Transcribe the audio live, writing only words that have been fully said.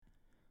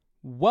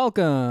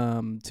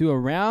Welcome to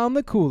Around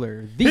the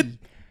Cooler, the hit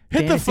the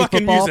fantasy fucking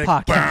football music.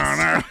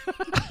 podcast.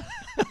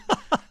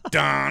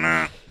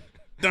 Dun,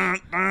 dun,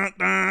 dun,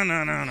 dun,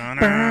 dun, dun, dun,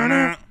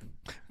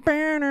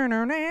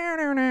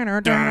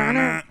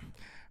 dun,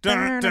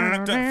 dun,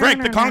 dun, dun.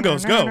 Frank, the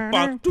Congos, go.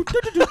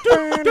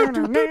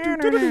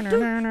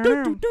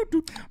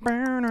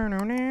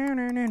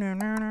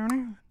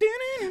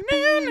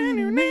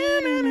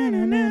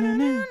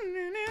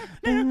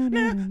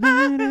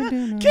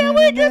 Can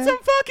we get some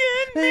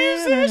fucking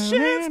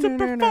musicians to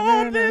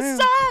perform this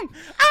song?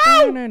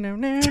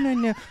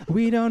 Ow!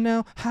 We don't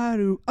know how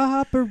to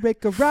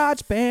operate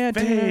garage band.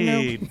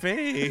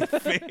 Fade.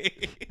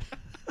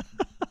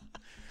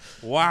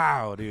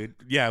 Wow, dude.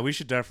 Yeah, we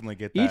should definitely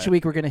get that. Each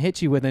week we're gonna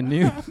hit you with a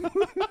new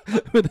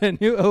with a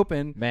new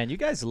open. Man, you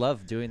guys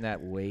love doing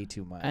that way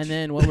too much. And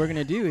then what we're going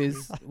to do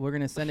is we're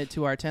going to send it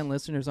to our 10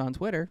 listeners on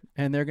Twitter,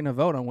 and they're going to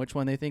vote on which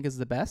one they think is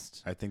the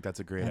best. I think that's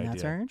a great And idea.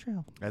 that's our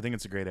intro. I think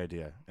it's a great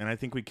idea. And I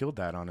think we killed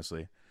that,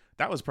 honestly.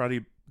 That was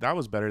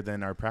better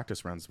than our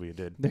practice runs we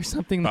did There's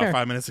something about there.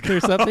 5 minutes ago.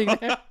 There's something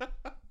there.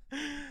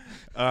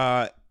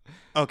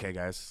 Okay,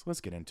 guys,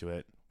 let's get into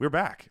it. We're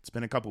back. It's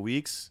been a couple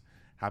weeks.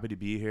 Happy to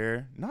be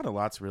here. Not a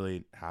lot's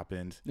really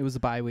happened. It was a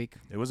bye week.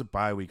 It was a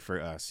bye week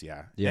for us,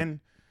 yeah. Yep. And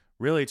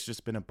really, it's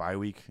just been a bye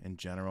week in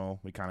general.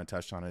 We kind of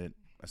touched on it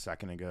a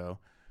second ago.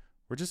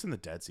 We're just in the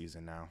dead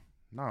season now.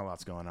 Not a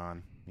lot's going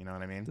on. You know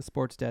what I mean? The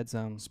sports dead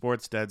zone.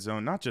 Sports dead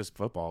zone. Not just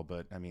football,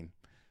 but, I mean,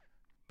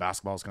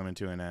 basketball's coming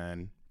to an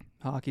end.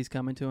 Hockey's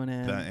coming to an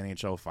end. The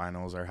NHL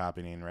finals are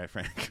happening, right,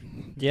 Frank?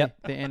 Yep.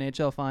 The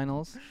NHL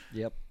finals,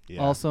 Yep. Yeah.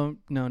 also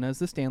known as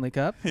the Stanley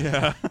Cup.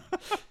 Yeah.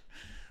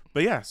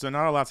 But yeah, so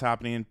not a lot's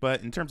happening.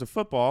 But in terms of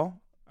football,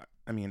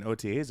 I mean,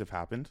 OTAs have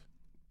happened,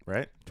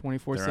 right?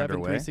 24/7, They're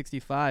underway.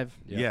 365.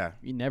 Yep. Yeah,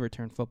 You never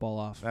turn football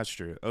off. that's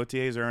true.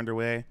 OTAs are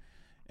underway.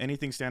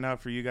 Anything stand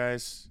out for you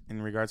guys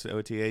in regards to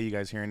OTA? You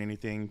guys hearing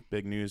anything?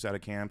 Big news out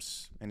of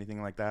camps?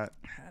 Anything like that?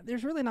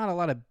 There's really not a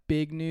lot of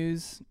big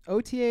news.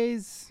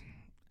 OTAs,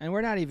 and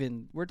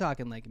we're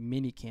talking like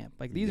mini camp.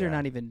 Like these are Yeah.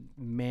 not even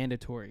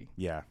mandatory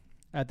Yeah.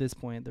 at this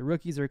point. The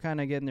rookies are kind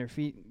of getting their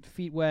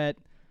feet wet.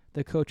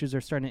 The coaches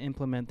are starting to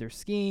implement their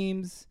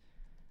schemes,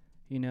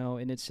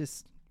 and it's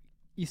just,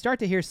 you start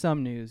to hear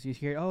some news. You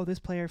hear, oh, this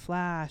player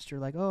flashed, or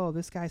like, oh,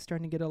 this guy's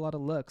starting to get a lot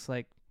of looks.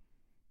 Like,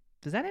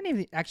 does that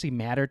anything actually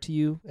matter to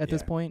you at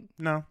this Yeah. point?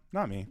 No,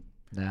 not me.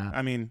 Nah.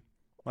 I mean,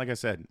 like I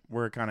said,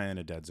 we're kind of in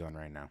a dead zone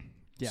right now.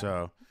 Yeah.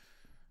 So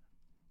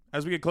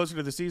as we get closer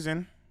to the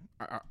season,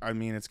 I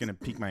mean, it's going to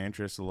pique my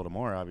interest a little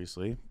more,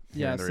 obviously.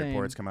 Yeah, Hearing the same.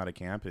 reports come out of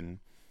camp and,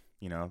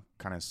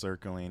 kind of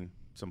circling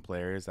some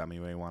players that we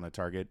may want to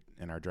target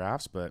in our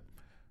drafts. But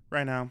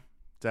right now,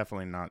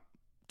 definitely not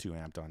too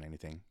amped on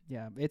anything.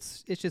 Yeah,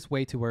 it's just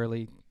way too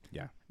early.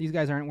 Yeah. These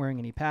guys aren't wearing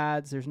any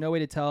pads. There's no way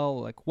to tell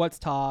like what's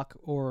talk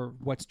or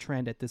what's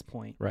trend at this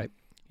point. Right.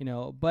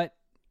 But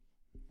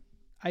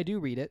I do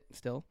read it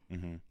still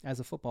Mm-hmm. as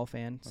a football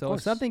fan. Of So if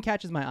course. something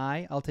catches my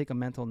eye, I'll take a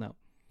mental note.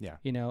 Yeah.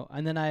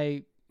 And then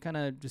I kind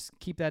of just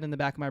keep that in the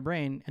back of my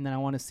brain, and then I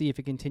want to see if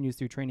it continues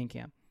through training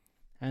camp.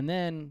 And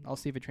then I'll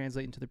see if it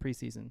translates into the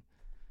preseason.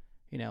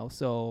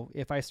 So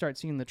if I start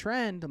seeing the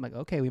trend, I'm like,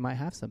 okay, we might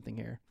have something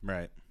here.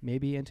 Right.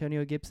 Maybe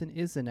Antonio Gibson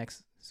is the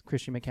next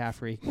Christian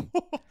McCaffrey.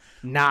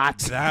 Not.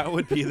 That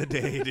would be the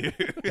day,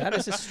 dude. That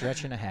is a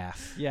stretch and a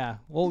half. Yeah.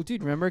 Well,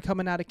 dude, remember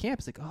coming out of camp?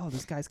 It's like, oh,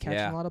 this guy's catching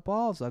Yeah. a lot of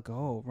balls. Like,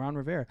 oh, Ron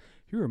Rivera.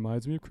 He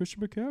reminds me of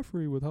Christian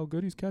McCaffrey with how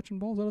good he's catching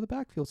balls out of the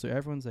backfield. So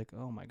everyone's like,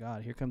 oh, my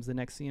God, here comes the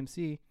next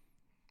CMC.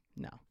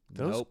 No.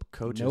 Those Nope.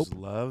 coaches Nope.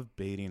 love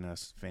baiting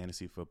us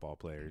fantasy football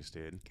players,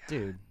 dude.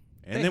 Dude.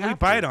 And They then we have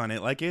bite to. on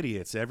it like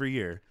idiots every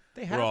year.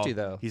 They We're have all, to,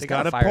 though. He's They got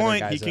gotta a fire their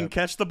point. He guys can up.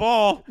 catch the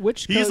ball.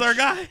 He's our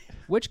guy.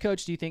 Which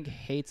coach do you think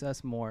hates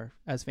us more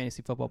as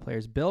fantasy football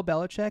players, Bill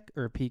Belichick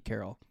or Pete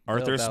Carroll?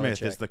 Arthur Bill Smith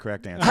Belichick. is the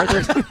correct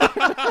answer.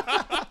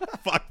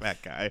 Fuck that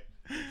guy.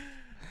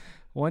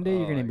 One day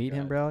you're Oh going to my meet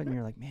him, God. bro, and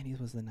you're like, man, he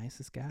was the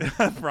nicest guy.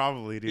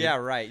 Probably, dude. Yeah,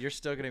 right. You're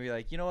still going to be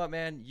like, you know what,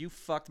 man? You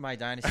fucked my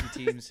dynasty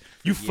teams. for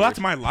You years. fucked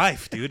my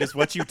life, dude, is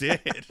what you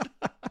did.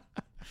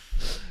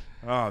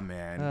 Oh,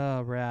 man.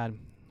 Oh, Brad.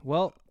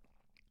 Well,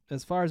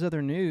 as far as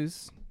other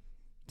news,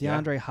 Yeah.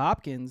 DeAndre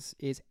Hopkins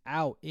is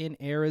out in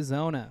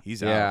Arizona.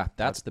 He's Yeah, out.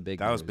 that's the big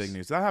That was news. big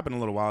news. That happened a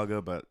little while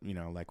ago, but,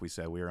 like we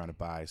said, we were on a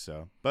bye.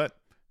 But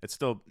it's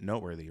still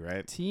noteworthy,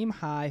 right? Team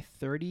high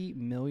 $30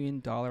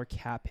 million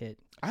cap hit.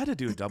 I had to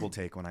do a double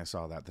take when I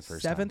saw that the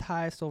first Seventh time.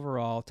 highest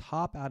overall,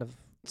 top out of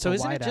So the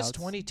isn't it just wideouts.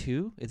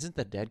 22? Isn't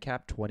the dead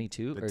cap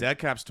 22? The dead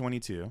cap's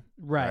 22,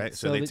 Right.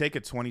 So they take a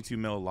 22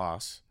 mil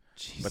loss,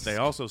 but they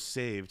also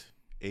saved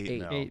 8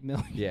 mil. $8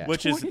 million. Yeah.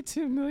 Which is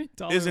 $22 million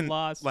isn't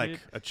loss, like dude.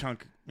 a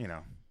chunk,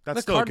 that's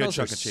The still Cardinals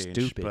a are good chunk of change.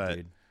 stupid, but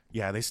dude.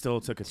 yeah, they still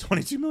took a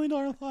 $22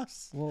 million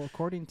loss. Well,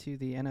 according to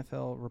the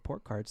NFL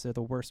report cards, they're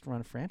the worst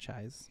run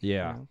franchise.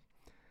 Yeah.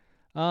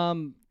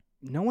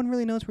 No one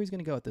really knows where he's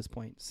going to go at this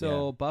point.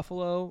 So Yeah.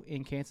 Buffalo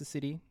and Kansas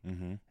City,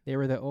 Mm-hmm. they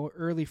were the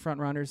early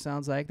front runners.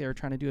 Sounds like they were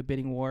trying to do a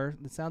bidding war.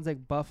 It sounds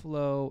like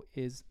Buffalo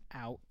is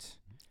out.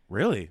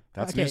 Really?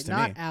 That's okay, news to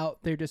not me. out.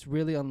 They're just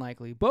really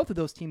unlikely. Both of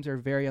those teams are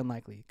very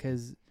unlikely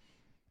because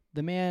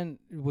the man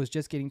was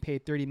just getting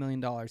paid $30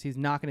 million. He's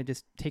not going to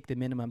just take the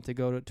minimum to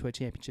go to a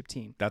championship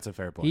team. That's a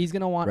fair point. He's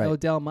going to want Right.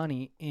 Odell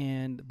money,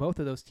 and both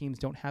of those teams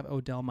don't have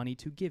Odell money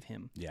to give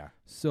him. yeah.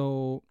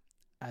 So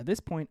at this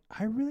point,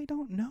 I really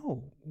don't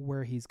know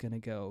where he's going to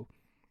go.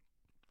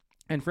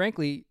 And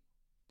frankly,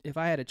 if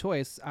I had a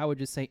choice, I would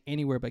just say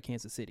anywhere but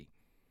Kansas City.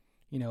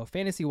 You know,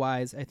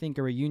 fantasy-wise, I think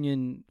a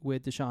reunion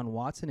with Deshaun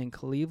Watson in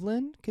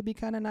Cleveland could be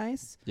kind of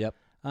nice. Yep.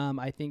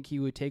 I think he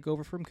would take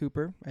over from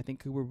Cooper. I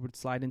think Cooper would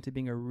slide into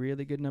being a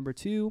really good number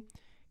 2.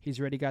 He's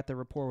already got the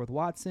rapport with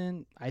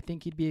Watson. I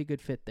think he'd be a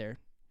good fit there.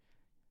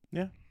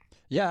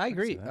 Yeah, I can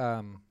see agree.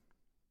 that.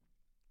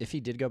 If he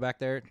did go back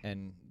there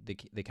and they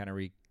kind of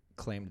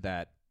reclaimed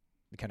that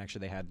the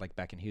connection they had like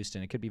back in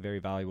Houston, it could be very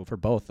valuable for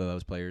both of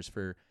those players,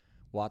 for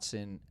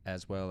Watson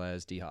as well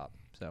as D-Hop.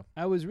 So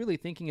I was really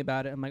thinking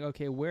about it. I'm like,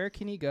 okay, where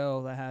can he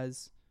go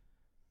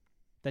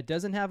that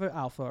doesn't have an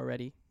alpha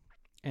already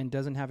and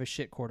doesn't have a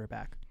shit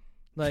quarterback?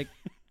 Like,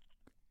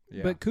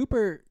 yeah. but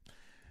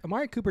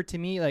Amari Cooper to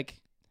me,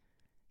 like,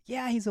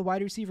 yeah, he's a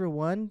wide receiver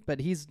 1, but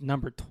he's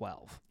number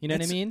 12. You know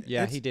what I It's- mean?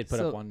 yeah, he did put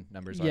so- up one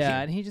numbers last Yeah,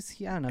 year. and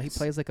I don't know. He It's-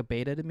 plays like a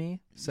beta to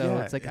me. So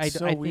Yeah, it's like it's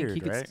so I think weird,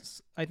 he could.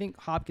 right? I think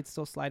Hop could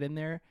still slide in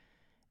there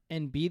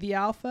and be the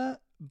alpha,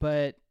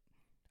 but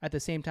at the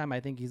same time,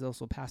 I think he's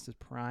also past his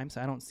prime. So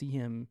I don't see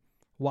him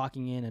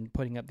walking in and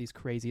putting up these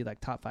crazy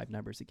like top 5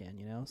 numbers again.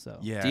 You know? So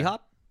Yeah.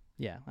 D-Hop?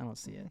 yeah, I don't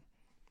see it.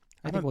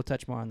 I I think don't- we'll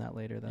touch more on that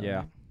later, though. Yeah.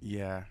 right?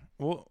 Yeah.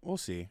 We'll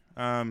see.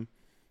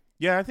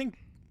 Yeah, I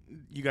think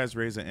you guys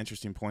raised an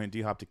interesting point.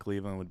 D-Hop to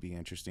Cleveland would be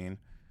interesting.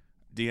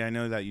 D, I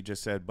know that you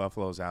just said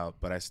Buffalo's out,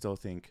 but I still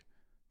think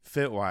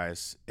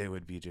fit-wise, it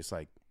would be just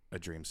like a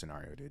dream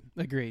scenario, dude.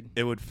 Agreed.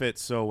 It would fit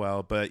so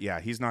well, but yeah,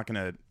 he's not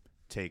going to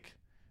take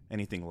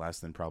anything less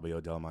than probably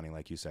Odell money,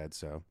 like you said.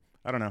 So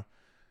I don't know.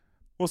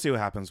 We'll see what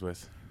happens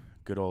with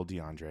good old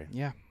DeAndre.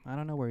 Yeah, I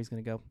don't know where he's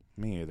gonna go.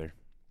 Me either,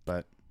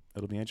 but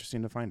it'll be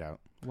interesting to find out.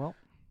 Well,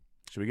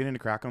 Should we get into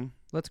Crack'em?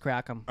 let's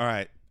crack him. All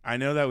right. I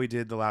know that we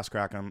did the last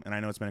Crack'em, and I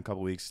know it's been a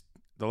couple weeks.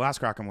 The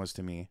last Crack'em was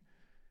to me.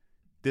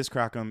 This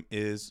Crack'em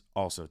is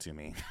also to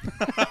me.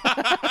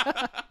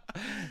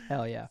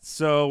 Hell yeah.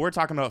 So we're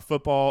talking about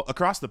football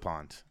across the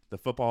pond, the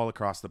football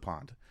across the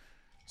pond.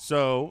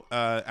 So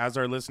as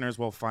our listeners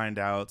will find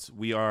out,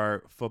 we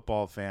are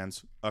football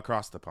fans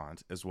across the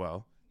pond as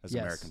well as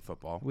Yes. American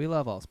football. We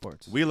love all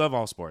sports. We love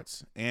all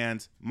sports.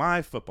 And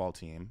my football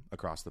team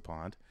across the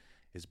pond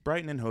is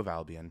Brighton and Hove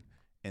Albion,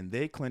 and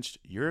they clinched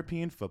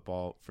European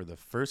football for the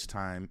first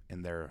time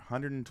in their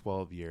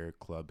 112-year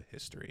club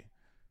history.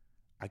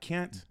 I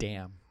can't.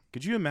 Damn.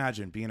 Could you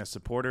imagine being a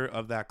supporter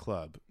of that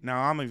club?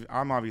 Now,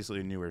 I'm obviously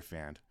a newer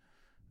fan.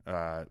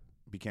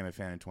 Became a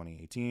fan in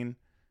 2018.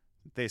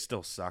 They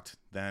still sucked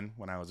then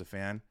when I was a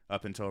fan,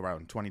 up until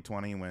around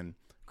 2020 when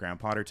Graham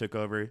Potter took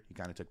over. He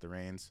kind of took the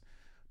reins,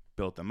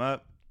 built them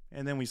up,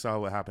 and then we saw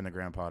what happened to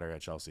Graham Potter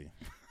at Chelsea.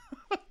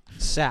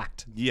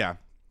 Sacked. Yeah.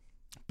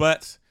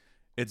 But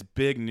it's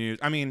big news.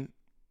 I mean,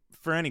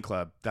 for any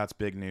club, that's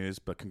big news.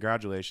 But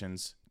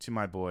congratulations to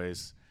my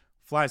boys.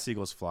 Fly,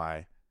 Seagulls,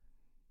 fly.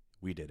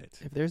 We did it.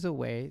 If there's a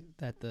way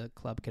that the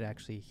club could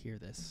actually hear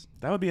this,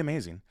 That would be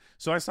amazing.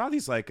 So I saw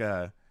these like,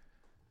 oh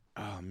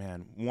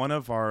man, one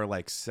of our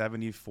like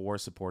 74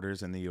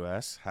 supporters in the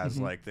U.S. has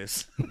Mhm. like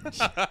this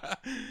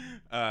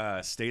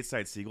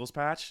stateside Seagulls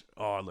patch.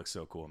 Oh, it looks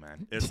so cool,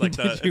 man. It's like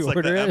the. Did you it's like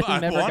order the, it? You I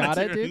never wanted got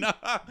to. it, dude? No.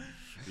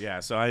 Yeah.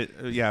 So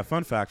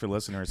fun fact for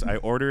listeners, I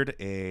ordered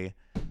a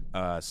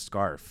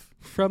scarf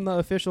from the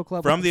official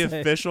club from the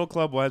website. official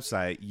club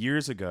website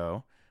years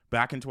ago,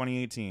 back in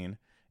 2018,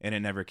 and it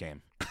never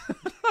came.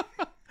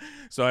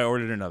 So I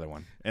ordered another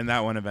one, and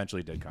that one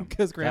eventually did come.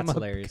 because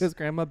hilarious.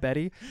 Grandma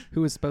Betty,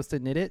 who was supposed to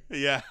knit it,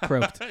 Yeah.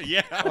 croaked.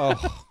 Yeah.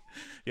 Oh,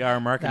 Yeah,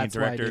 our marketing That's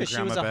why, director, dude. because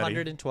she was Grandma Betty.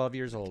 112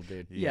 years old,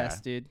 dude. Yeah. Yes,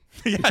 dude.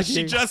 Yeah,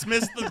 she just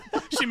missed the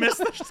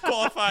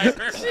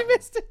qualifier. She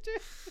missed it. Dude.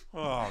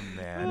 Oh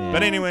man. Oh,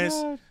 But anyways,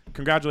 God.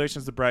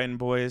 congratulations to Brighton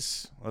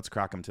boys. Let's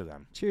crack them to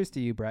them. Cheers to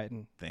you,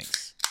 Brighton.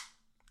 Thanks.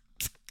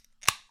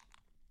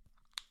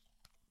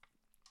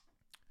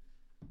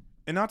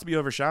 And not to be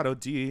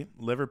overshadowed,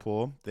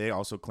 Liverpool, they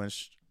also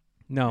clinched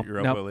No,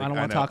 Europa no, League. I don't I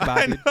want to know. talk about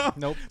I it. know.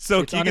 Nope. So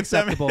It's Keegan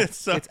sent me- unacceptable. it's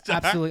so It's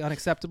absolutely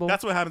unacceptable.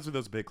 That's what happens with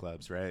those big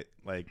clubs, right?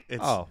 Like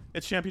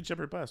it's championship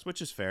or bust,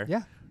 which is fair.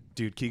 Yeah.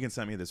 Dude, Keegan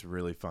sent me this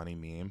really funny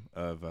meme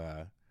of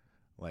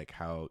like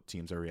how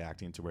teams are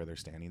reacting to where their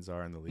standings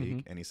are in the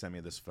league, and he sent me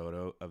this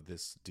photo of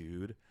this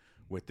dude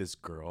with this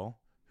girl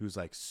who's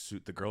like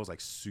the girl's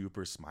like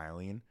super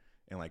smiling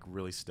and like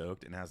really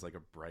stoked and has like a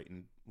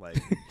Brighton like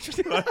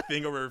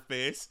thing over her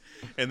face,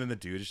 and then the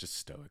dude is just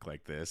stoic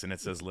like this, and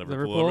it says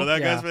Liverpool over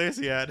that guy's face.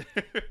 Yeah,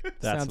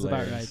 That's Sounds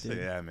about hilarious. right,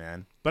 dude. yeah,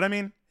 man. But I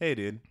mean, hey,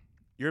 dude,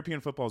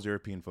 European football is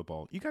European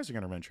football. You guys are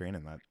gonna run train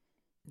in that.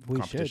 We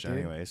should, competition, dude.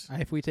 anyways.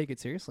 If we take it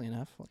seriously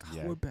enough, like,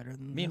 Yeah. we're better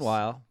than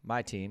Meanwhile,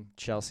 my team,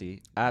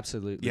 Chelsea,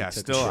 absolutely Yeah,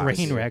 took still a us. shit. this.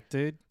 Train wreck,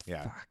 dude.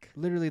 Yeah. Fuck.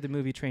 Literally the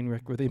movie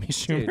Trainwreck with Amy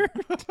Dude,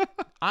 Schumer.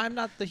 I'm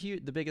not the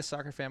biggest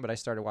soccer fan, but I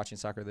started watching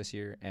soccer this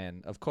year,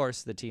 and of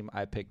course, the team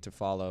I picked to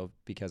follow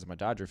because I'm a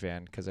Dodger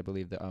fan, because I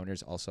believe the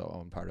owners also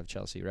own part of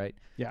Chelsea, right?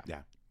 Yeah.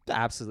 Yeah.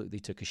 Absolutely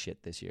took a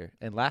shit this year,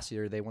 and last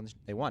year they won.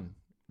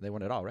 They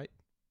won it all, right?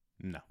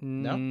 No.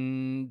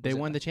 They Was it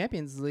won not? the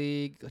Champions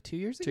League 2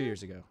 years ago. 2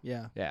 years ago.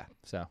 Yeah. Yeah.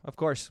 So of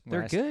course when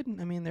They're I s- good.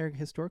 I mean, they're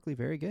historically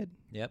very good.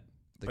 Yep.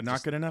 But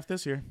not good enough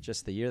this year.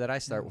 Just the year that I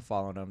start Yeah.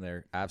 following them,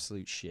 they're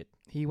absolute shit.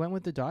 He went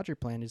with the Dodger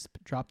plan, just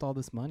dropped all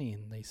this money,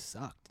 and they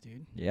sucked,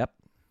 dude. Yep.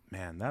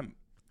 Man,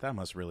 that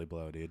must really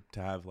blow, dude.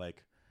 To have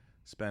like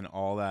spend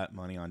all that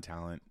money on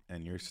talent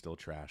and you're still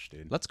trash,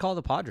 dude. Let's call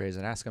the Padres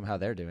and ask them how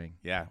they're doing.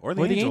 Yeah, or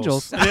the Or the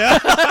Angels. Angels. Yeah.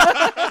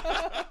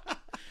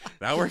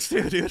 That works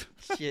too, dude.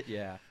 Shit,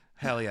 yeah.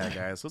 Hell yeah,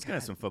 guys. Let's get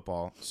into some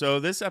football. So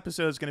this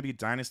episode is going to be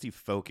Dynasty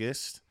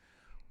focused.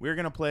 We're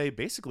going to play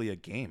basically a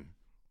game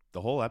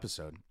the whole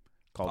episode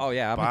called Oh,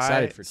 yeah, I'm Buy,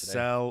 excited for today.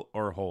 Sell,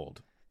 or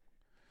Hold.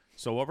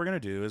 So what we're going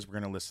to do is we're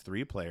going to list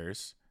 3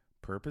 players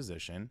per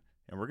position,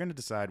 and we're going to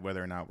decide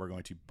whether or not we're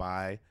going to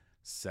buy,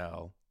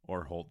 sell,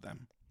 or hold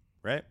them.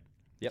 Right?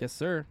 Yep. Yes,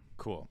 sir.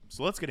 Cool.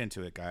 So let's get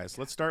into it, guys.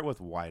 Let's start with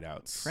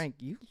wideouts. Frank,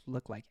 you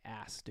look like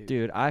ass, dude.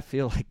 Dude, I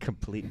feel like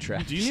complete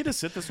trash. Do you need to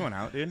sit this one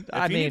out, dude? If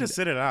I you need mean, to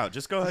sit it out,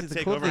 just go ahead and the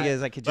take cool over. thing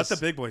is I could Let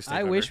just the big boys take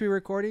I over. wish we were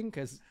recording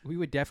because we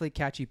would definitely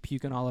catch you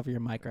puking all over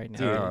your mic right now.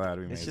 Dude, Oh, that'd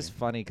be it's amazing. just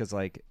funny because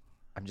like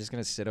I'm just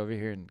gonna sit over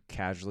here and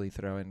casually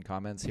throw in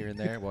comments here and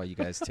there while you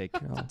guys take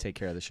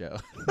care of the show.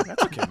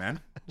 That's okay, man.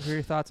 What are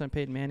your thoughts on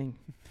Peyton Manning?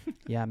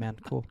 Yeah, man,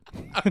 cool.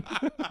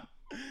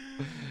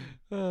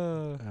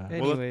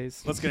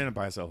 Anyways, Let's get into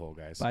buy, sell, hold,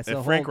 guys. Buy, If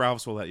sell, Frank hold.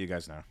 Ralphs will let you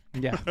guys know.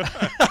 yeah.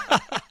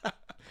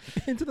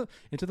 into the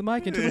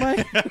mic, into the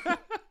mic.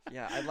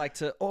 Yeah, I'd like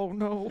to. Oh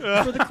no.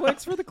 for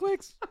the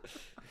clicks.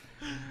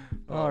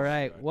 All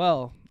right.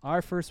 Well,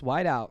 our first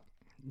wideout,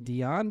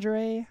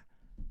 DeAndre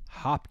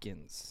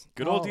Hopkins.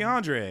 Good old Oh,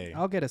 DeAndre.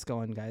 I'll get us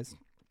going, guys.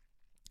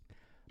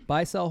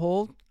 Buy, sell,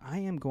 hold. I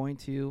am going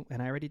to,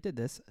 and I already did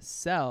this,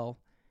 sell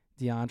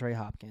DeAndre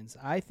Hopkins.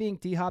 I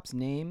think D-Hop's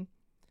name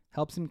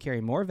helps him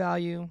carry more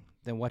value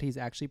than what he's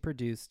actually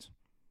produced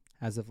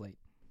as of late.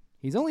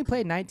 He's only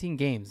played 19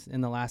 games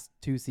in the last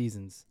 2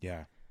 seasons.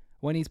 Yeah.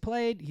 When he's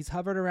played, he's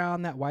hovered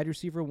around that wide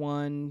receiver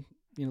 1,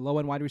 low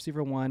end wide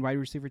receiver 1, wide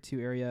receiver 2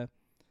 area.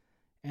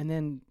 And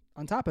then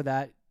on top of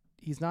that,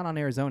 he's not on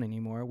Arizona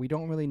anymore. We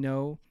don't really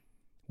know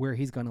where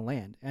he's going to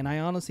land. And I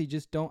honestly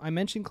just don't. I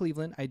mentioned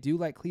Cleveland. I do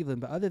like Cleveland.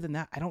 But other than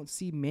that, I don't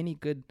see many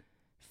good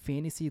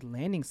fantasy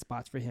landing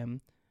spots for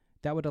him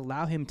that would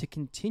allow him to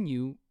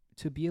continue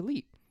to be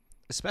elite.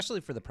 Especially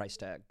for the price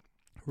tag.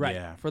 Right.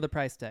 Yeah. For the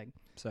price tag.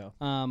 So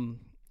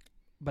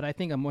But I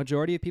think a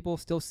majority of people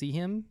still see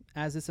him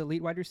as this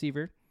elite wide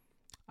receiver.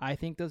 I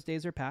think those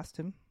days are past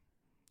him.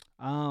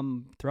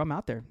 Throw him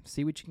out there.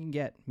 See what you can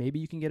get. Maybe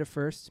you can get a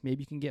first.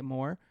 Maybe you can get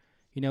more.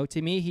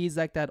 To me, he's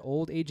like that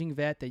old aging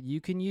vet that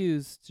you can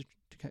use to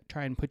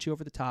try and put you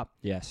over the top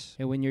yes.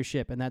 and win your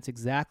ship. And that's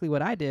exactly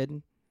what I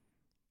did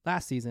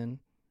last season,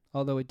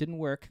 although it didn't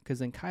work because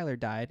then Kyler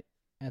died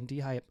and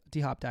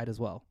D-Hop died as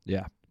well.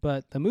 Yeah.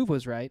 But the move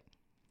was right.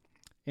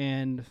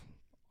 And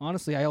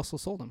honestly, I also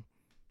sold him.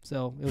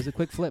 So it was a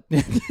quick flip.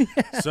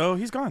 So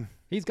he's gone.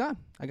 He's gone.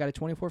 I got a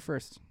 24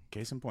 first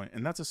Case in point.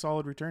 And that's a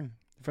solid return.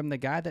 from the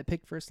guy that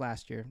picked first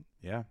last year.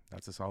 Yeah,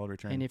 that's a solid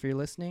return. And if you're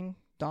listening,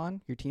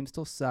 Don, your team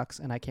still sucks,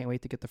 and I can't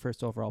wait to get the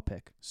first overall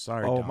pick.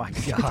 Sorry, Oh Don. my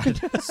god.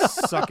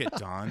 Suck it,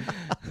 Don.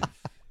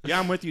 Yeah,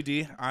 I'm with you,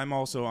 D. I'm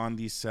also on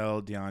the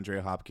sell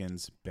DeAndre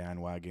Hopkins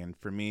bandwagon.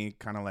 For me,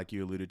 kind of like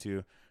you alluded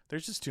to,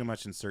 there's just too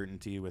much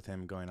uncertainty with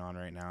him going on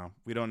right now.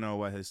 We don't know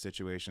what his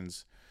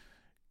situation's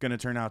going to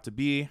turn out to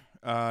be.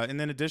 And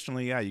then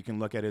additionally, yeah, you can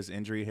look at his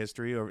injury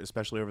history,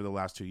 especially over the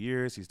last 2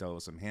 years. He's dealt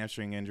with some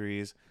hamstring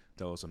injuries,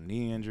 dealt with some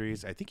knee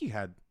injuries. I think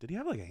did he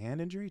have like a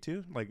hand injury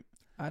too? Like,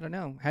 I don't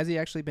know. Has he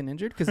actually been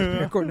injured? Because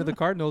according to the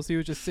Cardinals, he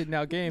was just sitting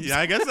out games. yeah,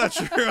 I guess that's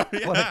true.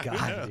 Yeah, What a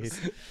guy, yes.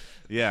 dude.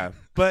 Yeah,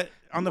 but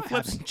on the What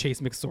flip happened?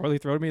 Chase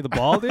McSorley throwing me the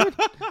ball, dude. Have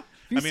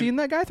you I mean, seen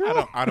that guy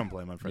throw? I don't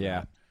blame him for Yeah.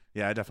 that.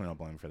 Yeah, I definitely don't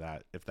blame him for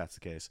that if that's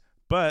the case.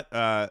 But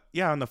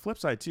yeah, on the flip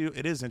side too,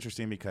 it is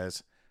interesting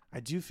because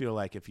I do feel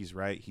like if he's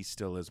right, he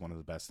still is one of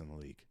the best in the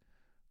league.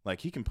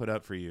 Like he can put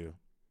up for you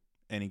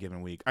any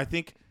given week. I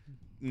think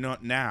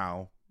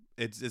now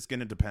it's going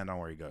to depend on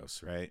where he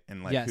goes, right?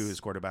 And like Yes. who his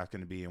quarterback's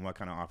going to be and what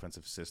kind of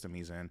offensive system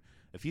he's in.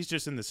 If he's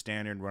just in the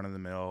standard run of the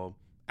mill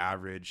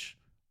average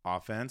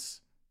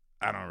offense,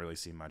 I don't really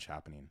see much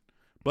happening.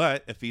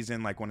 But if he's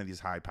in like one of these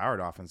high powered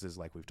offenses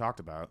like we've talked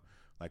about,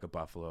 like a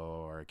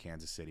Buffalo or a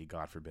Kansas City,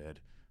 God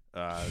forbid,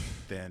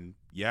 then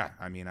yeah,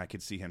 I mean, I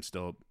could see him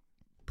still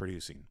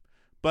producing.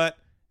 But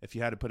if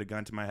you had to put a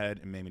gun to my head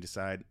and made me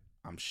decide,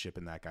 I'm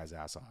shipping that guy's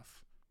ass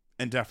off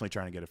and definitely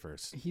trying to get it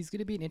first. He's going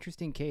to be an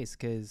interesting case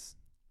because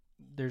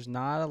there's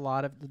not a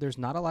lot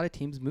of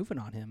teams moving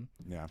on him.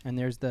 Yeah. And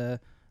there's the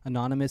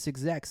anonymous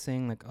execs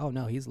saying like, oh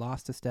no, he's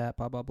lost a step,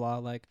 blah, blah, blah.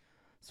 Like,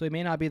 So he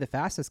may not be the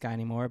fastest guy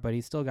anymore, but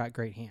he's still got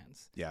great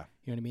hands. Yeah.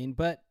 You know what I mean?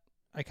 But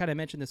I kind of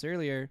mentioned this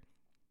earlier.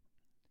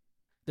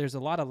 There's a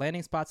lot of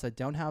landing spots that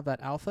don't have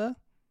that alpha,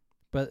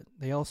 but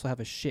they also have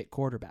a shit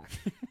quarterback,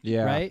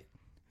 Yeah. right?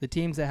 The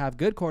teams that have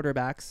good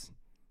quarterbacks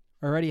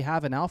already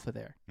have an alpha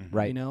there, Mhm.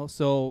 Right. you know?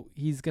 So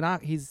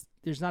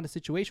there's not a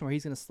situation where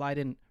he's going to slide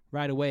in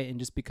right away and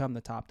just become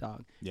the top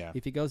dog. Yeah.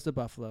 If he goes to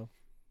Buffalo,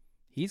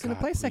 he's going to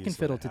God, play please second let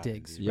fiddle it to happen,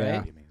 Diggs, dude. Yeah. right?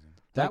 That'd be amazing.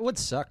 That would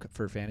suck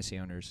for fantasy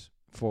owners,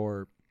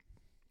 for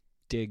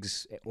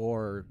Diggs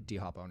or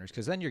D-Hop owners,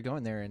 because then you're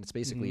going there and it's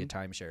basically a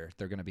timeshare.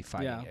 They're going to be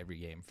fighting Yeah. every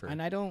game for. And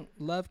I don't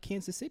love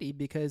Kansas City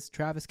because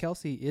Travis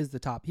Kelce is the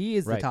top. He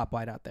is the Right. top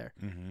wide out there,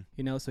 Mm-hmm.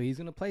 you know, so he's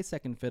going to play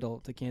second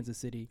fiddle to Kansas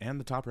City. And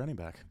the top running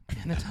back.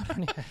 And the top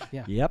running back,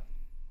 yeah. Yep.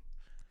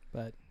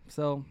 But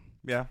so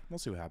Yeah, we'll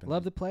see what happens.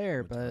 love the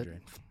player, with but DeAndre.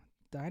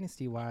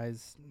 dynasty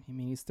wise, I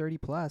mean, he's 30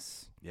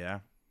 plus. Yeah. You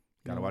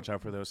Got to know, watch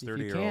out for those if you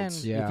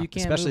 30-year-olds. can- Yeah. If you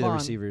can't Especially move the on.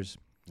 receivers.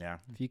 Yeah.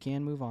 If you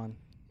can move on.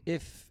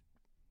 If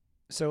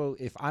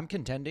I'm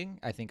contending,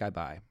 I think I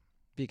buy,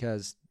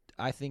 because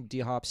I think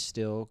D-Hop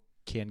still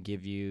can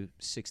give you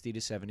 60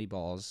 to 70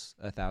 balls,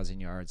 1,000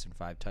 yards, and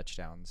 5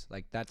 touchdowns.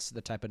 Like, that's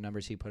the type of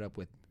numbers he put up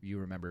with. You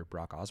remember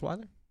Brock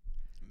Osweiler?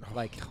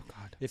 Like, Oh,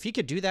 God. if he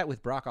could do that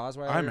with Brock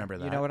Osweiler, I remember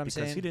that. You know what I'm because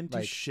saying? he didn't do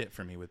Like, shit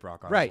for me with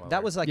Brock Osweiler. right.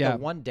 That was like Yeah.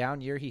 the one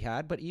down year he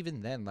had, but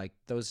even then, like,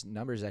 those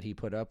numbers that he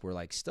put up were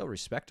like still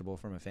respectable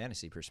from a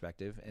fantasy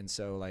perspective. And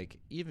so, like,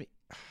 even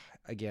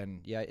again,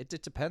 yeah, it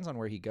depends on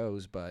where he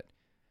goes, but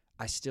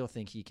I still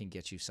think he can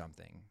get you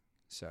something.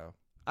 So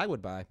I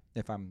would buy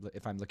if I'm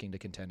looking to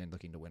contend and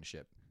looking to win a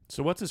ship.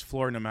 So what's his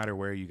floor no matter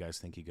where you guys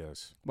think he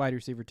goes? Wide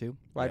receiver, too.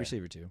 Wide Yeah.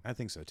 receiver too. I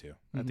think so too.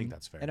 I Mhm. think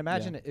that's fair. And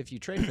imagine if you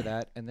trade for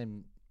that, and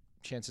then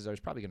chances are it's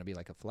probably going to be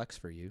like a flex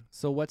for you.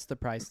 So what's the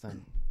price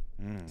then?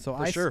 Mm. So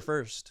For sure,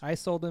 first. I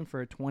sold him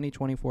for a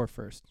 2024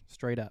 first,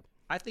 straight up.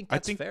 I think I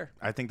that's think- fair.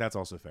 I think that's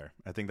also fair.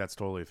 I think that's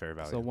totally fair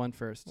value. So one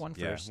first. One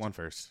yeah, first. one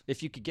first.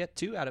 If you could get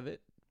 2 out of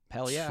it,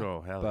 hell yeah. So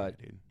hell But-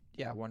 yeah, dude.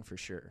 Yeah, 1 for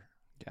sure.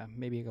 Yeah,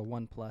 maybe like a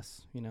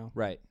 1+, you know.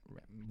 Right.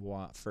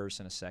 One first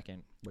and a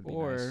second would be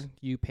Or nice.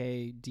 you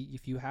pay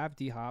if you have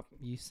D-Hop,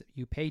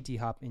 you pay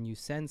D-Hop and you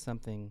send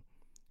something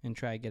and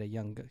try to get a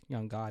young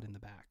god in the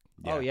back.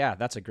 Oh yeah,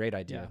 that's a great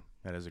idea. Yeah.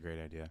 That is a great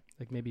idea.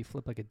 Like maybe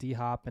flip like a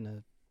D-Hop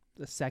and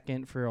a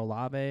second for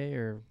Olave,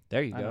 or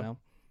There you I go. don't know.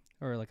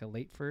 Or like a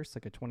late first,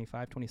 like a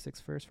 25, 26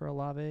 first for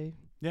Olave.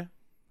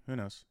 Who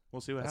knows?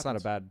 We'll see what That's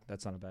happens.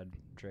 not a bad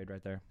trade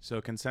right there.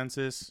 So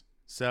consensus: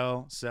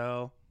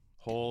 sell,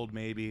 hold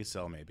maybe,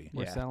 sell maybe.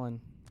 We're Yeah.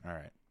 selling. All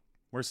right,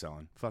 we're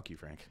selling. Fuck you,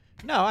 Frank.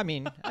 No, I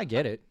mean I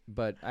get it,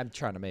 but I'm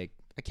trying to make.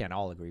 I can't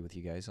all agree with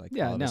you guys. Like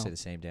Yeah, all of us no. say the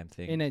same damn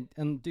thing.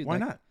 And dude, Why like,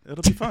 not?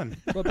 It'll be fun.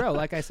 well, bro,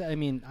 like I said, I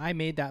mean, I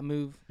made that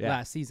move Yeah,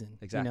 last season.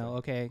 exactly. You know,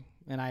 okay,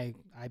 and I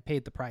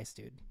paid the price,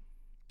 dude.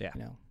 Yeah.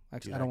 You know,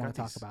 actually, Dude, I don't I want to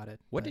got talk these- about it.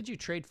 What but- did you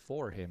trade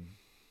for him?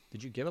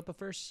 Did you give up a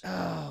first?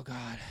 Oh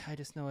God, I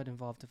just know it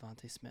involved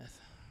Devontae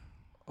Smith.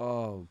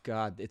 Oh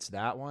God, it's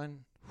that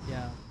one.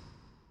 Yeah.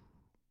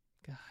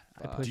 God,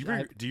 I Fuck.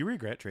 pushed. Do you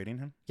regret trading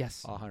him?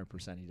 Yes,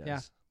 100% he does. Yeah.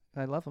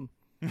 I love him.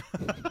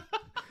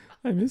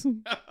 I miss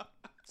him.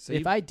 So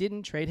If I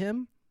didn't trade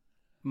him,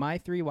 my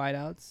 3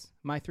 wideouts,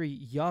 my 3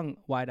 young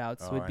wideouts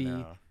Oh, would I be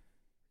know.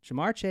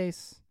 Jamar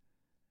Chase,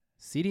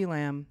 CeeDee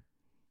Lamb,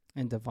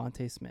 and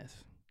Devontae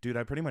Smith. Dude,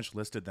 I pretty much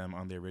listed them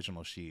on the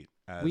original sheet.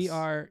 As We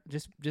are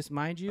just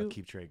mind a you,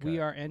 keep trade. we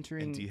cut. are and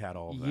entering D had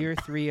all of them. year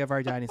 3 of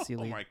our dynasty Oh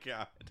league, my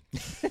god.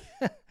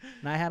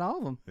 and I had all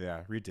of them.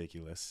 Yeah,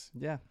 ridiculous.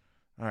 Yeah,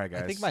 All right,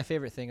 guys. I think my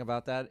favorite thing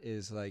about that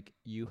is like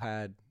you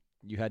had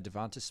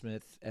Devonta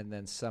Smith, and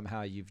then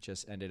somehow you've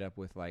just ended up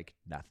with like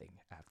nothing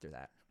after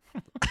that.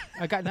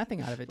 I got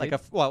nothing out of it. Like dude.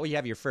 well, you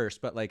have your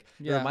first, but like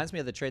it Yeah. reminds me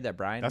of the trade that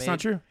Brian That's made. not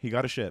true. He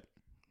got a ship.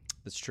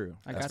 That's true.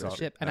 I That's got the all-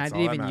 ship, and I that's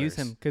didn't all even that use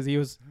him matters. because he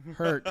was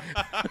hurt.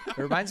 It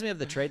reminds me of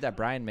the trade that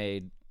Brian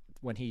made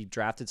when he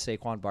drafted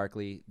Saquon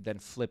Barkley, then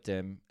flipped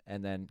him,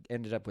 and then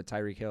ended up with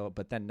Tyreek Hill,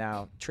 but then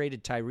now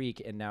traded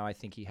Tyreek, and now I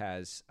think he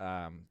has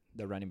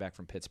the running back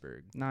from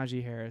Pittsburgh,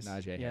 Najee Harris.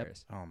 Najee Yep.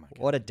 Harris. Oh my god.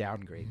 What a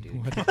downgrade,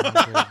 dude.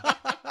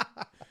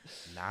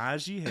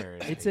 Najee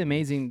Harris. It's baby.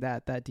 amazing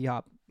that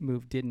D-Hop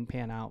move didn't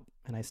pan out,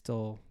 and it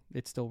still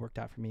worked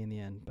out for me in the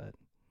end. But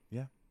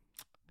Yeah.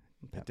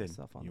 pat did.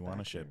 myself on You the won a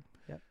back ship.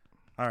 there. Yep.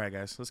 All right,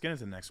 guys. Let's get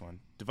into the next one.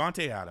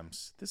 Devontae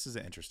Adams. This is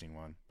an interesting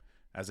one.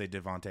 As a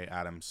Devontae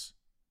Adams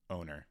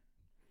owner,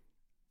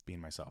 being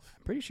myself.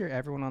 I'm pretty sure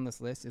everyone on this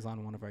list is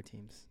on one of our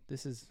teams.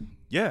 This is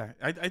Yeah,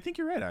 I think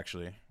you're right,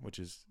 actually, which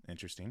is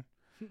interesting.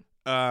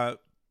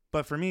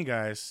 But for me,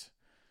 guys,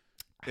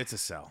 it's a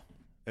sell.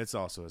 It's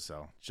also a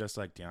sell, just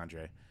like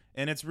DeAndre.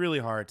 And it's really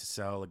hard to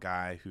sell a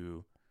guy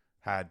who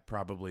had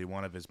probably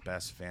one of his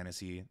best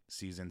fantasy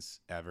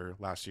seasons ever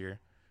last year.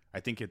 I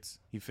think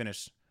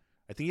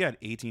he had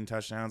 18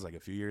 touchdowns like a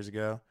few years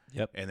ago.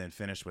 Yep. And then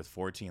finished with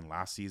 14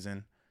 last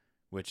season,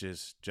 which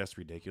is just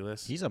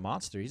ridiculous. He's a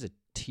monster. He's a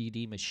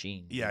TD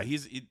machine. Yeah,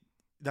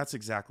 that's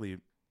exactly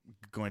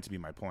going to be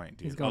my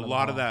point, He's dude. A going to the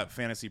lot of ball. that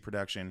fantasy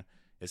production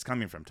is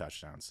coming from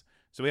touchdowns.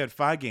 So he had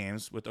 5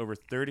 games with over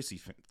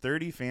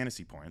 30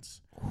 fantasy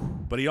points,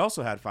 but he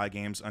also had 5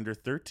 games under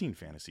 13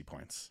 fantasy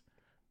points,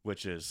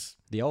 which is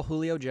The old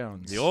Julio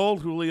Jones. the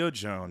old Julio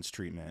Jones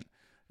treatment.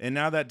 And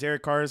now that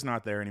Derek Carr is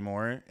not there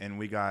anymore, and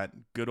we got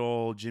good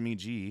old Jimmy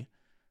G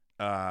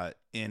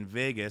in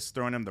Vegas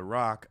throwing him the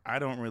rock, I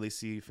don't really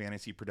see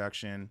fantasy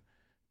production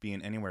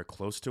being anywhere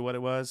close to what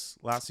it was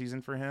last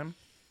season for him.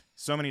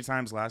 So many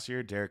times last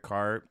year, Derek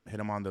Carr hit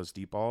him on those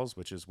deep balls,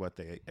 which is what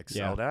they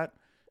excelled at.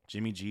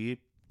 Jimmy G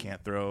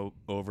can't throw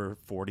over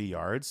 40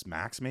 yards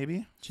max,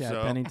 maybe. Chad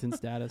So- Pennington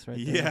status right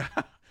there. Yeah.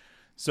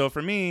 So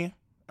for me,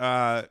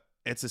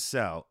 it's a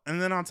sell.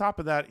 And then on top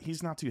of that,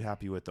 he's not too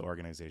happy with the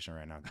organization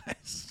right now,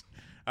 guys.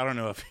 I don't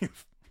know if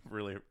you've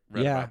really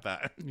read Yeah. about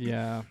that.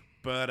 Yeah.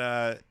 But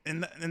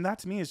and that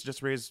to me is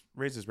just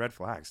raises red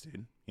flags,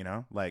 dude. You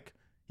know, like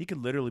he could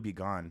literally be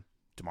gone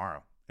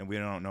tomorrow, and we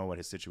don't know what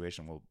his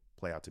situation will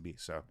play out to be.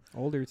 So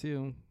Older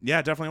too.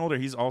 yeah, definitely older.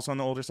 He's also on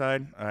the older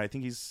side. I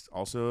think he's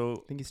also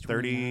I think he's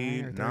 30.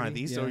 29 or No, I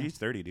 30. think he's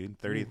 30, dude.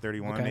 30, Ooh,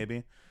 31 okay.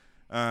 maybe.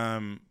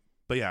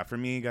 But yeah, for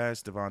me,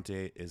 guys,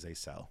 Devontae is a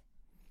sell.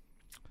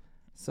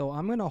 So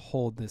I'm gonna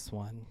hold this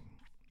one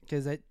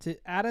because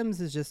Adams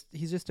is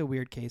he's just a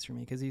weird case for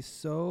me because he's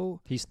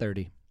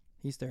 30.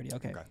 He's 30.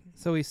 Okay. Okay.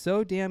 So he's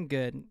so damn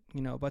good,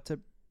 but to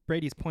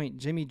Brady's point,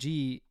 Jimmy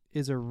G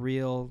is a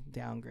real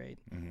downgrade.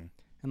 Mm-hmm.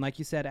 And like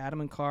you said,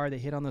 Adam and Carr, they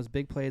hit on those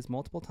big plays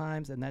multiple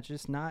times, and that's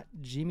just not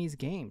Jimmy's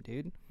game,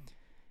 dude.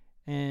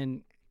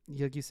 And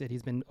like you said,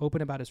 he's been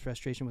open about his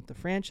frustration with the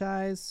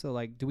franchise. So,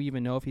 like, do we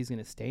even know if he's going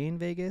to stay in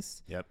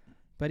Vegas? Yep.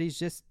 But he's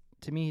just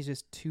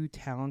too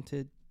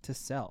talented to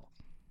sell.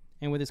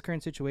 And with his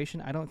current situation,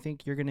 I don't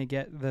think you're going to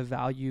get the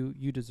value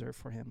you deserve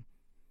for him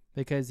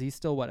because he's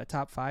still, a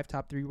top 5,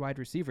 top 3 wide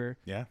receiver.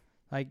 Yeah.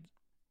 Like,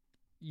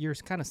 you're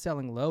kind of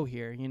selling low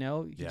here, He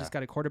Yeah. just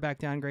got a quarterback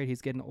downgrade.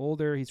 He's getting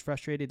older. He's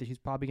frustrated that he's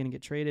probably going to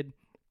get traded,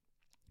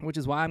 which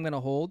is why I'm going to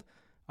hold.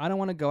 I don't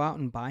want to go out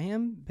and buy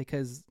him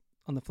because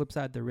on the flip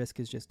side, the risk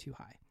is just too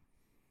high.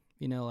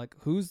 Like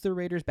who's the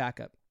Raiders'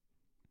 backup?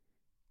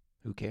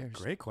 Who cares?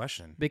 Great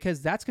question.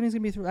 Because that's going to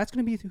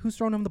be who's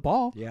throwing him the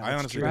ball, Yeah, I that's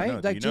honestly true. don't right?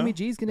 know. Do Like you Jimmy know?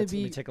 G's going to Let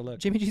me be take a look.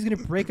 Jimmy G's going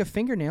to break a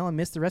fingernail and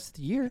miss the rest of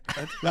the year.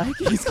 Like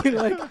he's going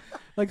to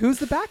like who's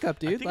the backup, I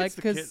dude? think Like it's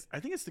the kid. because I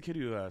think it's the kid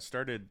who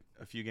started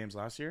a few games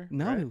last year.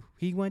 no, right?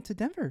 he went to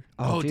Denver.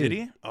 Oh, dude. did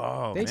he?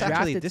 Oh, They man.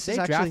 drafted. this they is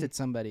actually- drafted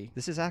somebody.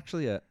 This is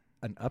actually an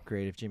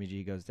upgrade if Jimmy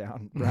G goes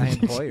down. Brian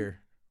Hoyer.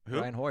 Who?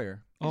 Brian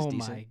Hoyer. He's Oh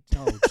decent. my!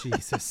 Oh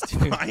Jesus,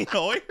 dude! Brian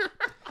Hoyer?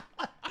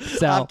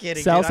 Sell,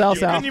 kidding, sell, dude. sell, I'm You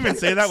sell. couldn't even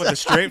say that with a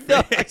straight No,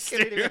 I face.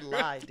 couldn't dude. even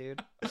lie,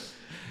 dude.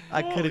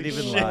 I Holy couldn't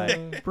even shit.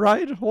 lie.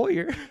 Brian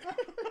Hoyer.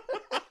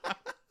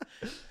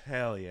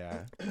 Hell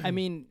yeah. I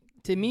mean,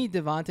 to me,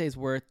 Devontae's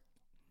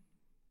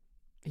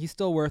he's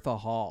still worth a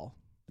haul.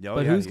 Oh,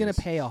 But yeah, who's he gonna is.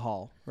 pay a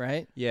haul,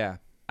 right? Yeah,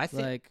 I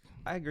think Like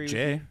I agree with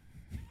Jay?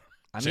 you.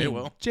 I Jay mean,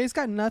 will. Jay's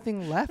got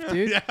nothing left,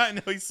 dude. Yeah, I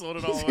know he sold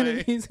it all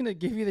away. He's gonna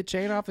give you the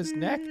chain off his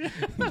neck.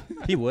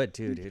 he would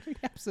too, dude.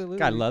 Absolutely.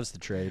 Guy loves the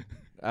trade.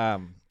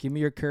 Give me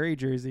your Curry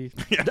jersey.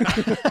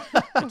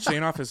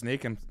 Chain off his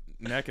neck and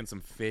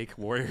some fake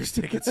Warriors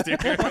tickets, dude.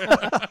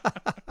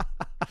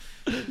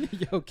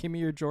 Yo, give me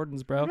your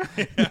Jordans, bro.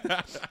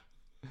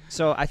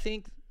 So I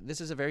think this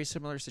is a very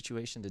similar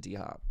situation to D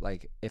Hop.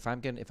 Like if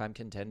I'm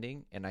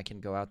contending and I can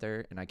go out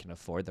there and I can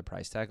afford the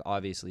price tag,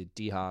 obviously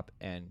D Hop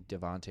and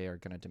Devontae are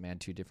going to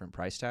demand 2 different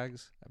price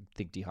tags. I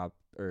think D Hop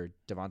or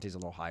Devontae's a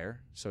little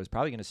higher, so it's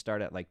probably going to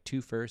start at like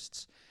 2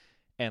 firsts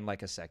and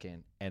like a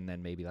second, and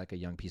then maybe like a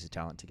young piece of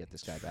talent to get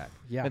this guy back.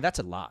 Yeah. and that's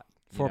a lot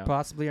you For know?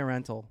 possibly a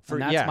rental. For-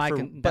 and that's yeah, my for-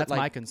 con- but, that's my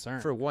like, concern.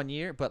 for 1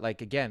 year. But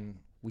like again,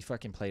 we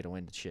fucking play to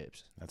win the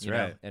chips. That's you know?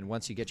 right. And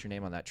once you get your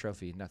name on that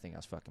trophy, nothing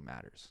else fucking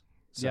matters.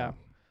 So, yeah.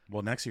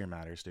 Well, next year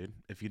matters, dude.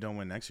 If you don't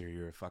win next year,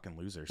 you're a fucking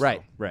loser. So.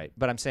 Right, right.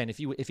 But I'm saying if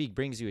he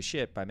brings you a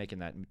ship by making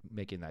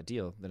that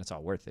deal, then it's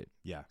all worth it.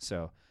 Yeah.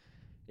 So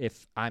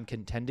if I'm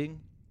contending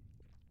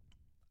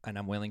and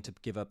I'm willing to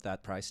give up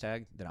that price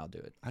tag, then I'll do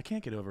it. I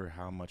can't get over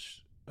how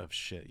much of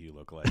shit you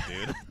look like,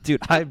 dude.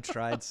 Dude, I've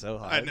tried so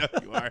I hard. know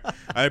you are.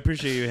 I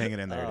appreciate you hanging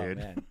in there, Oh, dude.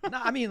 man. No,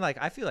 I mean like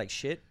I feel like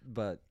shit,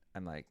 but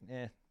I'm like,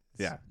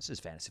 Yeah. This is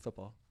fantasy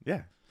football.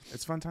 Yeah.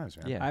 It's fun times,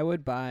 man. Yeah. I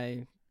would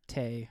buy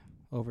Tay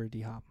over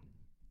D Hop.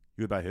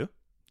 You would buy who?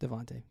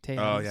 Devontae. Tay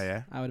Oh, Adams.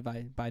 yeah. I would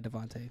buy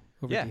Devontae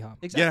over Yeah, D Hop.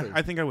 exactly. Yeah,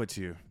 I think I would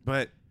too.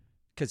 But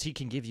Because he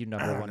can give you I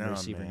number don't 1 know,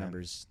 receiver man.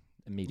 numbers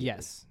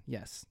immediately.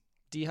 Yes.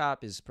 D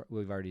Hop is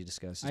we've already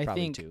discussed. Is I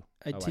probably think, 2. To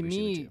wide receiver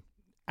me, 2.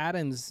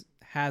 Adams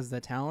has the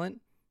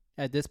talent.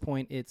 At this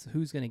point, it's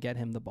who's going to get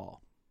him the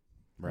ball,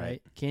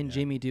 right? Can Yeah.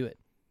 Jimmy do it?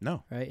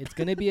 No. Right? It's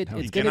going to be No, it's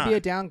he going to be a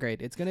cannot.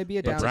 downgrade. It's going to be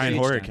a But downgrade. Brian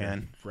huge Hoyer downgrade.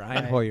 can.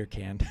 Brian Right. Hoyer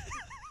can.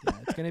 Yeah,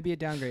 it's going to be a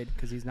downgrade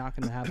because he's not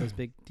going to have those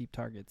big deep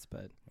targets.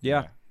 But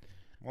Yeah.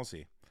 We'll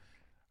see.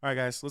 All right,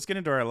 guys, let's get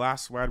into our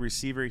last wide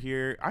receiver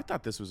here. I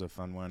thought this was a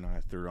fun one I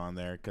threw on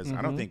there because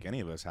I don't Mhm. think any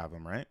of us have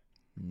him, right?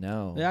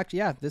 No. actually,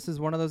 yeah, this is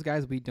one of those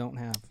guys we don't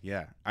have.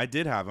 Yeah. I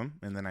did have him,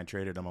 and then I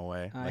traded him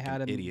away I like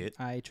had an him. idiot.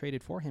 I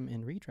traded for him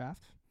in redraft.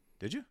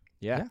 Did you?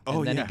 Yeah. Yeah. And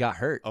Oh, then yeah. he got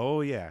hurt.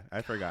 Oh, yeah.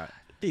 I forgot.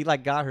 He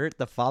like got hurt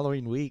the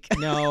following week.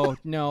 No,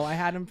 I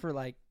had him for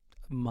like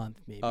a month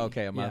maybe.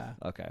 Okay, a month.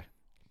 Yeah. Okay.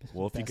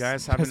 Well, if you Best-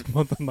 guys best haven't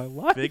month of my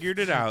life. figured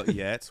it out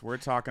yet, we're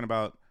talking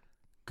about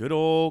good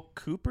old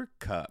Cooper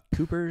Cup.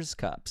 Cooper's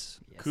Cups.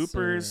 Yes,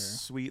 Cooper's sir.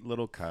 sweet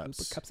little cups.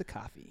 Cooper cups of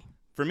coffee.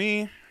 For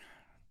me,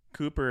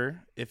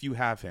 Cooper, if you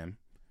have him,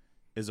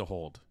 is a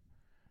hold.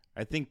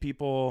 I think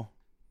people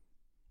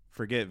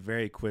forget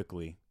very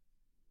quickly,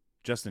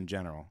 just in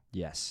general.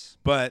 Yes.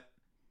 But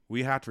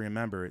we have to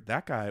remember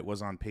that guy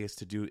was on pace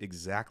to do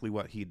exactly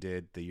what he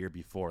did the year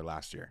before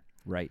last year.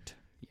 Right.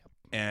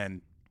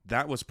 And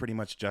that was pretty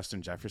much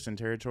Justin Jefferson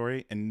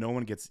territory, and no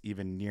one gets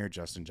even near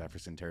Justin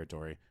Jefferson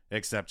territory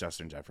except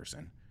Justin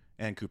Jefferson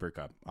and Cooper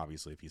Cup,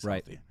 obviously, if he's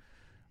Right. healthy.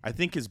 I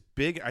think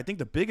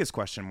the biggest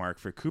question mark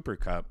for Cooper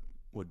Cup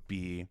would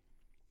be,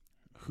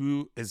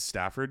 who is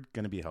Stafford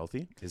going to be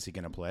healthy? Is he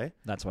going to play?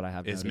 That's what I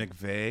have. Is noted.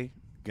 McVay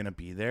going to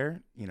be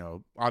there? You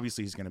know,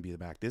 obviously he's going to be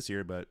back this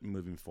year, but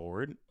moving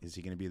forward, is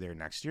he going to be there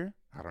next year?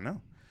 I don't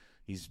know.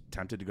 He's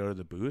tempted to go to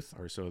the booth,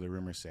 or so the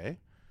rumors say.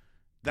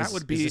 That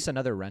would be. Is this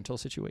another rental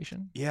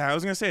situation? Yeah, I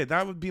was gonna say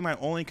that would be my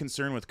only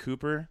concern with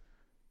Cooper,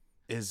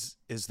 is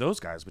those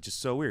guys, which is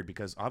so weird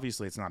because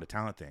obviously it's not a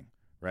talent thing,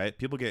 right?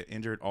 People get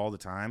injured all the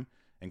time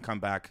and come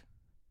back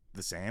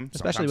the same,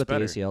 Especially sometimes with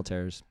better. the ACL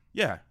tears.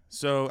 Yeah,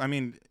 so I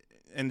mean,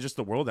 in just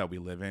the world that we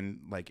live in,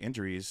 like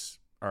injuries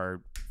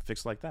are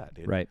fixed like that,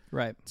 dude. Right.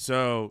 Right.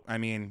 So I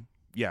mean,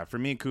 yeah, for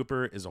me,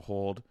 Cooper is a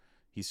hold.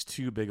 He's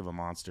too big of a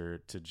monster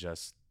to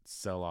just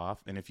sell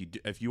off, and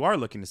if you are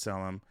looking to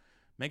sell him,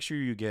 make sure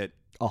you get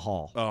A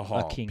haul.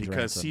 a king's because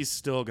ransom. he's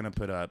still going to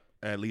put up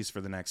at least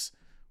for the next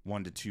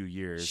 1 to 2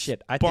 years.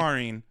 Shit, I think-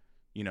 barring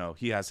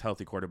he has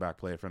healthy quarterback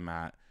play from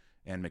Matt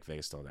and McVay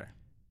is still there.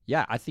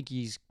 Yeah, I think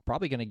you're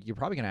probably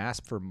gonna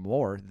ask for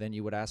more than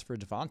you would ask for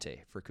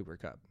Devontae for Cooper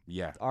Cup.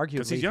 Yeah, Arguably,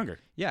 because he's younger.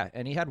 Yeah,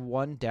 and he had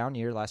one down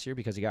year last year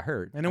because he got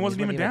hurt, And it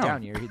wasn't even down. a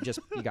down year.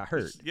 He got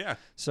hurt. Yeah,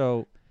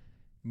 So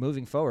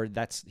moving forward,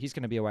 he's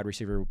going to be a wide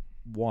receiver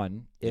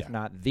one, if Yeah.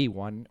 not the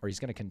one, or he's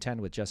going to contend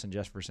with Justin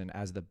Jefferson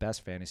as the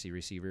best fantasy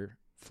receiver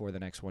for the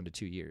next 1 to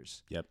 2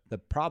 years. Yep. The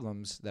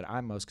problems that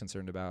I'm most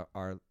concerned about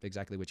are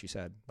exactly what you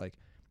said. Like,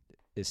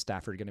 is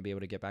Stafford going to be able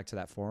to get back to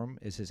that form?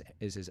 Is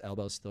his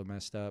elbow still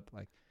messed up?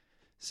 Like,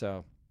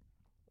 so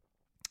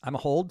I'm a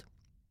hold,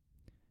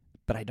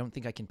 but I don't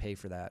think I can pay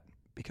for that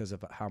because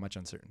of how much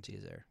uncertainty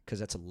is there. Because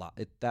that's a lot.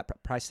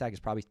 That price tag is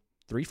probably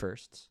 3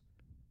 firsts,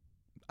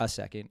 a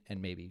second,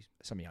 and maybe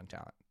some young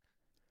talent.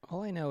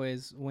 All I know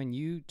is when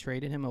you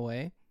traded him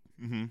away,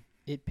 mm-hmm.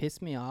 it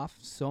pissed me off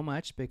so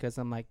much because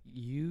I'm like,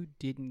 you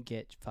didn't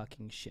get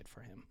fucking shit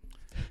for him.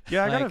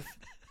 Yeah, I Like-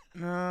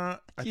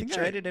 got I think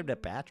him to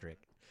Patrick.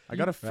 I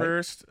got a Right?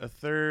 first, a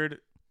third,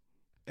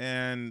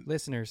 and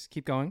Listeners,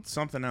 keep going.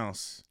 something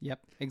else.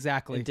 Yep,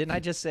 exactly. Didn't I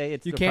just say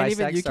it's You the can't price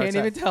even tag you starts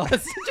can't even at- tell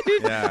us,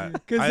 dude. Yeah,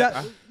 Because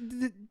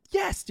I-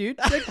 yes, dude.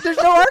 Like, there's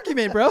no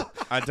argument, bro.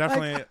 I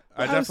definitely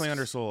I was- definitely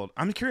undersold.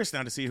 I'm curious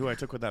now to see who I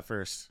took with that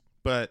first,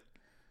 but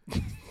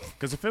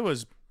because if it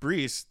was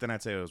Brees, then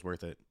I'd say it was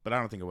worth it, but I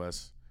don't think it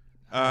was.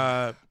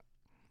 But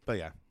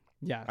yeah,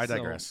 Yeah, I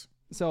digress.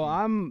 So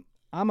I'm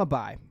a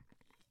buy,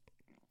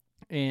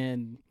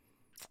 and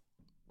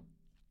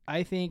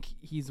I think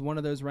he's one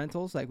of those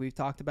rentals like we've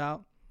talked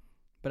about,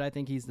 but I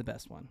think he's the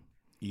best one,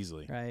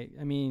 Easily. right?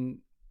 I mean,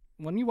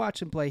 when you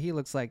watch him play, he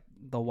looks like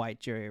the white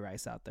Jerry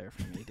Rice out there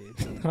for me,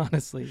 dude.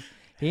 Honestly,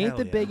 he ain't Hell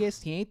the yeah.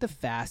 biggest, he ain't the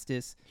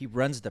fastest, He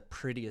runs the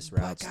prettiest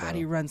but routes. God, though.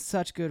 he runs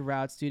such good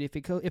routes, dude.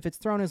 If it's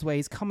thrown his way,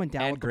 he's coming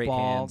down And with the great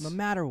ball, hands. no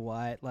matter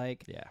what.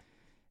 Like, Yeah.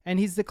 and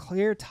he's the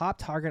clear top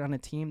target on a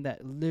team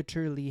that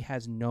literally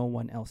has no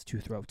one else to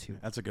throw to.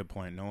 That's a good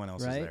point. No one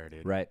else Right? is there,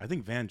 dude. Right. I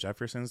think Van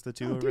Jefferson's the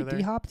two Oh, over dude, there.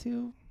 D-Hop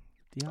too.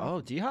 D-Hop.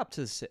 Oh, D-Hop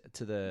to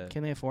the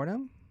Can they afford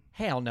him?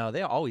 hell no.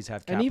 They always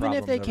have cap And even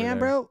if they problems over can,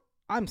 there. bro,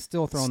 I'm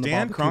still throwing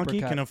Stan the ball to Kroenke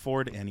Cooper can Kupp.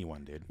 afford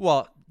anyone, dude.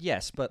 Well,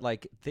 yes, but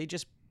like they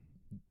just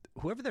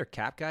whoever their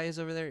cap guy is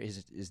over there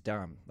is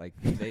dumb. Like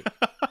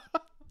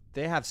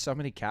they have so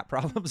many cap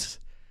problems.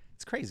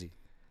 It's crazy.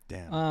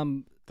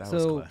 Damn. That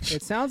was So clutch.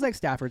 it sounds like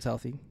Stafford's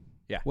healthy.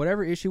 Yeah.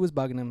 Whatever issue was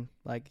bugging him,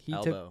 like he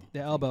Elbow, took the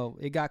elbow,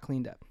 it got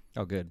cleaned up.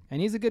 Oh, good. And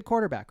he's a good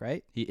quarterback,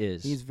 right? He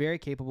is. He's very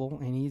capable,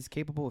 and he's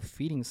capable of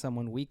feeding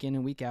someone week in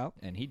and week out,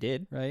 and he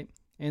did. right?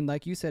 And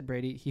like you said,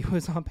 Brady, he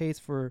was on pace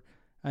for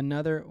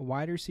another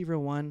wide receiver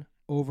 1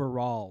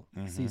 overall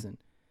season.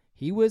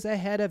 He was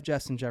ahead of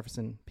Justin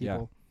Jefferson,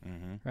 people.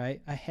 Mm-hmm.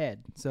 Right?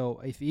 Ahead. So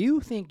if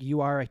you think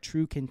you are a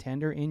true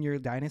contender in your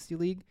dynasty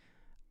league,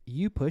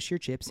 you push your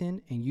chips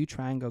in and you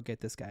try and go get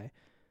this guy.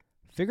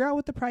 Figure out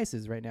what the price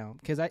is right now.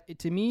 Because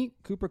to me,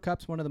 Cooper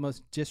Kupp's one of the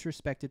most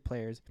disrespected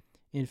players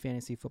in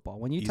fantasy football.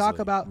 When you talk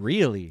Easily. about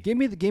Really? give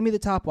me the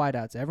top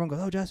wideouts, everyone goes,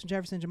 oh, Justin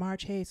Jefferson, Jamar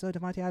Chase, oh,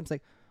 Devontae Adams.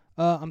 Like,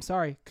 I'm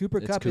sorry, Cooper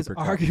It's Kupp is Cooper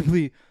Kupp.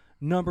 arguably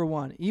number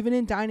 1. Even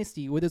in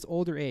dynasty with his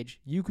older age,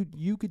 you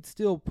could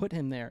still put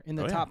him there in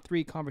the Oh, yeah. top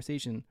 3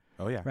 conversation,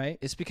 Oh yeah. right?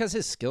 It's because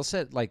his skill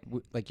set, like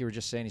you were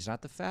just saying, he's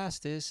not the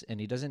fastest, and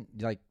he doesn't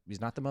he's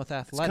not the most It's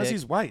athletic. because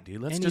he's white,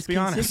 dude. Let's And just he's be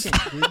honest.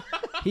 consistent, dude.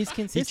 He's he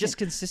consistent. just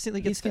consistently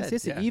gets He's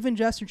consistent. Fed. Yeah. Even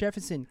Justin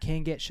Jefferson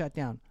can get shut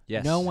down.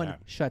 Yes. No one Yeah.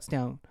 shuts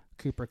down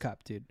Cooper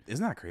Cup, dude.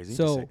 Isn't that crazy? to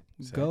So say?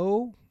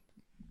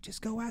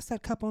 just go ask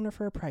that Cup owner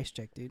for a price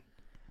check, dude.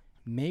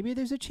 Maybe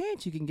there's a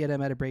chance you can get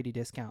him at a Brady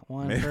discount.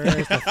 One Maybe.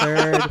 first, a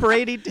third.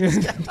 Brady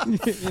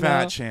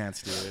Fat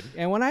chance, dude.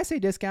 And when I say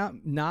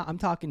discount, I'm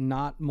talking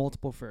not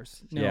multiple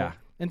firsts. No. Yeah.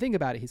 And think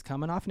about it. He's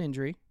coming off an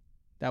injury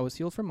that was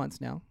healed for months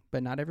now,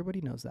 but not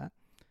everybody knows that.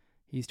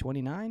 He's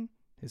 29.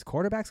 His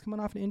quarterback's coming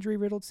off an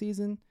injury-riddled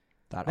season.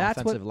 That That's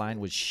what- offensive line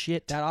was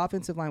shit. That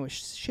offensive line was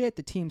shit.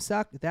 The team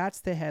sucked. That's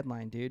the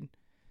headline, dude.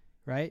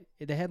 Right?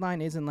 The headline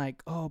isn't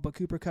like, oh, but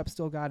Cooper Kupp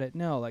still got it.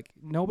 No, like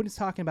nobody's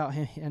talking about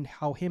him and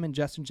how him and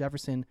Justin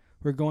Jefferson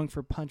were going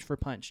for punch,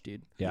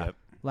 dude, Yeah. Yep.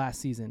 last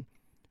season.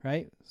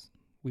 Right?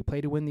 We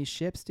play to win these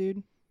ships,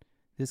 dude.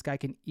 This guy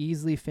can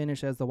easily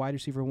finish as the wide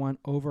receiver 1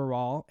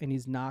 overall, and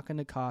he's not going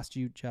to cost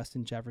you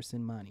Justin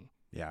Jefferson money.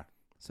 Yeah.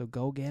 So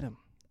go get him.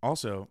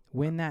 Also,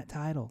 Win that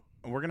title.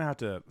 we're gonna have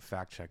to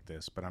fact check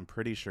this, but I'm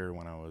pretty sure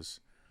when I was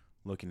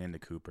looking into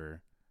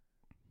Cooper,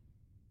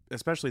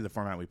 especially the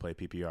format we play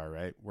PPR,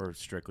 right? We're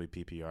strictly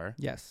PPR.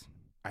 Yes.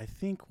 I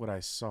think what I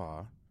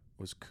saw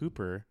was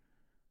Cooper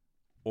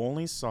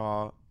only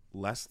saw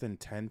less than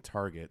 10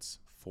 targets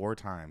 4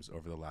 times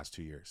over the last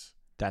 2 years.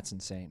 That's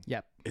insane.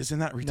 Isn't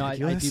that No,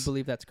 ridiculous? I do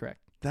believe that's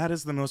correct. That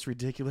is the most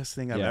ridiculous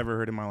thing I've Yeah. ever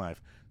heard in my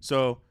life.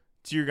 So,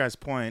 to your guys'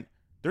 point,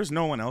 there's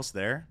no one else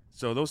there.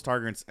 So those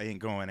targets ain't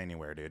going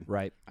anywhere, dude.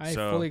 Right. I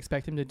So- fully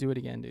expect him to do it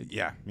again, dude.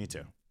 Yeah, me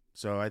too.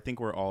 So I think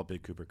we're all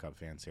big Cooper Cup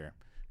fans here.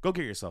 Go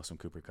get yourself some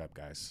Cooper Cup,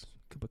 guys.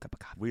 Cooper Kupp.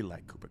 We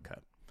like Cooper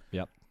Cup.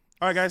 Yep.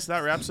 All right, guys, that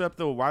wraps up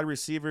the wide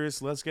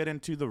receivers. Let's get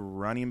into the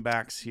running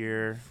backs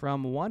here.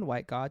 From one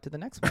white god to the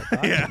next white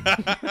god.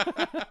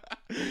 Yeah.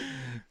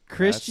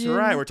 Christian. That's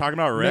right. We're talking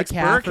about Rex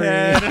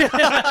McCaffrey.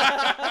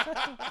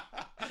 Burkhead.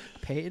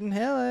 Peyton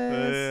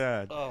Hillis.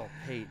 Yeah. Oh,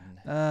 Peyton.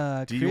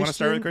 Do you want to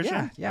start with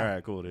Christian? Yeah. All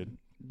right, cool, dude.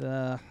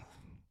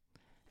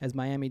 As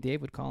Miami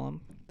Dave would call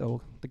him,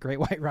 the great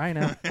white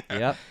rhino.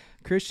 Yep.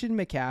 Christian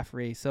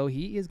McCaffrey. So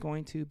he is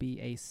going to be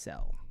a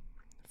sell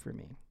for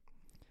me.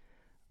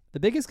 The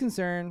biggest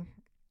concern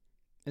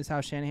is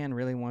how Shanahan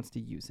really wants to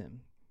use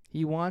him.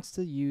 He wants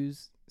to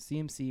use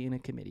CMC in a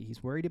committee.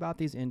 He's worried about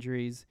these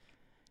injuries.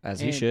 As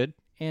he And- should.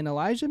 And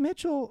Elijah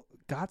Mitchell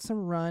got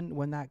some run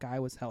when that guy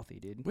was healthy,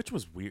 dude. Which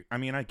was weird. I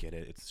mean, I get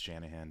it. It's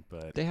Shanahan,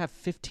 but They have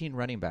 15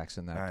 running backs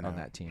in I that know, on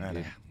that team, I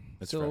know. dude.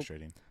 It's So-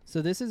 frustrating.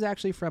 So this is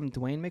actually from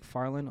Dwayne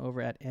McFarland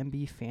over at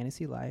MB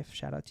Fantasy Life.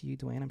 Shout out to you,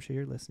 Dwayne. I'm sure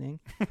you're listening.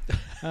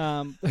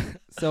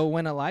 So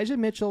when Elijah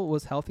Mitchell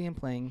was healthy and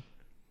playing,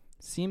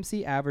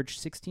 CMC averaged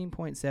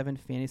 16.7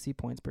 fantasy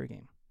points per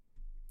game.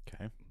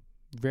 Okay.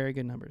 Very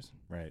good numbers.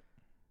 Right.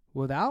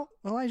 Without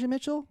Elijah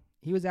Mitchell,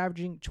 he was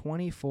averaging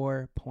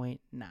 24.9.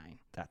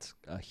 That's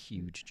a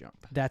huge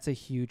jump. That's a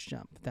huge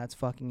jump. That's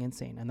fucking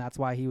insane. And that's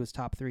why he was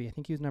top 3. I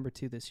think he was number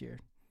 2 this year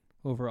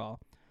overall.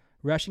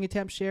 Rushing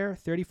attempt share,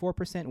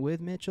 34%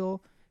 with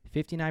Mitchell,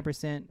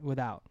 59%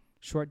 without.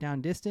 Short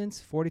down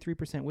distance,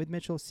 43% with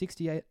Mitchell,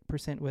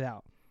 68%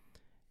 without.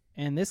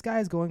 And this guy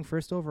is going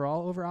first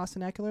overall over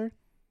Austin Eckler.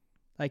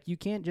 Like, you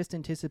can't just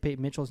anticipate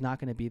Mitchell's not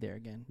going to be there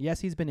again. Yes,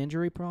 he's been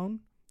injury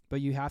prone,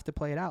 but you have to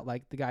play it out.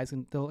 Like, the guy's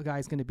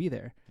going to be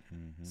there.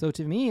 Mhm. So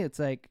to me, it's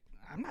like,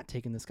 I'm not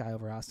taking this guy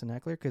over Austin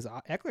Eckler because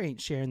Eckler ain't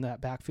sharing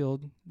that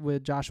backfield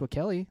with Joshua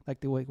Kelly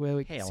like the way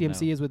Hell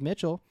CMC no. is with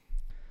Mitchell.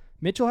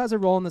 Mitchell has a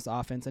role in this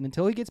offense, and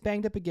until he gets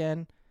banged up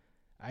again,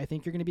 I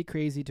think you're going to be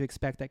crazy to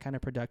expect that kind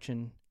of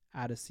production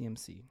out of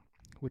CMC,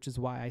 which is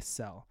why I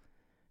sell.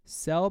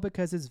 Sell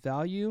because his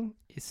value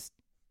is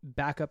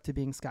back up to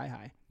being sky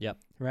high. Yep.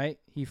 Right?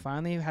 He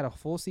finally had a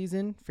full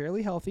season,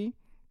 fairly healthy.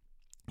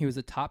 He was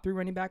a top 3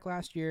 running back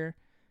last year.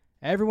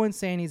 Everyone's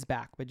saying he's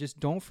back, but just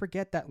don't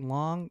forget that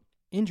long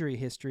injury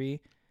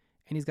history,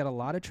 and he's got a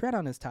lot of tread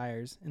on his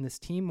tires, and this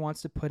team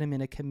wants to put him in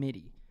a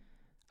committee.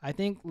 I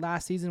think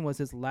last season was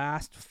his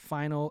last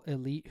final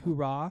elite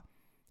hurrah.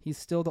 He's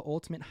still the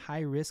ultimate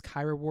high-risk,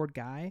 high-reward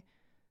guy.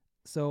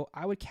 So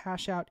I would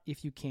cash out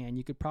if you can.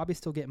 You could probably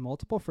still get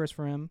multiple firsts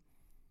for him.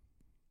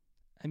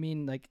 I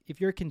mean, like,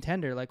 if you're a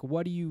contender, like,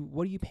 what are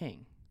you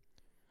paying?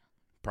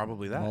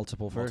 Probably that.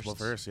 Multiple Multiple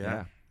firsts,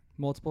 yeah.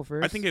 Multiple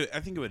firsts? I think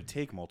it would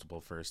take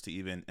multiple firsts to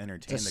even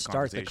entertain To the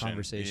start conversation. the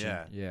conversation.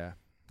 Yeah. Yeah.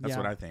 That's Yeah.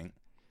 what I think.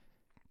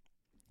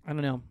 I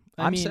don't know.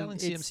 I'm selling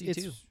CMC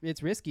it's, too.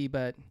 It's risky,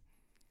 but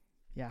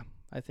yeah,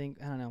 I don't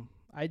know.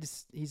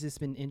 He's just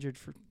been injured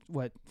for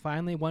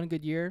finally one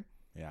good year.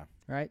 Yeah.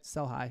 Right?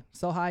 Sell high.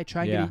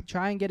 Try Yeah.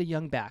 and get a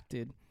young back,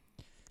 dude.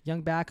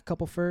 Young back, a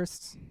couple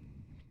firsts.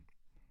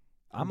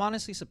 I'm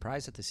honestly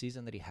surprised at the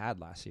season that he had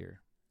last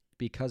year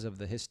because of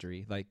the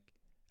history. Like,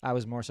 I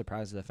was more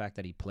surprised at the fact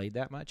that he played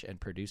that much and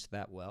produced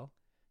that well,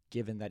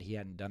 given that he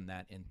hadn't done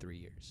that in 3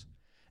 years.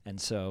 And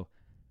so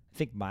I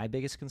think my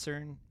biggest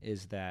concern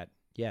is that,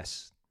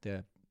 yes,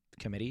 the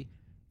committee,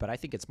 but I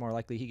think it's more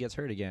likely he gets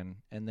hurt again.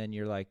 And then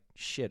you're like,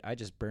 shit, I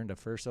just burned a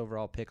first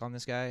overall pick on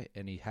this guy,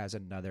 and he has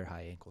another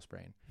high ankle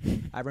sprain.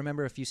 I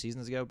remember a few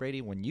seasons ago,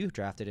 Brady, when you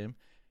drafted him,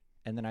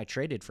 and then I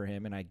traded for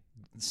him, and I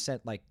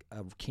sent like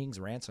a king's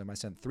ransom. I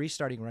sent 3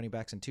 starting running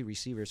backs and 2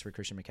 receivers for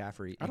Christian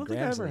McCaffrey. I don't think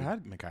I ever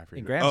had McCaffrey.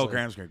 In Oh,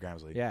 Graham's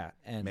Graham's League. Yeah,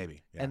 and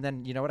Maybe. Yeah. And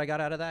then you know what I got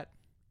out of that?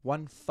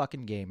 1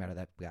 fucking game out of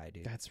that guy,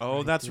 dude. That's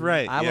that's dude.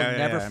 right. I will Yeah,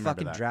 never I remember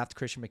fucking that. draft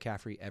Christian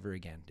McCaffrey ever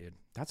again, dude.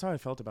 That's how I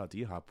felt about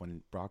D-Hop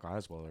when Brock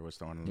Osweiler was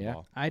throwing him the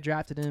ball. I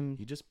drafted him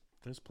He just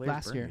those players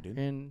last burn year you, dude.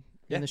 in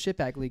Yeah. the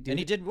shitbag league, dude. And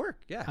he did work,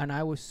 yeah. And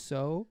I was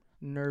so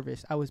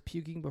nervous. I was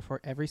puking before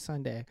every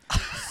Sunday.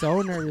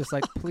 So nervous.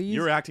 Like, please.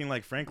 You're acting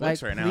like Frank like,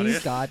 looks right now, please,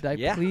 dude. God. Like,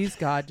 Yeah. please,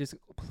 God. Just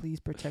please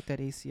protect that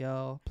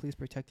ACL. Please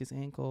protect his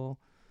ankle.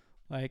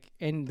 Like,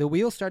 and the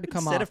wheels started to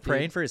come off. Instead of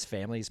praying dude. for his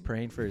family, he's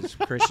praying for his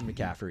Christian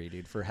McCaffrey,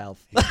 dude, for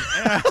health.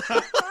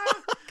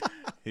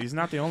 He's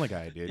not the only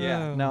guy, dude.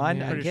 Yeah. No, I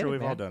man. I Pretty get sure it,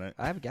 we've all man. done it.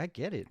 I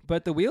get it.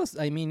 But the wheels,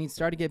 I mean, he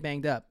started to get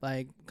banged up.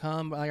 Like,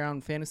 come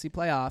around fantasy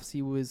playoffs,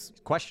 he was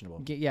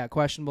Questionable.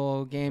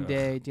 questionable game Ugh.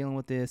 day, dealing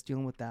with this,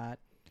 dealing with that,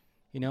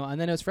 and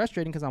then it was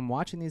frustrating because I'm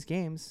watching these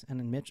games and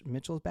then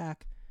Mitchell's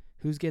back,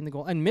 who's getting the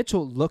goal, and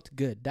Mitchell looked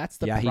good. That's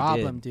the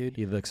problem, he did. dude.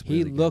 He looks. He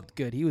Really looked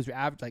good. He was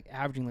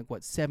averaging like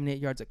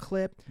 7-8 yards a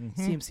clip. good.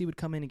 CMC would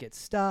come in and get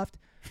stuffed,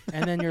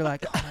 and then you're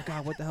like, oh my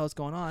god, what the hell is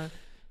going on?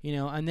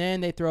 And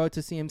then they throw it to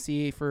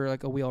CMC for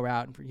like a wheel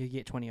route and you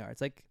get 20 yards.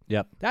 Like,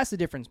 Yep. that's the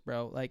difference,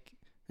 bro. Like,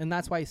 and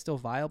that's why he's still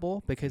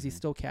viable because he's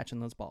still catching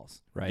those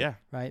balls. Right. Yeah.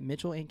 Right?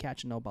 Mitchell ain't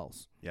catching no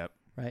balls. Yep.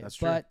 Right. That's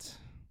true. But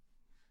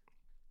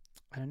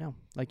I don't know.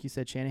 Like you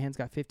said, Shanahan's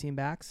got 15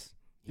 backs.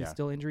 He's Yeah.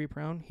 still injury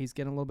prone. He's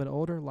getting a little bit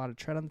older, a lot of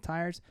tread on the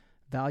tires.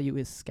 Value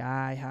is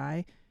sky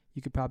high.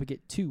 You could probably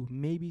get 2,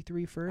 maybe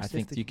 3 first. I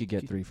think you could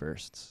get 3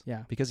 firsts.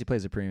 Yeah. Because he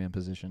plays a premium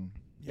position.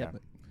 Yeah.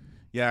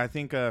 Yeah, I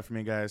think for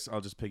me, guys,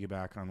 I'll just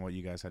piggyback on what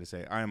you guys had to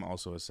say. I am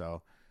also a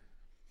sell.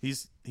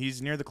 He's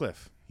near the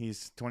cliff.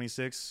 He's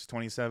 26,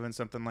 27,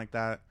 something like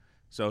that.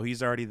 So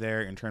he's already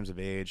there in terms of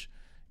age.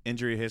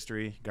 Injury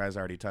history, you guys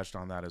already touched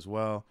on that as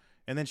well.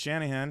 And then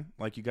Shanahan,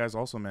 like you guys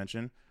also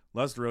mentioned,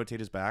 loves to rotate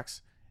his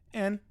backs.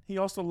 And he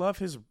also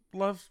loves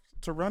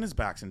to run his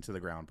backs into the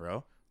ground,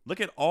 bro.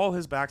 Look at all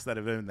his backs that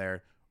have been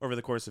there over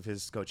the course of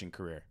his coaching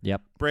career.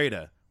 Yep.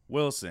 Breda,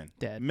 Wilson,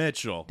 Dead.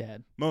 Mitchell,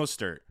 Dead.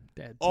 Mostert,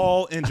 Dead.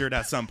 all injured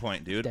at some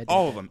point, dude. Dead,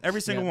 all dead, of them, dead.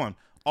 every single Yep. one.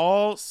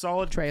 All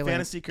solid Trey Lance,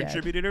 fantasy dead.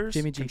 contributors,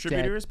 Jimmy G, but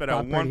dead. at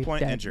Brock one Purdy, point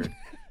dead. injured.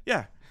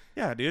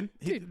 Yeah, dude.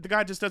 Dude. The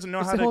guy just doesn't know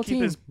It's how the to whole keep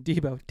team. his.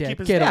 Debo, dead. keep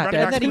his Get out, running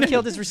dead. And then he back-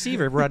 killed his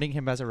receiver, running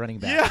him as a running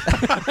back.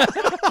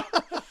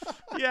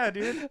 Yeah,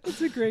 dude.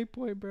 That's a great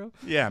point, bro.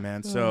 Yeah,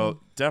 man.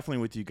 So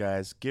definitely with you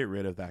guys, get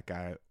rid of that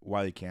guy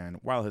while you can,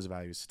 while his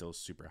value is still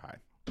super high.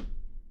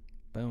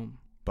 Boom.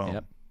 Boom.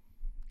 Yep.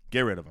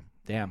 Get rid of him.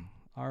 Damn.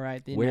 All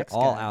right. The We're next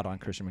all guy. out on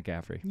Christian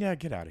McCaffrey. Yeah,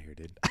 get out of here,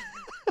 dude.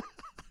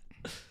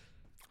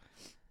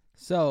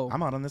 So,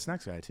 I'm out on this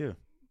next guy too.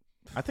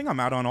 I think I'm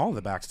out on all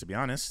the backs, to be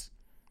honest.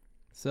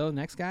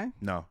 next guy.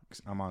 No,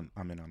 'cause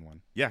I'm in on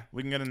one. Yeah,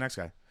 we can get the next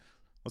guy.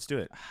 Let's do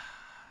it.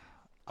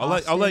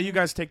 I'll let you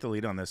guys take the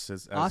lead on this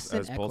as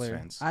Austin Bolts Eckler.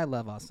 fans. I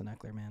love Austin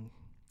Eckler, man.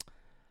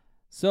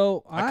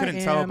 So I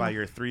couldn't tell am- by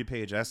your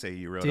 3-page essay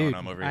you wrote dude. on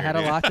him over I here. had a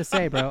dude. lot to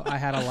say, bro. I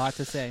had a lot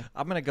to say.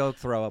 I'm going to go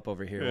throw up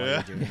over here while Yeah.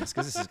 you're doing this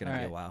because this is going to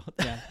be a All while.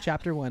 Yeah,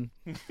 chapter 1.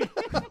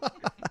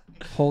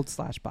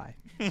 Hold/buy.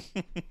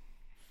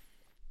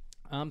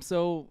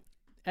 So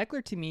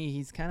Eckler to me,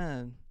 he's kind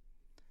of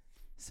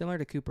similar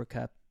to Cooper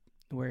Kupp,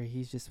 where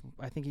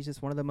I think he's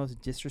just one of the most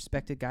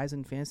disrespected guys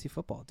in fantasy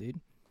football, dude.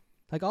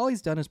 Like, all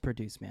he's done is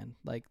produce, man.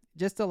 Like,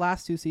 just the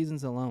last 2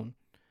 seasons alone,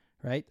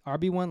 right?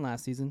 RB1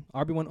 last season,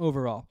 RB1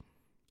 overall.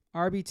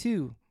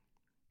 RB2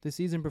 the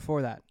season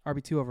before that,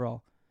 RB2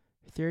 overall.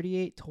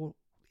 38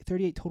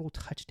 total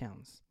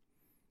touchdowns,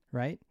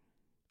 right?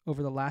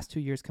 Over the last 2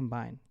 years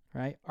combined,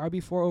 right?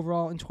 RB4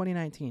 overall in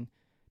 2019.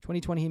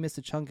 2020, he missed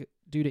a chunk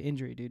due to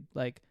injury, dude.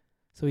 Like,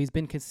 so he's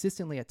been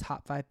consistently a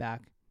top 5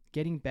 back,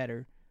 getting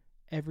better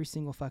every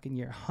single fucking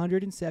year.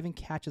 107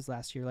 catches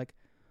last year. Like,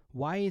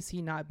 why is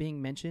he not being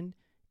mentioned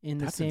in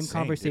the That's same insane.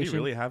 conversation Did he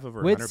really have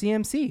over with 100?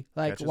 CMC?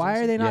 Like, catches why last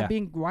are they year? not Yeah.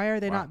 being? Why are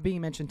they Wow. not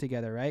being mentioned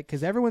together? Right?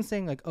 Because everyone's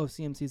saying like, oh,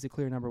 CMC is the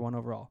clear number 1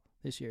 overall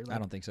this year. Like, I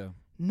don't think so.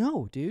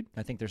 No, dude.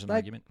 I think there's an Like,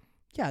 argument.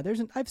 Yeah,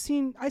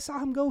 I saw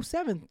him go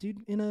 7th,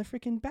 dude, in a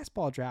freaking best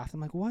ball draft.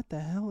 I'm like, what the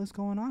hell is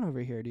going on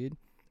over here, dude?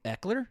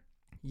 Eckler?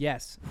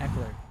 Yes,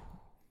 Eckler.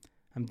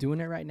 I'm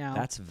doing it right now.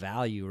 That's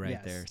value right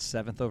Yes. there.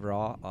 7th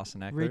overall, Austin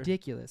Eckler.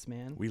 ridiculous,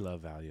 man. We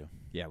love value.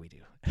 Yeah, we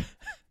do.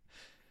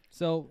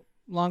 So,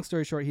 long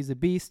story short, he's a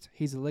beast.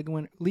 He's a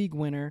league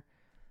winner.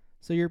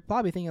 So you're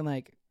probably thinking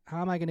like,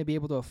 how am I going to be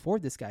able to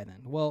afford this guy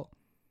then? Well,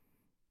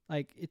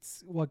 like,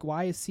 it's like,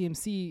 why is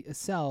CMC a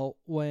sell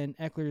when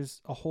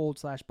Eckler's a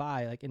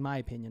hold/buy? Like, in my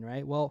opinion,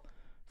 right? Well,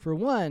 for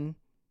one,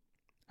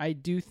 I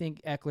do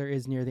think Eckler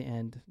is near the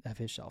end of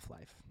his shelf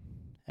life.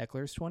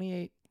 Eckler's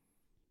 28.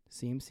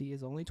 CMC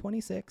is only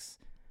 26.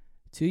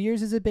 2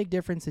 years is a big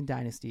difference in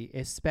Dynasty,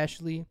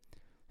 especially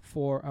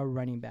for a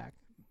running back.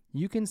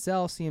 You can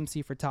sell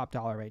CMC for top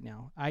dollar right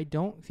now. I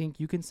don't think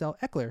you can sell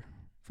Eckler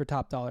for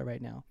top dollar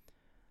right now.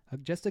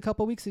 Just a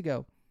couple weeks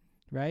ago,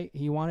 right?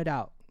 He wanted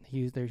out.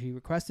 He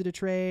requested a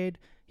trade.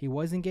 He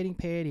wasn't getting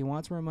paid. He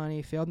wants more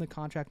money. Failed in the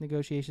contract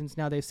negotiations.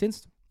 Now, they've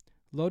since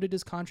loaded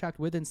his contract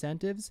with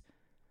incentives,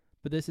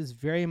 but this is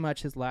very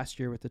much his last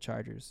year with the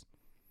Chargers.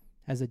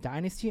 As a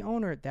dynasty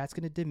owner, that's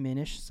going to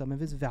diminish some of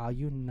his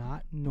value,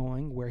 not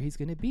knowing where he's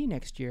going to be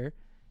next year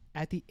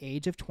at the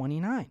age of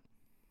 29,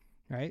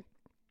 right?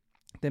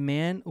 The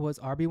man was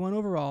RB1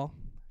 overall,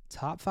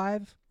 top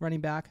 5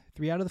 running back,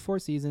 3 out of the 4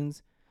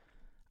 seasons.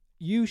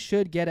 You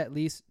should get at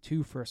least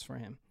 2 firsts for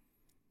him.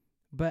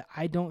 But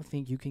I don't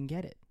think you can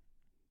get it,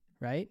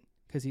 right?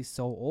 Because he's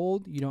so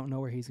old. You don't know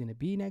where he's going to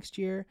be next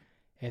year.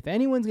 If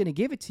anyone's going to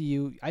give it to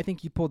you, I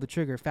think you pull the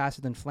trigger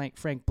faster than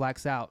Frank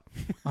blacks out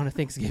on a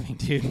Thanksgiving,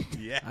 dude.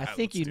 Yeah, I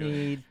think let's you do it.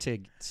 need to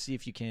see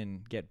if you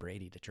can get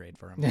Brady to trade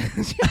for him. Yeah,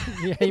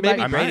 he Maybe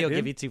might- Brady will dude.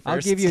 give you 2 firsts.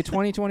 I'll give you a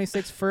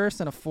 2026 first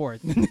and a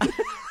fourth.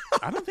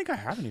 I don't think I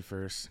have any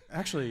first.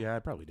 Actually, yeah, I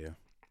probably do.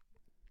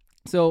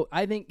 So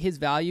I think his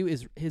value,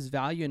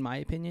 in my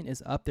opinion,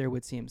 is up there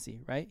with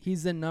CMC, right?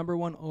 He's the number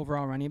 1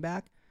 overall running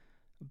back,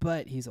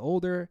 but he's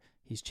older.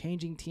 He's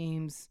changing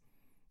teams.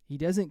 He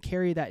doesn't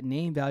carry that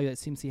name value that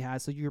CMC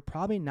has, so you're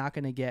probably not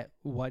going to get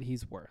what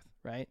he's worth,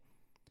 right?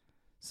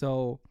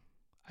 So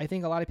I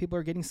think a lot of people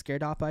are getting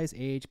scared off by his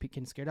age,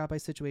 getting scared off by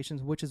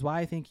situations, which is why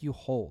I think you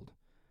hold,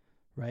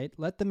 right?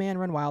 Let the man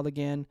run wild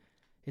again.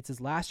 It's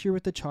his last year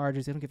with the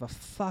Chargers. They don't give a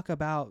fuck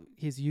about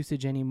his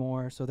usage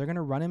anymore, so they're going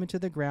to run him into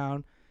the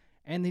ground.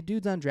 And the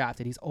dude's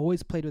undrafted. He's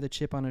always played with a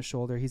chip on his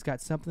shoulder. He's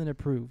got something to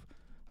prove,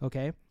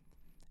 okay?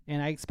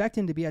 And I expect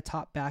him to be a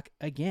top back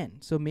again.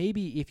 So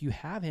maybe if you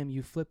have him,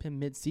 you flip him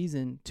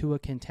mid-season to a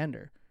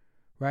contender,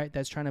 right?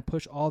 That's trying to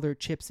push all their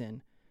chips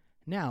in.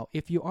 Now,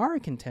 if you are a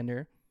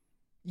contender,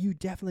 you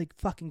definitely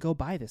fucking go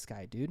buy this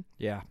guy, dude,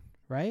 Yeah.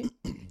 right?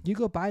 You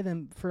go buy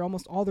them for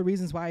almost all the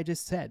reasons why I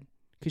just said,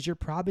 because you're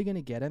probably going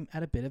to get him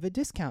at a bit of a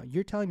discount.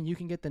 You're telling me you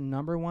can get the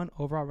number 1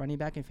 overall running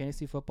back in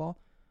fantasy football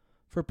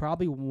for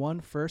probably 1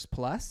 first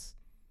plus?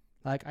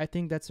 Like, I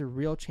think that's a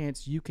real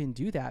chance you can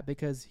do that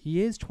because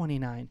he is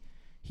 29.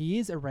 He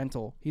is a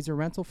rental. He's a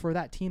rental for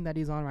that team that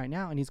he's on right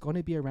now, and he's going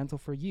to be a rental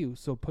for you.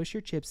 So push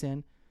your chips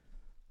in.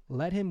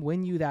 Let him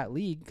win you that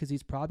league because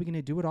he's probably going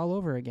to do it all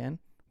over again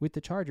with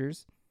the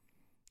Chargers.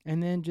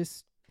 And then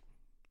just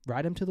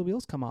ride him till the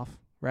wheels come off,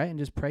 right? And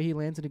just pray he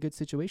lands in a good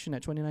situation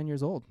at 29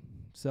 years old.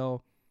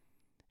 So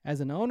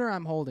as an owner,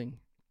 I'm holding.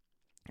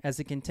 As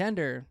a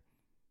contender,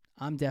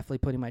 I'm definitely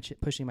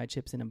pushing my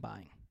chips in and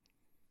buying,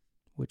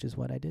 which is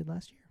what I did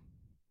last year.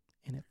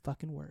 And it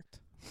fucking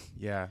worked.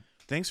 Yeah.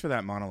 Thanks for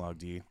that monologue,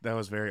 D. That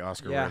was very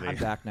Oscar Yeah, worthy. I'm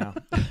back now.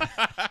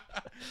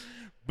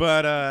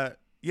 But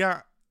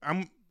yeah,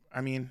 I'm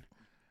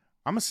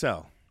a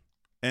sell.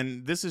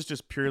 And this is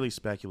just purely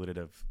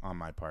speculative on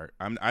my part.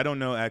 I don't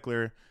know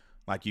Eckler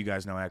like you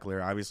guys know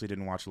Eckler. Obviously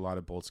didn't watch a lot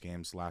of Bolts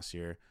games last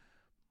year.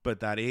 But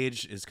that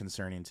age is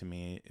concerning to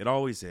me. It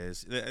always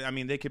is. I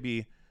mean, they could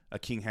be a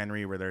King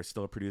Henry where they're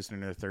still producing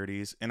in their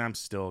 30s, and I'm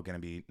still going to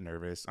be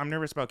nervous. I'm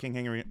nervous about King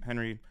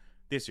Henry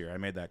this year. I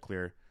made that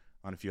clear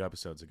on a few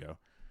episodes ago.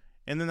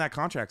 And then that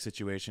contract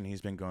situation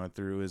he's been going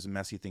through is a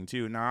messy thing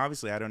too. Now,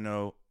 obviously, I don't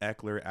know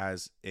Eckler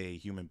as a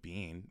human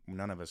being.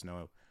 None of us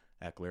know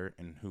Eckler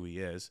and who he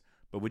is.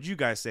 But would you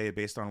guys say,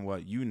 based on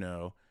what you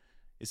know,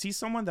 is he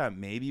someone that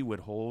maybe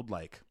would hold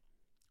like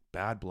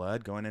bad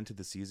blood going into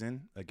the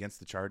season against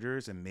the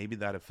Chargers, and maybe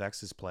that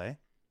affects his play?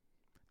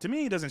 To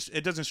me, it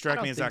doesn't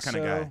strike me as that kind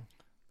of guy.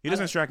 He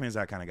doesn't strike me as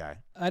that kind of guy.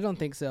 I don't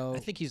think so. I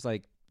think he's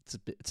like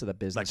it's the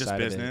business Like just side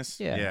business.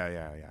 Of it. Yeah.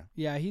 Yeah.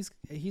 Yeah,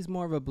 he's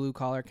more of a blue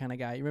collar kind of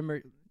guy. You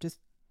remember, just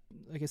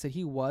like I said,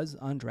 he was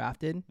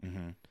undrafted,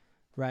 Mm-hmm.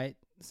 right?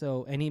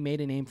 So, and he made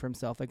a name for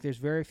himself. Like, there's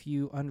very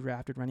few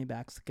undrafted running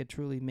backs that could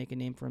truly make a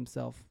name for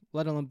himself,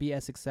 let alone be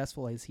as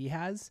successful as he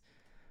has.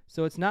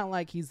 So it's not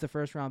like he's the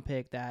first round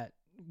pick that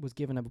was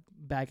given a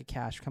bag of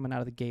cash coming out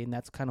of the gate, and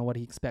that's kind of what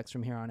he expects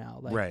from here on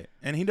out. Like, Right.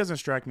 And he doesn't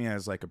strike me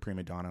as like a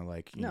prima donna,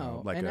 like you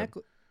know, like and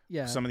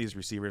yeah, some of these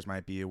receivers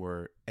might be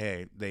where,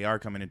 hey, they are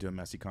coming into a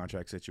messy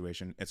contract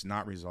situation. It's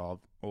not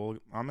resolved. Well,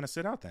 I'm going to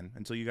sit out then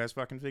until you guys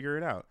fucking figure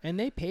it out. and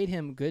they paid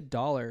him good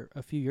dollar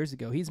a few years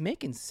ago. He's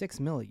making $6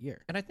 million a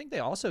year. And I think they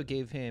also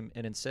gave him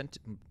an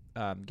incentive,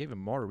 gave him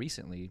more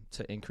recently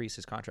to increase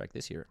his contract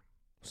this year.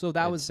 So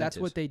that's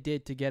Incentives. what they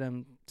did to get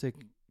him to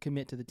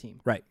commit to the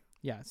team. Right.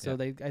 Yeah. So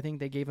Yeah. I think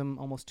they gave him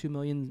almost $2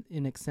 million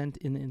in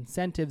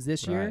incentives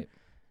this year, Right.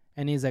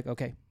 and he's like,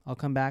 okay, I'll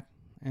come back.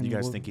 And You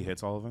guys think he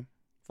hits all of them?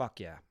 Fuck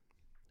yeah.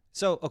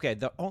 So, okay,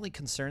 the only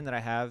concern that I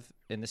have,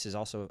 and this is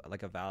also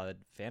like a valid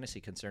fantasy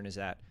concern, is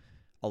that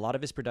a lot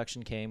of his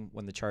production came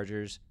when the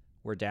Chargers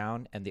were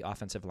down and the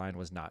offensive line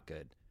was not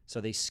good. So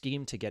they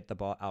schemed to get the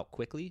ball out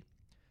quickly.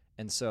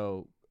 And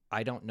so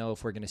I don't know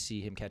if we're going to see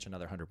him catch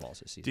another 100 balls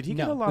this season. Did he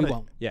No, get a lot we of?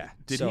 won't. Yeah.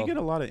 Did so he get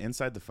a lot of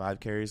inside the 5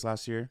 carries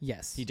last year?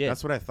 Yes, He did.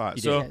 That's what I thought.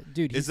 He So Yeah,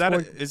 dude, he is that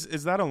scored-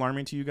 is that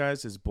alarming to you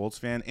guys as Bolts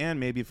fan, and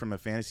maybe from a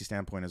fantasy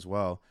standpoint as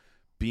well,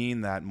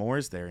 being that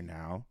Moore's there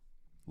now,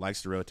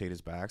 likes to rotate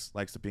his backs,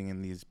 likes to bring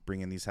in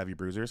these heavy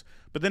bruisers.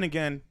 But then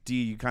again,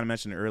 D, you kind of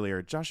mentioned it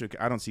earlier,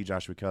 I don't see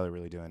Joshua Kelly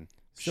really doing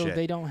So shit.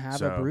 they don't have a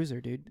So- bruiser,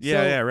 dude.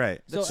 Yeah, So- yeah,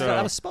 right. so- So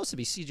that was supposed to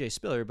be C.J.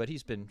 Spiller, but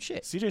he's been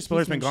shit. CJ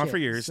Spiller's been been gone shit. for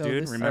years, So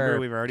dude. this- Remember,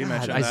 we've already God,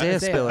 mentioned Isaiah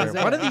that. Spiller.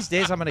 Isaiah. One of these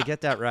days, I'm gonna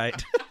get that right.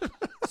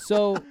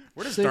 So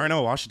Where does so-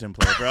 Darnell Washington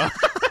play, bro?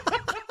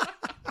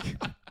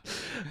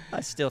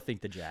 I still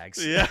think the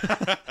Jags. yeah.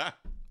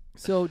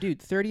 So,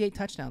 dude, 38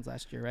 touchdowns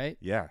last year, right?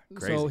 Yeah,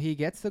 crazy. So he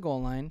gets the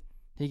goal line,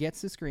 he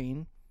gets the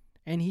screen,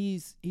 and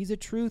he's a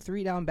true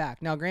 3-down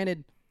back. Now,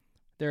 granted,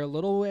 they're a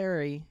little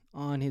wary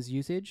on his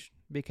usage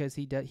because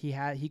he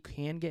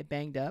can get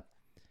banged up.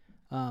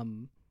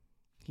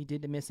 He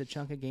did miss a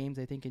chunk of games,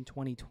 I think, in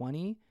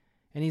 2020,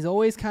 and he's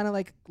always kind of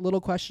like a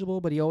little questionable,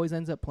 but he always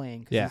ends up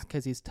playing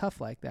because he's tough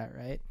like that,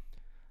 right?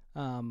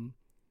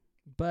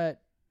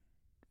 But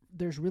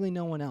there's really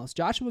no one else.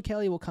 Joshua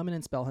Kelly will come in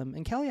and spell him,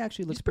 and Kelly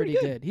actually looks He's pretty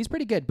pretty good. good. He's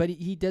pretty good, but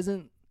he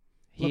doesn't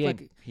look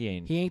like He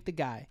ain't. he ain't the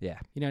guy. Yeah.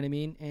 You know what I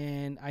mean?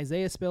 And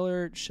Isaiah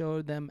Spiller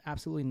showed them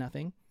absolutely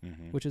nothing,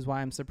 Mhm. which is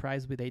why I'm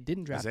surprised they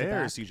didn't draft Isaiah it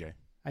or back. CJ?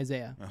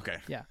 Isaiah. Okay.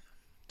 Yeah.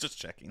 Just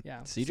checking.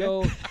 Yeah. CJ?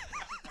 So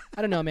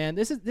I don't know, man.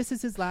 This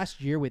is his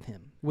last year with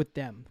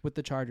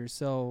the Chargers.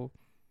 So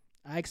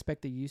I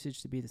expect the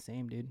usage to be the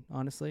same, dude.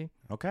 Honestly,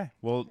 Okay.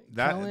 Well,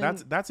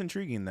 that's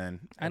intriguing then.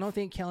 I don't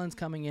think Kellen's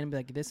coming in and be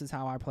like, "This is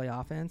how I play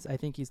offense." I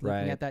think he's looking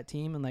Right. at that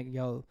team and like,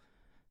 "Yo,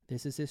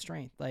 this is his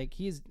strength." Like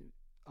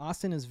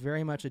Austin is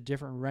very much a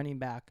different running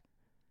back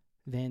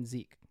than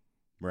Zeke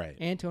Right.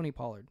 and Tony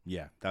Pollard.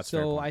 Yeah, that's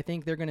fair So point. I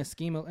think they're going to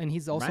scheme, and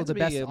he's also Reminds the me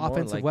best of more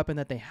offensive like- weapon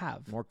that they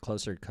have. More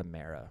closer to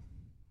Kamara.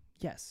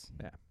 Yes.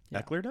 Yeah.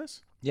 Eckler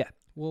does?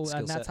 Well, Skill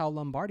and that's set. how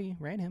Lombardi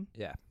ran him.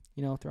 Yeah.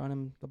 You know, throwing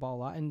him the ball a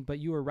lot. But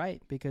you were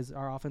right because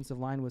our offensive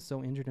line was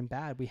so injured and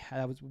bad. We had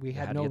Had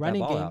no to get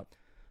running that ball game. out.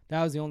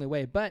 That was the only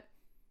way. But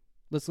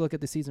let's look at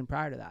the season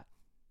prior to that.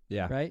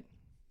 Yeah. Right.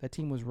 That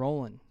team was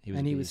rolling, He was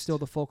and a he was beast. still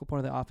the focal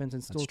point of the offense,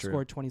 and still That's true.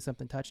 scored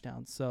 20-something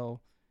touchdowns.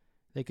 So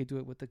they could do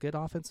it with the good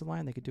offensive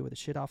line. They could do it with a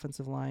shit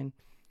offensive line.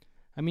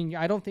 I mean,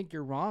 I don't think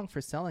you're wrong for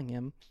selling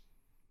him,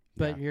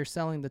 but Yeah. you're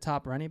selling the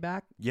top running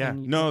back. Yeah.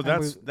 and No,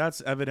 and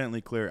that's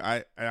evidently clear.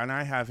 I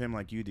have him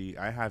like UD.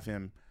 I have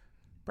him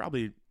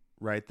probably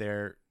right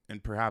there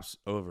and perhaps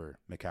over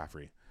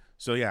McCaffrey.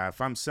 So yeah,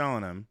 if I'm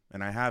selling him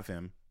and I have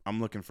him,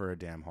 I'm looking for a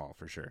damn haul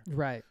for sure.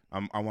 right.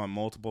 I want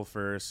multiple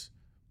firsts,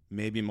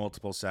 maybe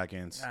multiple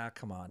seconds. Ah,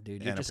 come on, dude.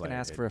 And You're a just gonna player,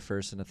 ask dude. for a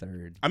first and a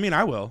third. I mean,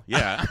 I will.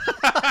 Yeah.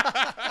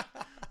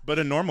 But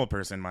a normal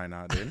person might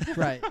not, dude.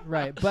 Right,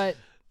 right. But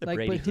The like,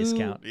 Brady but who,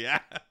 discount. Yeah.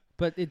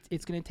 But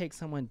it's going to take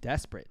someone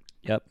desperate,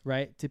 Yep.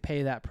 right, to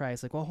pay that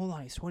price. Like, well, hold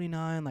on, he's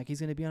 29. Like, he's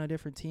going to be on a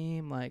different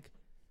team.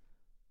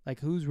 Like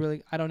who's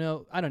really? I don't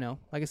know.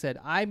 Like I said,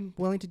 I'm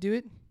willing to do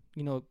it.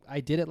 You know, I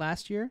did it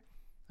last year.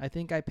 I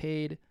think I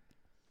paid.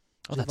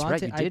 Oh, that's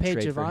right. You I did paid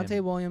trade for Javonte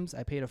him. Williams.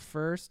 I paid a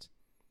first.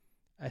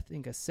 I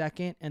think a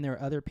second, and there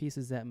were other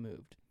pieces that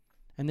moved.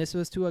 And this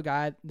was to a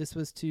guy. This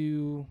was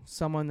to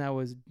someone that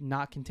was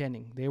not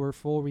contending. They were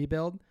full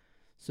rebuild,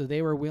 so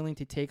they were willing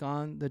to take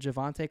on the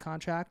Javonte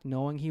contract,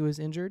 knowing he was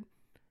injured,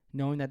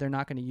 knowing that they're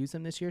not going to use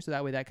him this year. So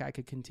that way, that guy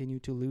could continue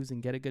to lose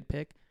and get a good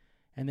pick,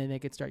 and then they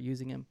could start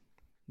using him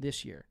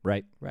this year.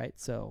 Right. Right.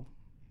 So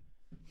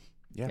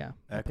Yeah.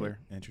 I paid- Eckler,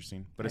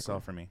 interesting, but a sell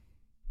Eckler. for me.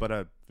 But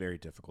a very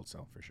difficult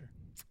sell for sure.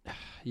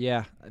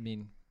 Yeah. I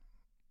mean,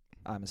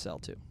 I'm a sell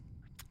too.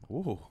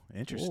 Ooh,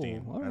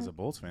 interesting. Ooh, all As right. a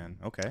Bolts fan,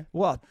 okay.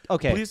 Well,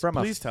 okay. Please from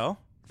tell.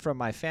 from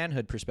my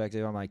fanhood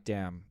perspective, I'm like,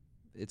 damn,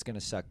 it's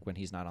gonna suck when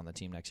he's not on the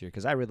team next year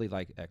because I really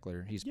like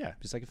Eckler. He's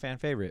like a fan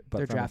favorite. But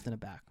they're from a- drafting it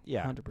back.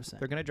 Yeah. 100%.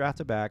 They're gonna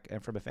draft it back,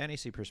 and from a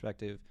fantasy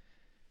perspective,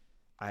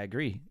 I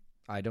agree.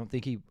 I don't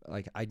think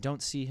I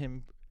don't see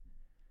him.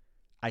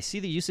 I see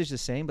the usage the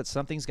same, but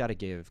something's got to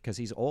give because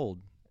he's old.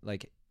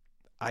 Like,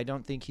 I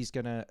don't think he's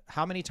gonna.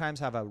 How many times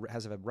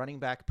has a running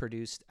back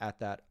produced at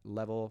that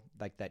level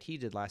like that he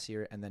did last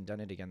year, and then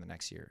done it again the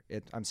next year?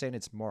 I'm saying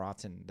it's more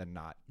often than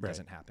not Right.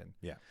 doesn't happen.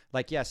 Yeah.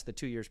 Like, yes, the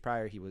 2 years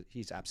prior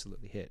he's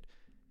absolutely hit.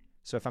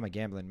 So if I'm a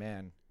gambling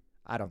man,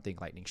 I don't think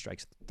lightning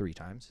strikes 3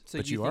 times. So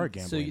But you are a think-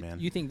 gambling man.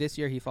 You think this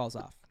year he falls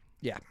off?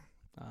 Yeah.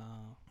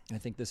 Uh, I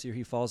think this year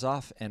he falls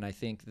off, and I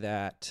think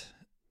that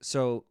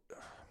so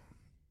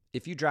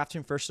if you draft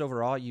him first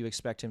overall, you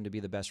expect him to be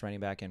the best running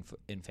back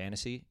in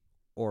fantasy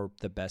or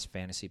the best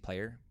fantasy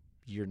player.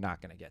 You're not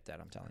going to get that.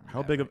 I'm telling you.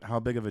 How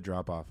that big of a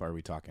drop off are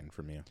we talking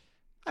from you?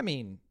 I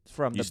mean,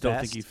 from You the still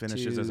best think he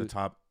finishes as a to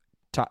top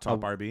top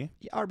RB?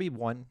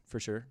 RB1 for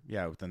sure.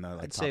 Yeah, within the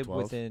I'd top say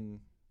 12.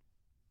 within.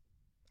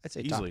 I'd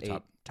say Easily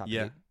top 8. Top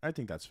yeah, 8. I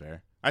think that's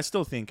fair. I'm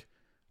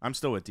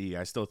still with D.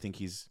 I still think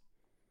he's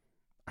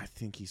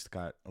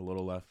got a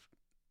little left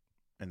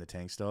in the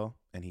tank still,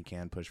 and he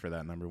can push for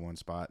that number 1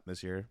 spot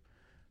this year.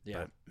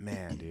 Yeah. But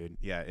man, dude,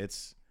 yeah,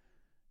 it's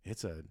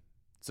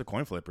a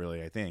coin flip,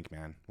 really. I think,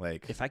 man.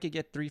 Like, If I could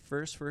get 3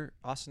 firsts for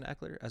Austin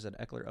Eckler as an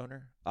Eckler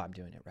owner, I'm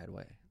doing it right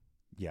away.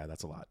 yeah,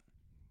 that's a lot.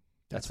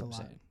 That's a what I'm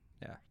lot. saying.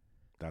 Yeah.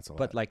 That's a lot.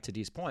 But like to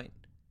D's point,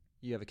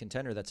 you have a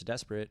contender that's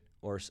desperate,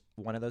 or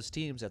one of those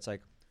teams that's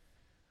like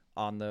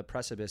on the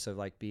precipice of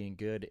like being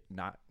good,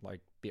 not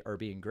like or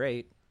being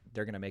great.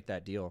 They're gonna make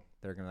that deal.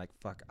 They're gonna like,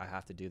 fuck, I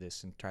have to do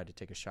this and try to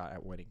take a shot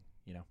at winning.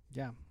 You know?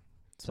 Yeah.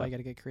 That's why you got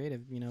to get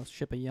creative.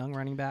 Ship a young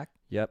running back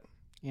Yep.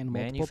 and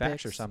multiple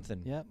Manufacture picks.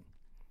 something. Yep.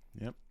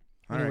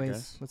 All right, Anyways,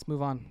 guys. let's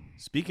move on.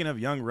 Speaking of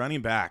young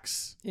running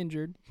backs,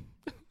 Injured.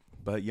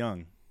 but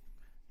young,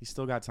 he's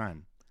still got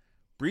time.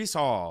 Brees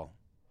Hall.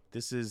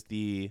 This is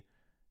the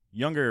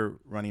younger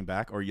running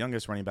back, or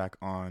youngest running back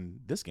on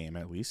this game,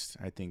 at least.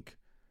 I think.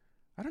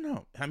 I don't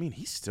know. I mean,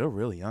 he's still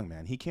really young,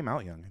 man. He came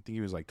out young. I think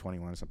he was like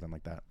 21 or something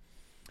like that.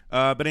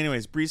 But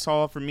anyways, Brees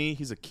Hall, for me,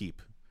 he's a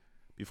keep.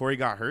 Before he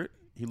got hurt,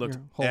 he looked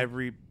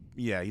Hold.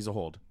 he's a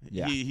hold.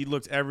 Yeah. He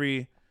looked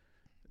every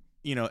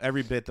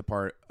bit the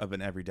part of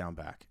an every down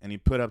back, and he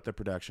put up the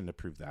production to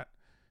prove that.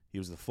 He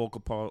was the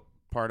focal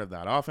part of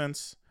that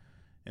offense,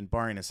 and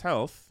barring his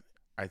health,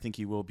 I think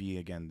he will be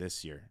again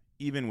this year,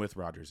 even with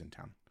Rodgers in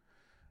town.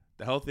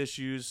 The health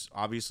issues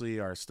obviously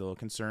are still a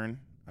concern,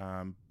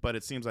 but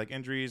it seems like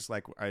injuries,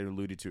 like I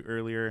alluded to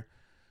earlier,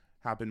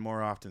 happen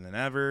more often than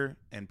ever,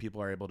 and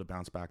people are able to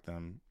bounce back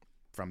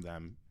from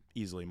them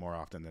easily more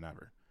often than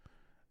ever.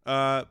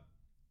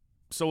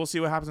 So we'll see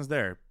what happens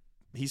there.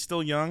 He's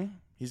still young.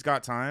 He's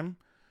got time.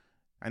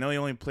 I know he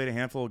only played a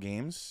handful of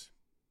games,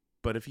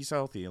 but if he's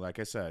healthy, like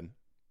I said,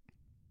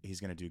 he's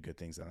going to do good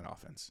things on that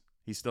offense.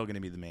 He's still going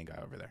to be the main guy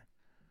over there.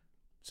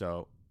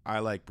 So I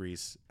like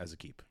Brees as a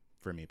keep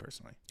for me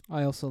personally.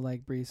 I also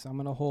like Brees. I'm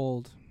going to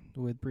hold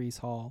with Brees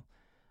Hall.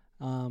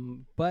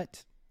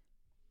 But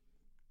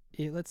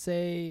let's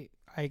say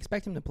I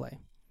expect him to play,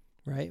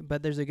 right?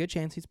 But there's a good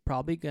chance he's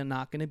probably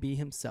not going to be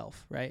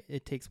himself, right?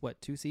 It takes,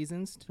 2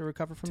 seasons to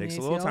recover from Takes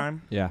the ACL? a little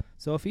time. Yeah.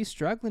 So if he's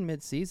struggling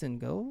mid-season,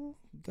 go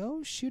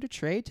shoot a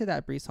trade to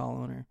that Brees Hall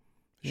owner.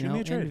 Shoot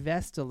me a trade.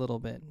 Invest a little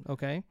bit,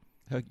 okay?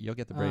 You'll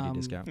get the Brady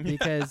discount.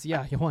 Because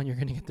you're going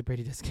to get the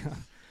Brady discount.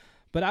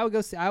 But I would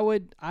go.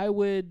 I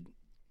would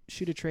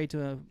shoot a trade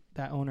to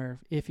that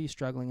owner if he's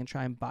struggling and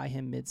try and buy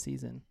him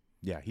mid-season.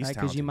 Yeah, he's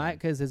because talented.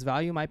 because his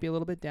value might be a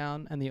little bit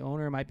down, and the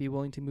owner might be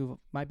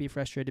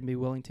frustrated and be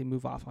willing to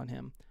move off on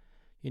him.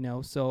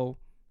 So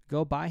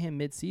go buy him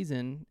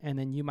mid-season, and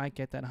then you might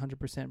get that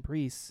 100%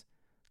 Brees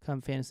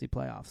come fantasy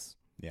playoffs.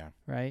 Yeah.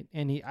 Right.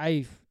 And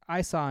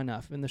I saw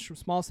enough in the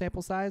small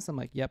sample size. I'm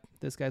like, yep,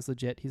 this guy's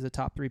legit. He's a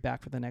top 3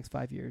 back for the next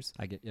 5 years.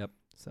 Yep.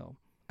 So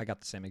I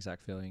got the same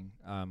exact feeling.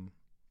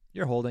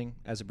 You're holding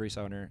as a Brees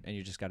owner, and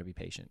you just got to be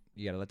patient.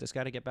 You got to let this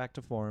guy to get back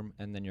to form,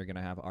 and then you're going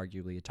to have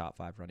arguably a top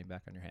 5 running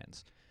back on your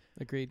hands.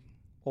 agreed.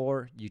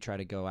 Or you try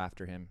to go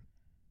after him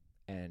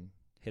and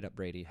hit up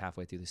Brady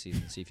halfway through the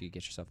season and see if you can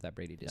get yourself that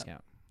Brady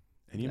discount.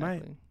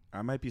 And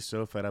I might be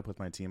so fed up with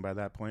my team by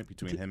that point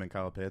between him and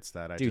Kyle Pitts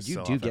that I Dude, just you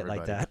sell do off get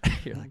everybody. like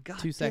that. You're like, God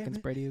 2 seconds, damn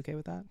it. Brady. Okay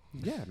with that?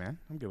 Yeah, man.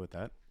 I'm good with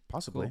that.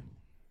 Possibly. Cool.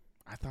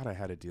 I thought I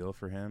had a deal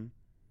for him.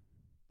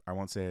 I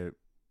won't say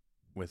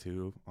with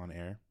who on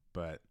air,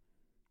 but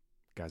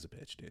guy's a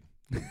bitch, dude.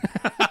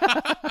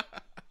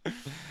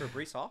 For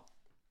Brees Hall?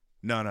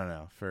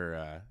 No. For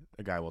a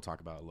guy we'll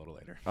talk about a little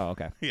later. Oh,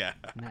 okay. Yeah.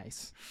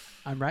 Nice.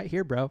 I'm right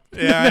here, bro.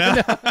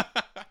 Yeah, I know.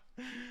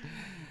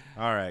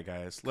 All right,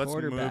 guys. Let's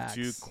move to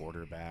Quarterbacks.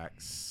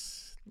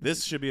 quarterbacks.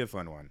 This should be a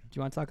fun one. Do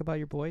you want to talk about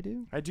your boy,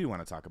 dude? I do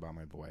want to talk about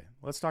my boy.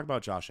 Let's talk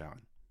about Josh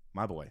Allen,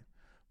 my boy.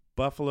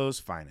 Buffalo's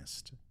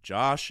finest,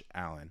 Josh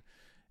Allen.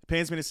 It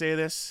pains me to say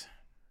this,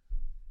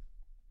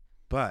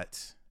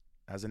 but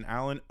as an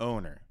Allen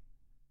owner,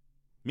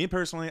 me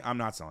personally, I'm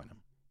not selling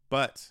him.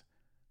 But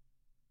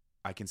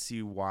I can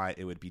see why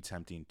it would be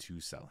tempting to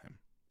sell him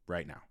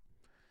right now.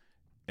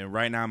 And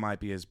right now might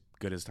be as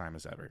good as time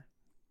as ever.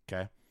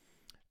 Okay?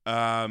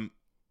 The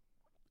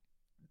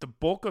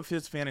bulk of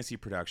his fantasy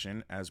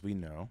production, as we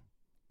know,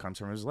 comes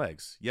from his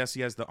legs. Yes,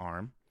 he has the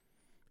arm.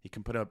 He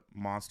can put up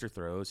monster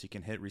throws. He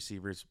can hit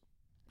receivers,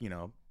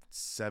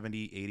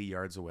 70, 80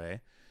 yards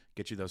away,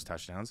 get you those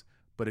touchdowns.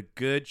 But a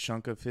good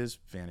chunk of his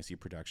fantasy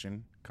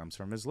production comes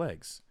from his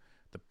legs.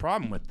 The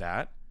problem with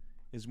that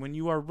is when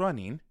you are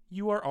running,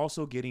 you are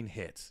also getting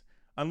hit,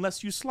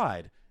 unless you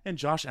slide. And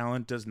Josh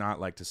Allen does not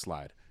like to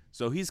slide.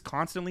 So he's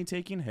constantly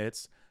taking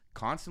hits,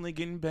 constantly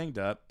getting banged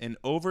up, and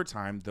over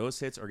time, those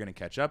hits are going to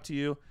catch up to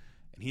you,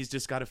 and he's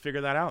just got to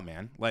figure that out,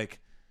 man. Like,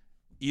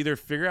 either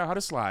figure out how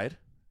to slide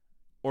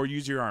or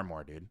use your arm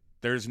more, dude.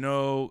 There's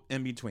no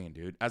in-between,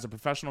 dude. As a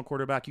professional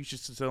quarterback, you should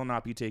still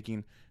not be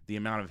taking the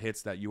amount of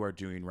hits that you are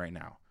doing right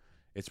now.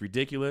 It's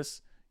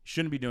ridiculous. You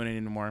shouldn't be doing it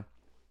anymore,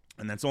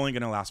 and that's only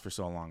going to last for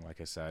so long,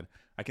 like I said.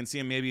 I can see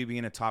him maybe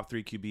being a top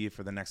 3 QB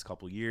for the next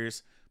couple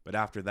years, but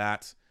after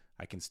that,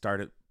 I can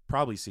start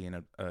probably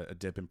seeing a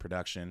dip in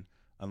production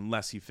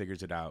unless he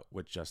figures it out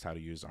with just how to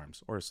use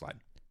arms or a slide.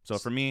 So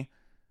for me,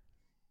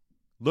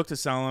 look to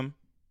sell him.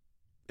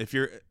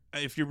 You're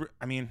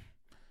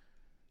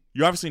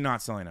obviously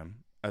not selling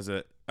him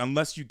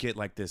unless you get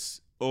like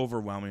this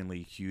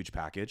overwhelmingly huge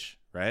package,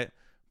 right?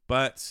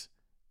 But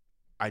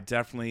I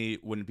definitely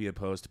wouldn't be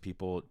opposed to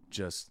people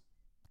just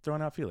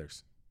throwing out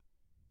feelers.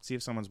 See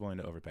if someone's willing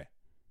to overpay.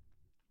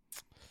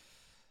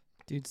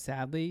 Dude,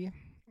 sadly,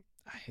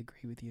 I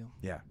agree with you.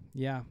 Yeah.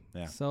 Yeah.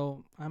 Yeah.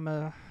 So I'm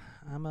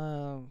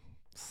a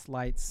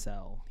slight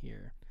sell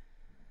here.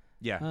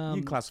 Yeah, you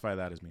can classify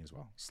that as me as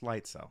well.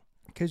 Slight sell.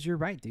 Because you're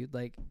right, dude.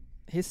 Like,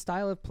 his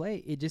style of play,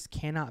 it just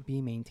cannot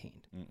be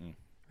maintained. Mm-mm.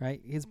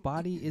 Right? His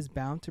body is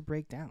bound to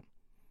break down.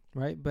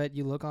 Right? But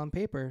you look on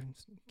paper,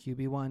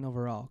 QB1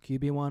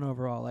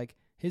 overall. Like,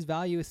 his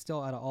value is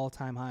still at an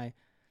all-time high.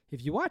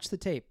 If you watch the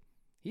tape,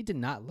 he did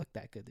not look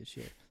that good this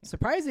year.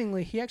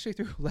 Surprisingly, he actually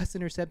threw less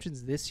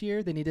interceptions this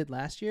year than he did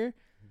last year.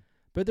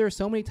 But there are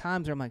so many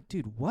times where I'm like,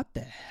 dude, what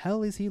the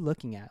hell is he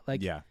looking at?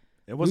 Like, yeah,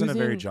 it wasn't a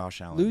very losing- Josh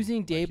Allen.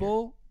 losing like year.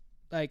 Dable,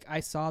 like, I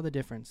saw the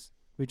difference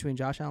between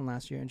Josh Allen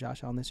last year and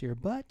Josh Allen this year.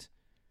 But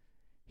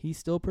he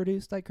still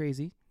produced like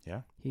crazy.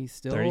 Yeah. He's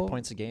still 30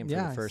 points a game for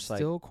yeah, the first like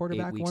still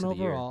quarterback 8 weeks one of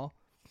the year. overall.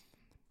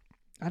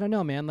 I don't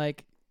know, man.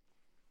 Like,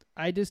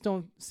 I just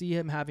don't see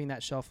him having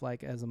that shelf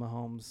like as a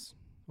Mahomes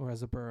or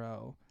as a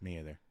Burrow, Me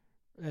either.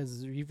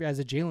 as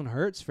a Jalen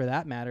Hurts for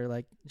that matter.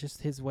 Like,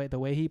 just his way, the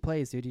way he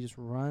plays, dude. He just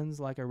runs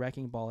like a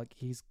wrecking ball. Like,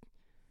 he's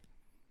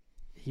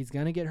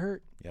gonna get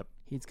hurt. Yep.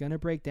 He's gonna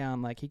break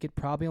down. Like, he could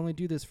probably only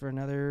do this for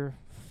another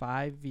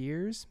 5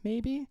 years,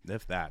 maybe.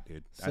 If that,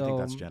 dude. I So, think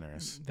that's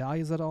generous.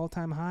 Values at all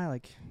time high.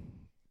 Like,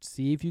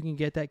 see if you can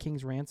get that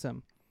King's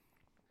ransom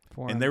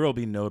for him. And there will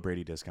be no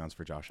Brady discounts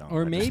for Josh Allen.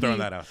 Or I'm just throwing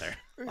maybe- that out there.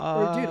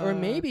 or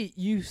maybe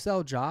you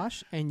sell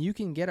Josh and you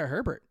can get a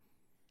Herbert.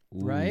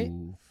 Right?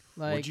 Ooh.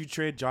 Like, Would you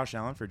trade Josh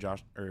Allen for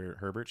Josh or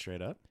Herbert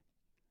straight up?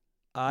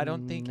 I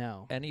don't think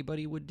no.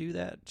 anybody would do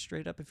that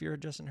straight up if you're a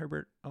Justin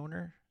Herbert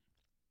owner,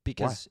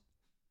 because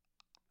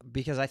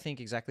I think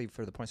exactly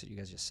for the points that you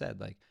guys just said,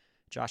 like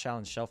Josh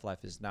Allen's shelf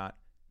life is not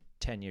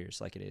 10 years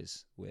like it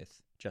is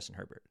with Justin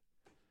Herbert.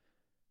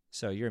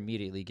 So you're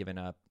immediately giving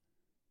up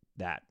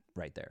that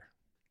right there.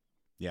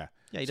 Yeah.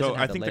 Yeah. He So doesn't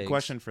have I think the legs.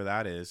 question for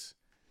that is,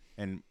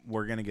 and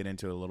we're going to get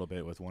into it a little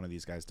bit with one of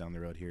these guys down the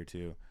road here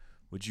too.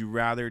 Would you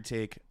rather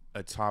take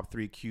a top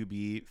 3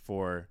 QB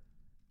for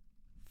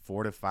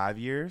 4 to 5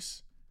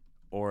 years,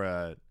 or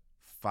a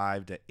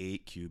 5 to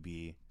 8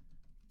 QB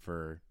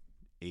for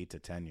 8 to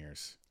 10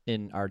 years?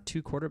 in our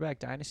 2 quarterback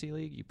dynasty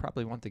league, you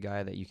probably want the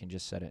guy that you can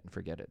just set it and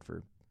forget it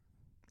for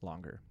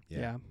longer.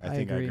 Yeah, I I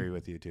think I agree. agree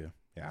with you too.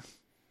 Yeah.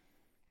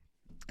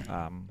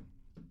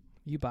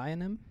 You buying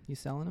him? You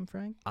selling him,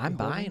 Frank? I'm You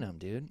holding buying him,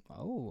 dude.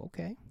 Oh,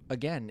 okay.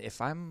 Again, if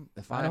I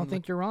don't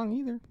think you're wrong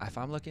either. if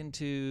I'm looking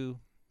to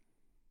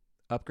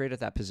upgrade at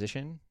that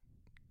position,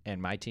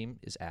 and my team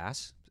is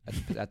ass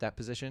at that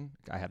position,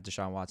 I have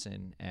Deshaun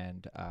Watson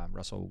and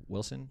Russell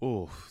Wilson.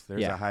 Ooh, there's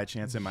Yeah. a high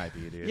chance it might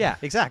be, dude. Yeah,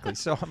 exactly.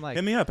 So I'm like,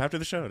 Hit me up after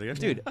the show, dude.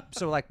 dude.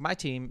 So like, my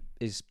team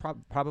is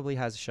probably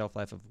has a shelf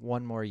life of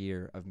 1 more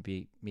year of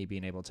me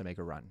being able to make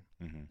a run,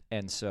 Mm-hmm.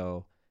 and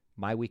so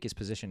my weakest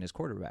position is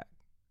quarterback.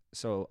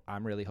 So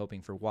I'm really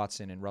hoping for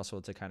Watson and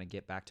Russell to kind of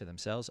get back to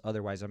themselves.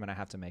 Otherwise, I'm going to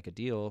have to make a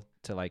deal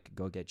to like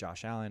go get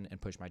Josh Allen and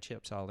push my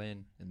chips all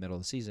in the middle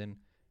of the season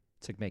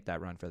to make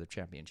that run for the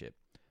championship.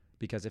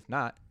 Because if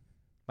not,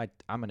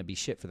 I'm going to be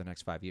shit for the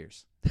next 5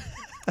 years.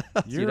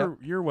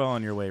 You're well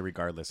on your way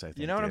regardless, I think.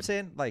 You know what I'm dude.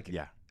 saying? Like,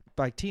 Yeah.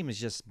 my team is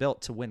just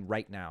built to win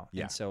right now.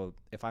 Yeah. And so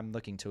if I'm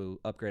looking to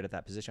upgrade at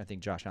that position, I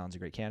think Josh Allen's a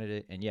great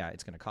candidate. And yeah,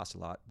 it's going to cost a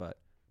lot, but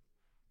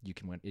you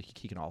can win.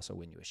 He can also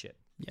win you a shit.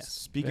 Yes.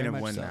 Speaking very of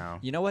much win so. now,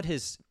 You know what I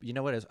was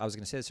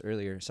going to say this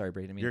earlier. Sorry,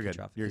 Brady. I didn't mean you're to cut good.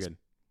 you off. You're his, good.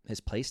 His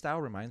play style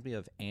reminds me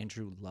of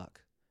Andrew Luck.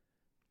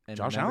 And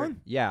Josh remember-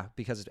 Allen? Yeah,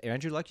 because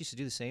Andrew Luck used to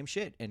do the same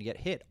shit and get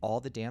hit all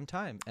the damn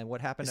time. And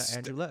what happened to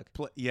Andrew Luck?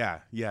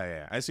 Yeah.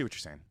 I see what you're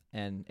saying.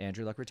 And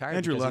Andrew Luck retired.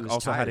 Andrew because he Luck was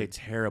also had a tired.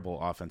 terrible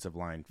offensive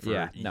line for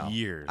Yeah, no.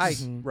 years.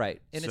 Mhm.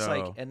 Right. And it's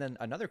like, So- and then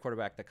another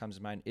quarterback that comes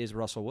to mind is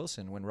Russell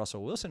Wilson. When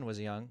Russell Wilson was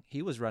young,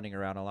 he was running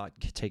around a lot,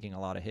 taking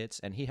a lot of hits,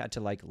 and he had to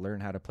like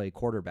learn how to play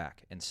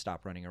quarterback and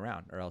stop running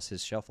around, or else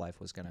his shelf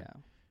life was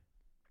gonna,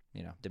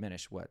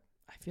 diminish. What?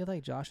 I feel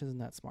like Josh isn't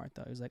that smart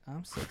though. He's like,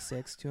 I'm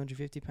 6'6",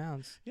 250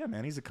 pounds. Yeah,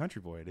 man, he's a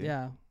country boy, dude.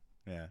 Yeah.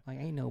 Yeah. Like,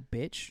 ain't no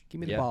bitch. Give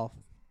me the Yeah. ball.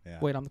 Yeah.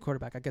 Wait, I'm the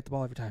quarterback. I get the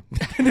ball every time.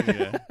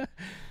 Yeah.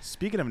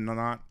 Speaking of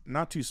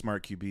not too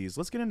smart QBs,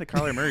 let's get into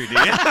Kyler Murray, dude.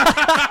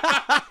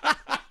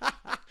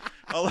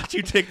 I'll let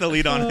you take the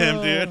lead on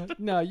him, dude.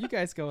 No, you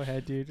guys go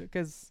ahead, dude,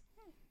 because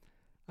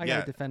I Yeah.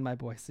 gotta defend my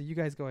boy. So you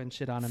guys go ahead and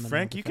shit on him.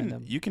 Frank, and you I'll defend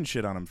can him. you can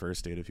shit on him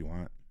first, dude, if you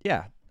want.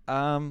 Yeah.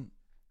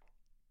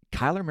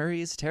 Kyler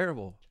Murray is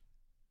terrible.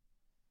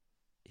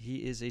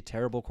 He is a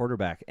terrible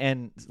quarterback,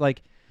 and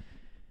like,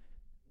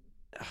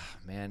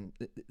 man,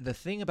 the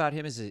thing about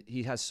him is that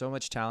he has so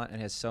much talent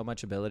and has so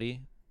much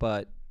ability,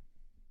 but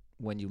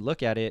when you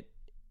look at it,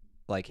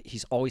 like,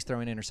 he's always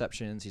throwing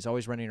interceptions. He's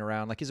always running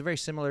around. Like, he's a very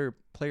similar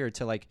player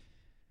to, like,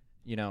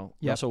 Yep.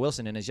 Russell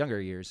Wilson in his younger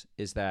years,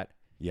 is that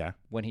Yeah.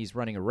 when he's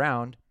running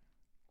around,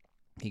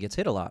 he gets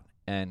hit a lot.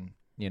 And,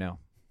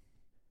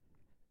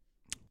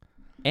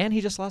 and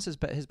he just lost his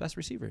best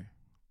receiver.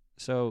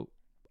 So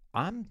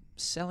I'm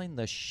selling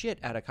the shit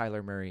out of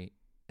Kyler Murray.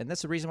 And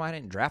that's the reason why I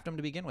didn't draft him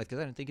to begin with, because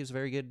I didn't think he was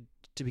very good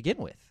to begin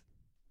with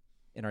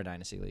in our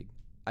Dynasty League.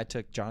 I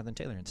took Jonathan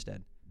Taylor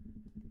instead.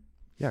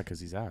 Yeah,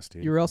 because he's ass,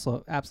 dude. You were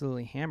also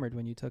absolutely hammered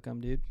when you took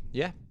him, dude.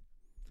 Yeah.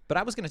 But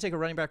I was going to take a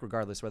running back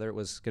regardless, whether it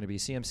was going to be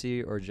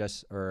CMC or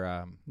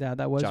Yeah,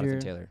 that was Jonathan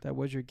Taylor. That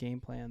was your game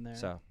plan there.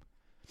 So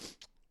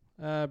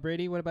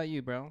Brady, what about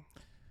you, bro?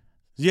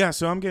 Yeah,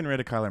 so I'm getting rid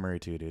of Kyler Murray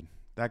too, dude.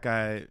 That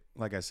guy,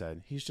 like I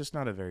said, he's just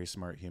not a very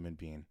smart human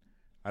being.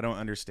 I don't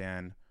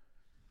understand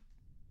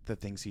the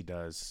things he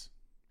does.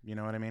 You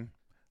know what I mean?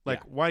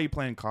 Like, why are you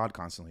playing COD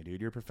constantly, dude?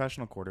 You're a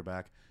professional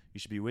quarterback. You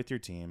should be with your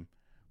team,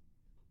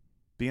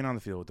 being on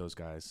the field with those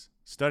guys,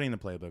 studying the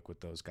playbook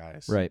with those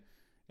guys. Right.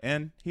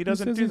 And he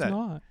doesn't do that.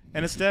 Not.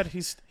 And instead,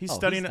 he's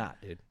studying. He's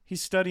not, dude.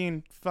 He's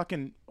studying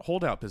fucking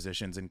holdout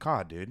positions in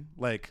COD, dude.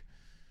 Like,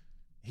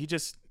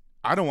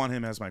 I don't want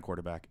him as my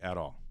quarterback at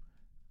all.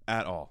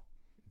 At all.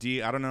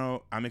 D, I don't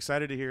know. I'm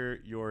excited to hear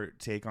your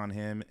take on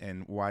him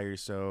and why you're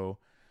so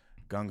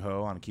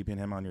gung-ho on keeping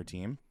him on your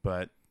team.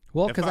 But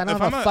Well, because I don't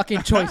have a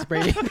fucking choice,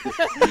 Brady.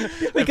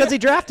 Because he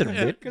drafted him,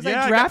 dude. Because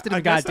I drafted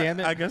him,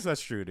 goddammit. I guess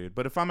that's true, dude.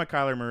 But if I'm a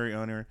Kyler Murray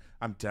owner,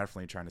 I'm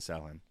definitely trying to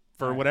sell him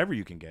for whatever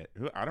you can get.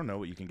 I don't know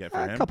what you can get for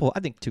him. A couple, I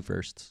think 2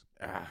 firsts.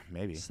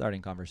 Maybe.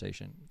 Starting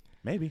conversation.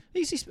 Maybe.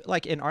 He's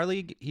like in our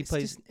league, he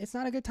plays. It's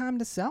not a good time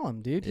to sell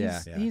him, dude.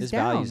 Yeah. He's His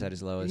down. value's at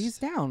his lowest. He's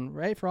down,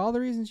 right? For all the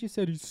reasons you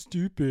said, he's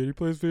stupid. He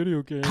plays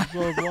video games.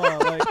 Blah blah.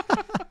 Like,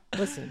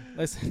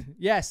 listen.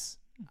 Yes,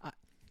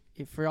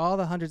 for all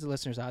the hundreds of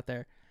listeners out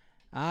there,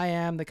 I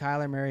am the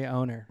Kyler Murray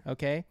owner.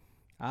 Okay,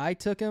 I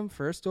took him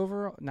first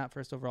overall. Not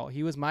first overall.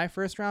 He was my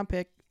first round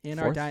pick in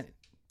our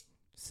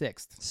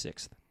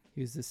sixth.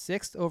 He was the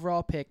 6th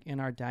overall pick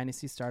in our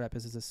dynasty startup.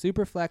 This is a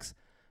super flex,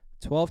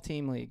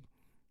 12-team league,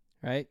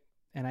 right?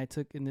 And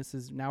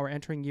now we're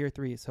entering year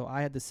 3. So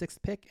I had the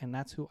 6th pick, and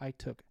that's who I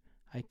took.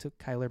 I took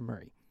Kyler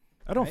Murray.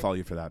 I don't follow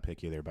you for that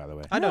pick either, by the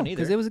way. I don't either.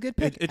 Because it was a good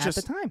pick at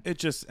the time. It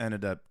just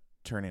ended up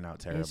turning out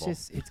terrible.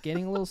 It's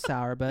getting a little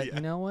sour, but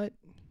you know what?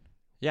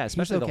 Yeah,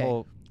 especially okay. the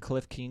whole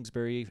Cliff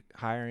Kingsbury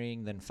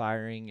hiring, then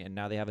firing, and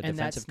now they have a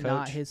defensive coach. And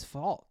that's not his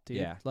fault, dude.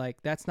 Yeah.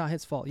 Like, that's not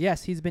his fault.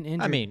 Yes, he's been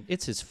injured. I mean,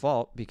 it's his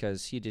fault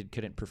because he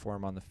couldn't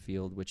perform on the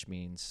field, which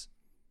means,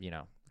 the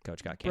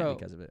coach got canned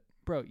because of it.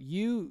 Bro,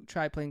 you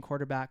try playing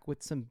quarterback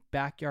with some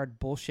backyard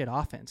bullshit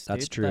offense, dude.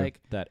 That's true.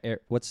 Like,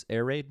 what's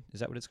air raid?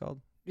 Is that what it's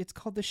called? It's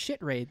called the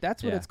shit raid.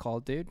 That's what Yeah. it's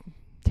called, dude.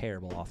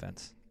 Terrible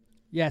offense.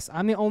 Yes,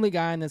 I'm the only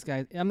guy in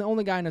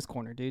this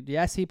corner, dude.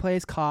 Yes, he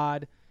plays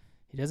COD.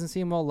 He doesn't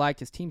seem well liked.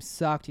 His team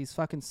sucked. He's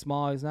fucking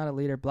small. He's not a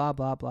leader. Blah,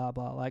 blah, blah,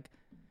 blah. Like,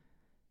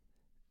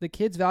 the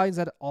kid's value is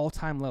at an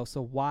all-time low. So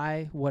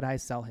why would I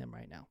sell him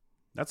right now?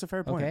 That's a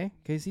fair point. Okay?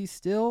 Because he's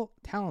still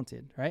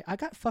talented, right? I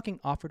got fucking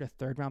offered a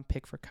 3rd-round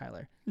pick for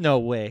Kyler. No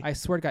way. I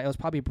swear to God, it was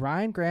probably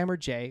Brian, Graham, or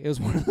Jay. It was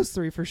one of those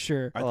 3 for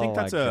sure. I think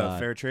that's my a God.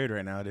 fair trade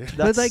right now, dude.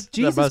 That's like,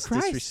 Jesus the most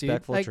Christ, dude.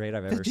 disrespectful Like, trade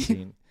I've ever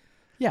seen.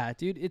 Yeah,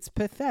 dude, it's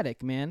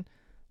pathetic, man.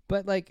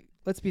 But, like,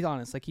 let's be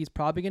honest. Like, he's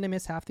probably going to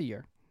miss half the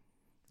year.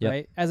 Yep.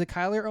 Right? As a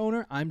Kyler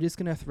owner, I'm just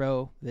going to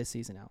throw this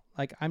season out.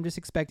 Like, I'm just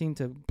expecting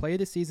to play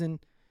this season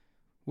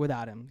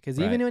without him. Because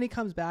Right. even when he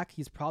comes back,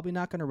 he's probably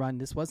not going to run.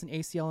 This was an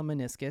ACL and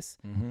meniscus.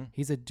 Mm-hmm.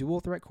 He's a dual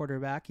threat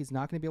quarterback. He's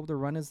not going to be able to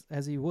run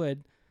as he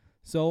would.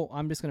 So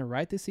I'm just going to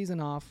write this season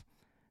off,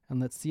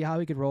 and let's see how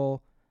he could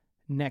roll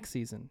next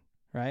season.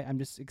 Right? I'm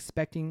just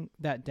expecting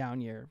that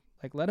down year.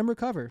 Like, let him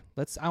recover.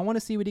 I want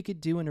to see what he could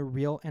do in a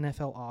real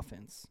NFL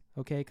offense.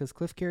 Okay? Because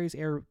Cliff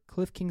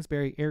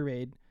Kingsbury air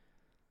raid,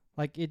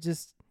 like, it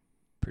just...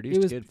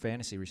 Produced good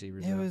fantasy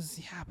receivers. It was,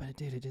 yeah, but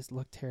dude, it just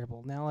looked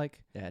terrible. Now,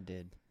 like, Yeah, it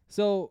did.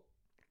 so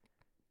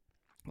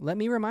let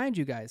me remind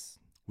you guys.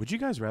 Would you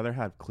guys rather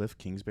have Cliff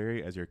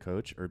Kingsbury as your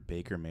coach or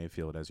Baker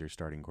Mayfield as your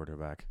starting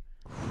quarterback?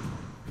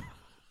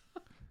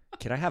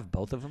 Can I have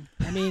both of them?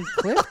 I mean,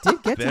 Cliff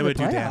did get to That the would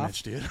do playoffs.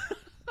 damage, dude.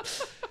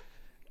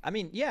 I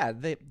mean, yeah,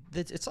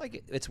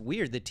 it's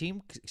weird. The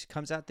team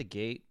comes out the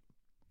gate.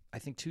 I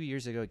think 2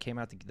 years ago,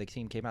 the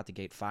team came out the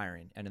gate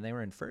firing, and then they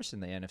were in first in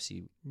the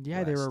NFC.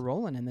 Yeah, they West. were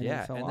rolling, and then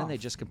Yeah, he fell and off. then they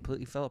just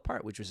completely fell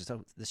apart, which was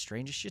the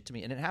strangest shit to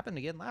me. And it happened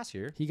again last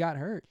year. He got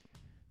hurt.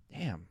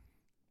 Damn.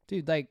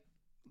 Dude, like,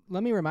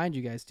 let me remind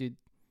you guys, dude.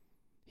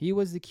 He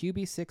was the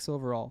QB 6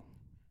 overall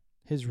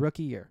his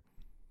rookie year.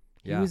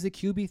 He Yeah. was the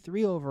QB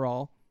 3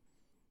 overall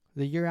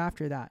the year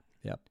after that.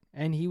 Yep.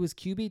 And he was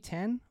QB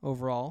 10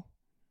 overall,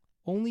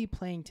 only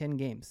playing 10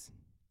 games.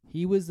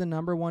 He was the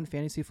number 1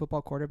 fantasy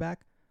football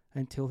quarterback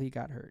until he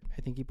got hurt.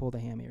 I think he pulled a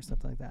hammy or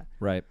something like that.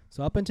 Right.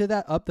 So up until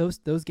that,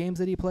 those games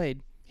that he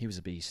played, He was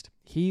a beast.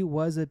 he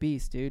was a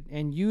beast, dude.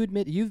 And you've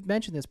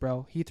mentioned this,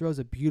 bro. He throws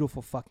a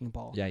beautiful fucking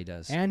ball. Yeah, he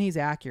does. And he's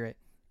accurate.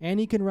 And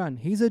he can run.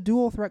 He's a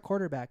dual threat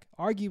quarterback.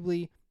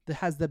 Arguably, that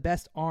has the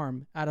best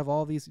arm out of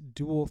all these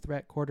dual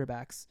threat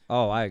quarterbacks,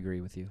 Oh, I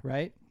agree with you.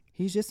 right?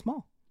 He's just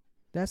small.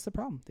 That's the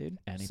problem, dude.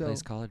 And he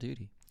plays Call of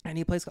Duty. And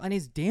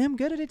he's damn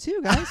good at it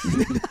too, guys.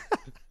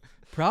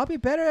 Probably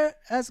better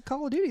as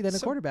Call of Duty than a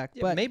quarterback.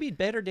 Yeah, but maybe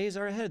better days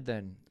are ahead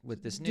then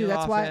with this new dude,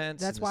 that's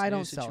offense. why I and don't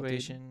this new sell, dude.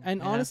 situation. And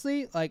Yeah.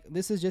 honestly, like,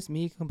 this is just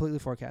me completely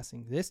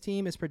forecasting. This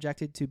team is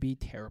projected to be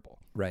terrible,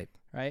 right.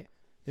 right?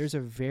 There's a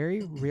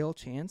very real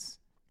chance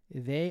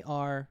they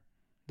are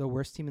the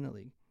worst team in the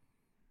league,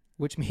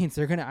 which means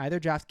they're going to either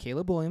draft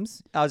Caleb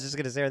Williams I was just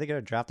gonna say, are they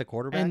gonna draft a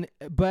quarterback?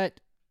 but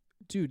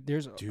dude,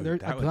 there's Dude, a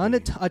that would ton, be-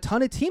 a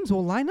ton of teams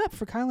will line up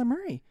for Kyler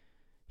Murray.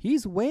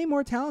 He's way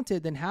more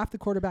talented than half the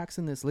quarterbacks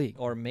in this league.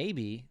 Or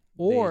maybe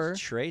Or- they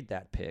trade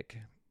that pick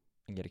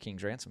and get a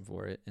king's ransom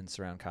for it and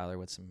surround Kyler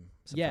with some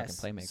Yes.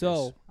 fucking playmakers.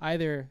 So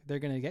either they're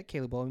going to get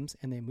Caleb Williams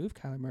and they move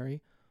Kyler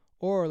Murray,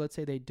 or let's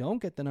say they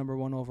don't get the number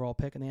 1 overall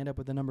pick and they end up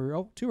with the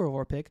number 2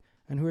 overall pick.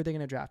 And who are they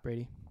going to draft,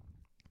 Brady?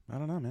 I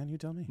don't know, man. You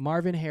tell me.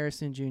 Marvin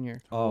Harrison Jr.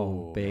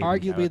 Oh, baby. that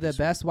Arguably would be the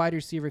sweet. best wide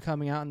receiver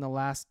coming out in the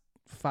last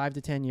 5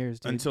 to 10 years,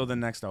 dude. Until the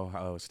next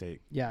Ohio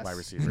State Yes. wide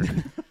receiver.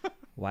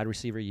 Wide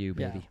receiver, you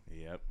Yeah. baby.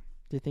 Yep.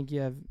 Do you think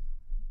you have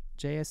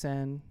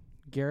JSN,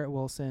 Garrett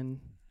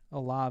Wilson,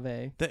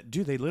 Olave?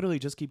 Dude, they literally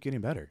just keep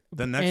getting better.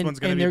 The next And- one's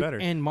gonna and be they're- better.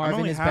 And I'm Marvin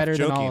only is half better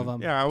than all joking. of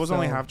them. Yeah, I was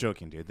only So half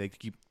joking, dude. They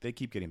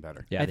keep getting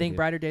better. Yeah, I they think do.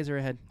 brighter days are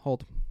ahead.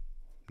 Hold.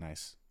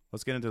 Nice.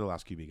 Let's get into the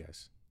last QB,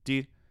 guys.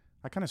 D,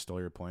 I kind of stole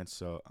your points,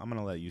 so I'm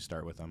gonna let you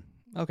start with them.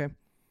 Okay.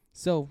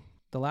 So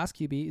the last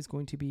QB is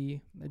going to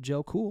be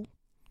Joe Cool,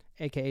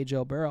 a.k.a.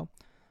 Joe Burrow.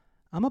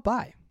 I'm a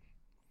buy.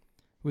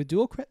 With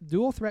dual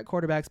threat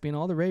quarterbacks being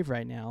all the rave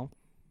right now,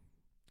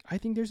 I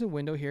think there's a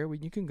window here where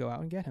you can go out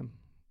and get him.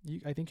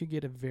 I think you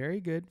get a very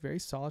good, very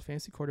solid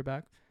fantasy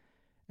quarterback.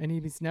 And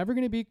he's never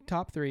going to be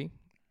top 3,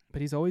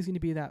 but he's always going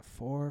to be that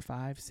 4,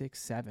 5, 6,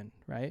 7,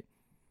 right?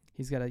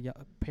 He's got a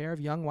pair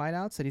of young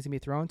wideouts that he's going to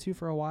be thrown to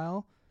for a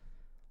while.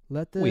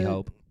 We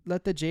hope.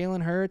 Let the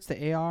Jalen Hurts,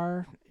 the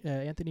AR,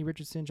 Anthony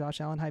Richardson, Josh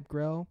Allen hype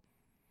grow,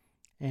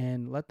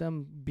 and let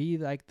them be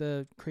like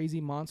the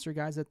crazy monster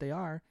guys that they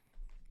are.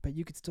 But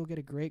you could still get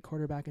a great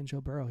quarterback in Joe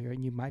Burrow here,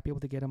 and you might be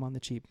able to get him on the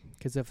cheap.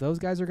 Because if those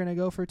guys are going to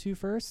go for 2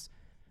 firsts,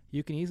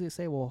 you can easily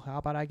say, well, how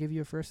about I give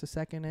you a first, a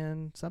second,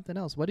 and something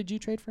else? What did you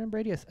trade for him,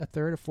 Brady? A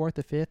third, a fourth,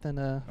 a fifth, and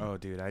a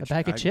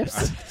bag of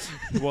chips?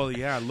 Well,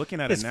 yeah.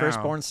 Looking at His it now,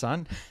 firstborn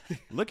son.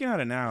 looking at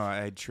it now,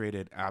 I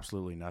traded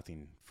absolutely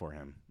nothing for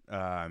him.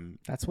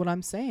 That's what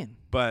I'm saying.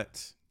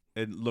 But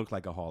it looked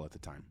like a haul at the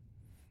time.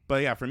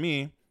 But yeah, for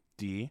me,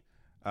 D,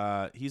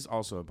 he's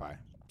also a buy.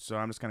 So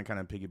I'm just going to kind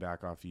of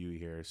piggyback off you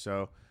here.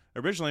 So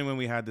originally when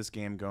we had this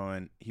game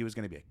going, he was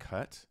going to be a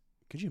cut.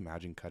 Could you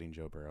imagine cutting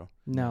Joe Burrow?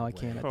 No, I way.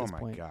 can't at Oh this my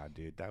point. God,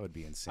 dude. That would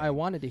be insane. I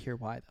wanted to hear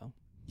why, though.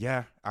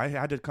 Yeah, I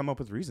had to come up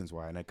with reasons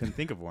why, and I couldn't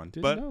think of one.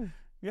 Didn't but know.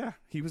 yeah,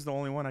 he was the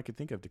only one I could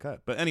think of to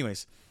cut. But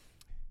anyways,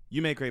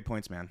 you make great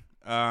points, man.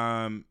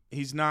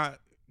 He's not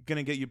going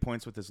to get you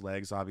points with his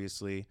legs,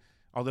 obviously,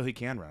 although he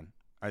can run.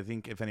 I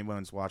think if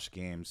anyone's watched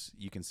games,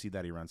 you can see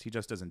that he runs. He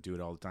just doesn't do it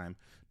all the time,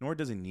 nor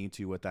does he need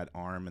to with that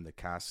arm and the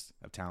cast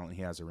of talent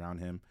he has around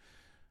him.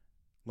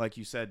 Like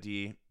you said,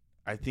 D,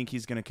 I think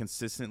he's going to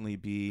consistently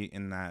be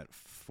in that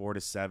 4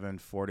 to 7,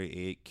 4 to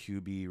 8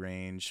 QB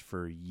range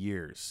for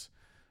years.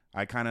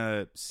 I kind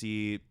of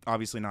see,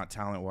 obviously not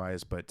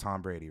talent-wise, but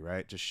Tom Brady,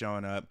 right? Just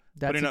showing up,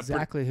 That's putting up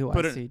exactly who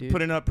I see, dude.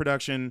 putting up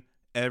production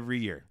every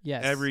year.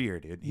 Yes. Every year,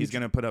 dude. He's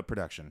going to put up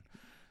production.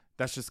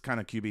 That's just kind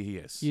of QB he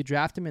is. You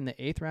draft him in the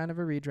 8th round of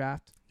a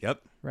redraft,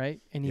 Yep. right?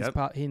 And he's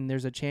Yep. and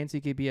there's a chance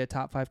he could be a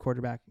top 5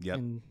 quarterback. Yep.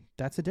 And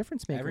that's a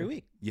difference maker. Every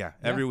week. Yeah,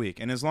 every week.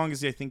 And as long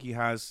as I think he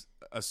has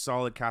a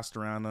solid cast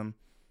around him,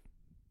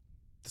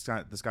 the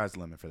sky's the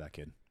limit for that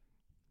kid.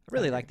 I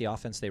really like the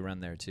offense they run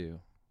there too.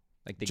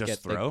 Like they Just get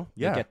throw?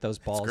 they Yeah, get those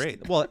balls.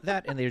 great. Well,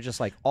 that and they're just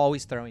like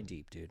always throwing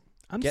deep, dude.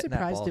 I'm Getting that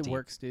surprised ball it deep.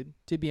 works, dude.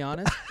 To be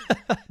honest.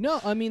 No,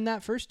 I mean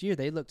that first year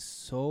they looked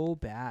so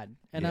bad.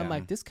 And I'm Yeah.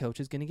 like, this coach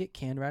is gonna get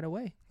canned right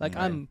away. Like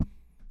Right.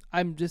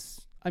 I'm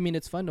just I mean,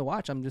 it's fun to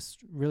watch. I'm just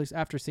really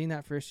after seeing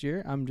that first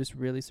year, I'm just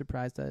really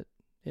surprised that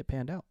it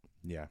panned out.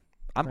 Yeah,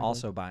 I'm Right.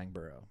 also buying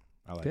Burrow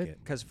I like Good. it.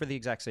 because for the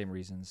exact same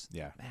reasons.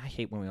 Yeah. Man, I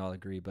hate when we all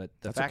agree, but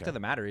the That's fact okay. of the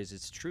matter is,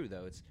 it's true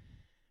though. It's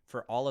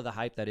for all of the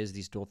hype that is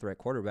these dual threat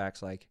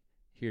quarterbacks. Like,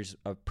 here's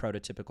a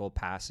prototypical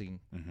passing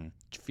Mm-hmm.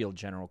 field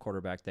general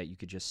quarterback that you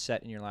could just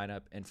set in your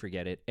lineup and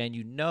forget it.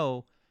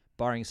 And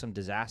barring some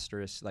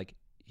disastrous, like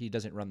he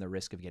doesn't run the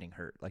risk of getting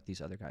hurt like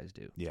these other guys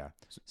do. Yeah.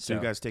 So you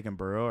guys taking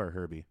Burrow or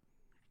Herbie?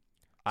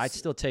 I'd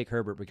still take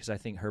Herbert because I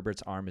think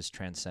Herbert's arm is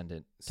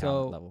transcendent So-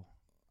 talent level.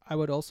 I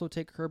would also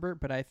take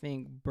Herbert, but I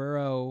think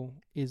Burrow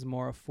is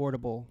more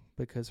affordable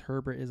because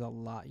Herbert is a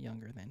lot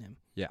younger than him.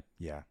 Yeah,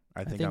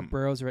 I I think, think I'm.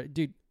 Burrow's ready.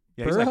 Dude,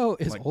 Yeah, he's like- Burrow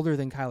is like- older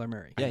than Kyler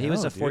Murray. Yeah, I he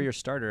was know, a dude. 4-year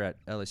starter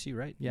at LSU,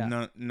 right? Yeah.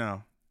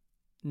 No,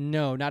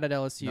 No, not at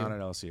LSU. not at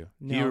LSU.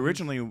 No, he he's-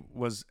 originally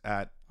was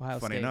at. Ohio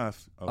funny State.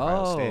 enough,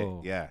 Ohio Oh.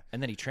 State. Yeah,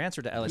 And then he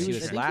transferred to He LSU was, I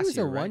his think last he was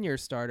year, a right? 1-year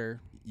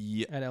starter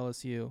yeah. at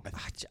LSU.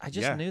 I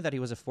just Yeah. knew that he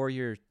was a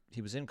 4-year.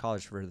 He was in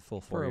college for the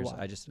full 4 For a years.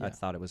 while, I yeah.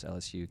 thought it was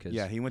LSU because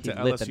Yeah, he went to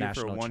lit LSU the for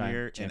national 1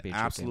 year and championship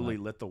game absolutely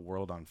up. lit the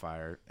world on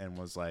fire and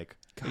was like,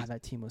 God,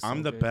 that team was. "I'm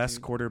so the good, best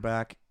dude.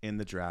 quarterback in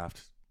the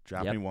draft.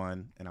 Draft Yep. me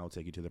one, and I will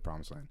take you to the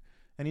promised land."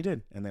 And he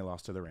did, and they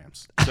lost to the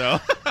Rams. So,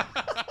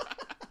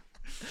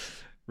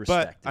 but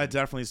Respect, I dude.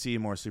 definitely see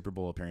more Super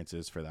Bowl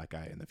appearances for that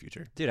guy in the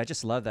future. Dude, I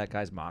just love that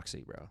guy's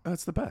moxie, bro.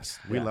 That's the best.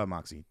 We Yeah. love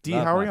Moxie. D,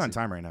 Love how are you on Moxie.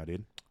 time right now,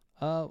 dude?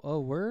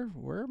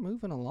 We're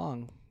moving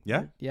along.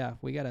 Yeah. Yeah,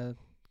 we gotta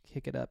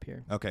kick it up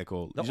here. Okay,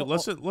 cool. The-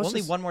 Let's only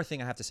just, one more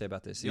thing I have to say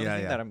about this. The only Yeah,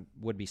 thing yeah. that I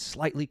would be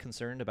slightly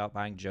concerned about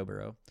buying Joe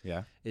Burrow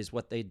Yeah. is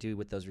what they do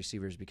with those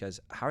receivers because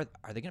how are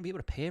they going to be able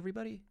to pay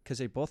everybody? Because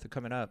they both are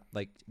coming up.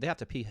 Like they have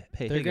to pay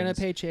They're gonna Higgins,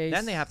 pay Chase.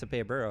 then they have to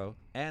pay Burrow,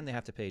 and they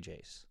have to pay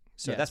Jace.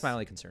 So that's Yes. my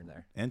only concern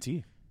there. And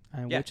T.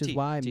 and Yeah, which is T.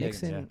 why T.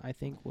 Mixon, Higgins, I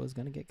think, was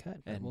going to get cut.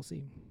 But And- we'll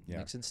see. Yeah.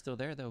 Nixon's still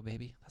there though,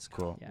 baby. Let's go.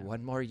 Cool. Yeah.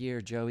 One more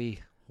year, Joey.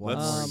 One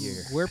Let's- more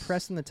year. We're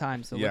pressing the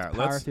time, so Yeah, let's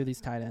power let's- through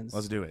these tight ends.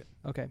 Let's do it.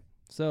 Okay,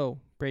 so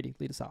Brady,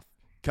 lead us off.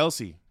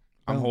 Kelsey,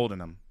 I'm Boom. holding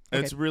him.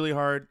 Okay. It's really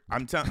hard.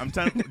 I'm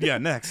tempted. Yeah,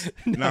 next.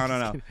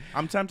 No.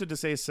 I'm tempted to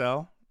say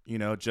sell.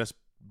 Just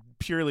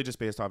purely just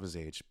based off his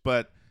age,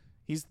 but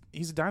he's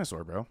a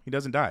dinosaur, bro. He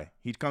doesn't die.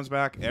 He comes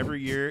back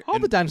every year. All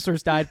and- the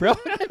dinosaurs died, bro.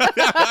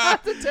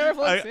 That's a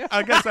terrible example.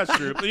 I guess that's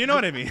true, but you know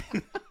what I mean.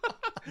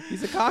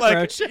 He's a Like,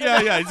 cockroach.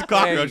 yeah, he's a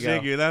cockroach. go.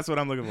 Thank you. That's what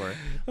I'm looking for.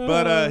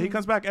 But he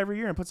comes back every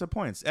year and puts up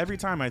points. Every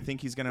time I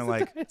think he's gonna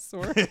like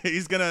Dinosaur.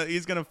 he's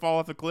gonna fall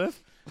off a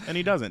cliff, and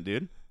he doesn't,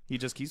 dude. He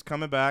just keeps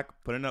coming back,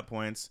 putting up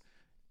points.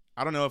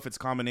 I don't know if it's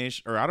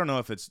combination, or I don't know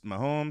if it's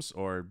Mahomes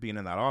or being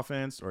in that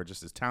offense or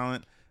just his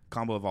talent,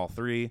 combo of all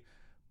three.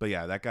 But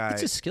yeah, that guy.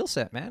 It's his skill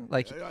set, man.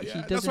 Like he Yeah,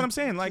 doesn't. that's what I'm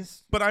saying. Like,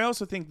 just- but I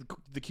also think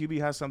the QB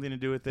has something to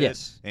do with it.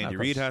 Yes, Andy of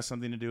Reid course. has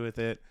something to do with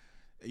it.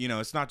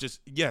 It's not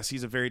just yes,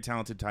 he's a very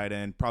talented tight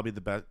end, probably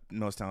the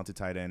most talented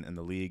tight end in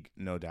the league,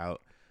 no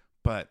doubt.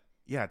 But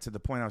yeah, to the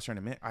point I was trying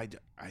to make, I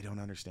don't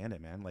understand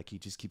it, man. Like he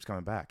just keeps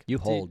coming back. You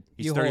hold.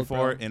 He's You hold, 34,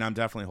 bro. and I'm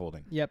definitely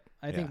holding. Yep,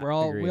 I think Yeah,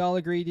 we agreed. all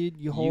agree, dude.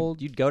 You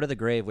hold. You'd go to the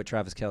grave with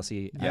Travis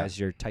Kelsey Yeah. as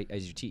your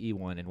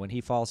TE1, and when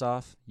he falls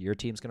off, your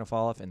team's gonna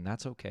fall off, and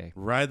that's okay.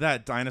 Ride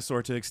that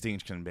dinosaur to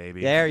extinction,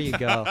 baby. There you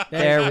go.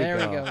 There there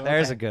we we go. go.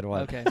 There's Okay. a good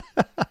one. Okay.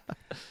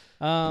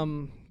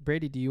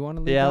 Brady, do you want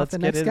to lead Yeah, off let's the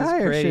get next into this guy,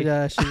 or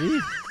Brady. should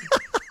we?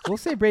 We'll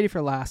say Brady for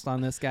last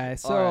on this guy.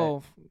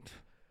 So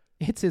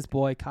it's his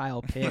boy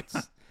Kyle Pitts,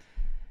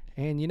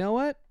 and you know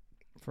what?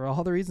 For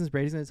all the reasons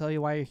Brady's going to tell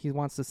you why he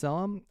wants to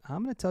sell him,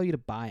 I'm going to tell you to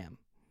buy him.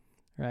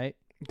 Right?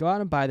 Go out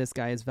and buy this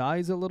guy. His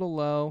value's a little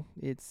low.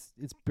 It's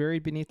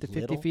buried beneath the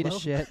 50 Little feet low?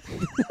 of shit.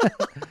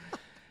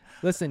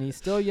 Listen, he's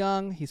still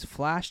young. He's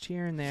flashed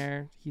here and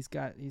there. He's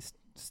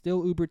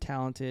still uber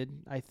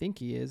talented. I think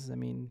he is. I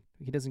mean,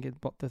 he doesn't get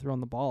to throw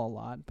the ball a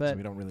lot, but So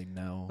we don't really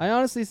know. I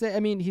honestly say, I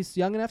mean, he's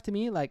young enough to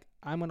me. Like,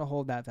 I'm going to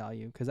hold that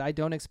value because I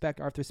don't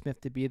expect Arthur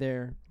Smith to be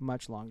there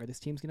much longer. This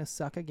team's going to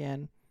suck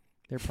again.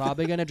 They're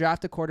probably going to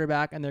draft a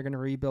quarterback and they're going to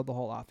rebuild the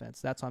whole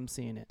offense. That's how I'm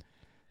seeing it.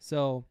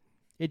 So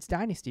it's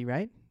dynasty,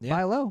 right? Yeah.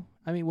 Buy low.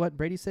 I mean, what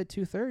Brady said,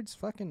 2/3.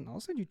 Fucking, I'll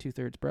send you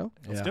 2/3, bro.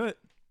 Let's do it.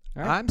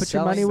 All right, I'm put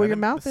your money selling- where your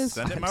Send mouth him- is.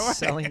 send it I'm my way.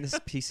 selling this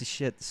piece of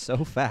shit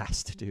so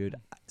fast, dude.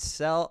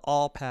 Sell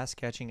all pass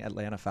catching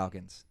Atlanta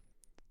Falcons.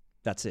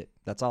 That's it.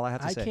 That's all I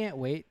have to I say. can't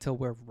wait till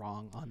we're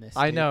wrong on this.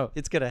 I dude. know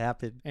it's gonna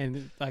happen.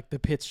 And like the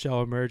Pitts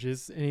show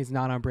emerges and he's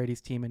not on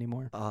Brady's team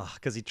anymore.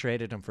 Because he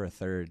traded him for a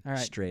third, All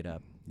right. straight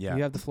up. Yeah.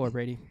 You have the floor,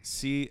 Brady.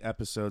 See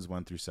episodes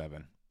 1 through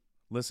 7.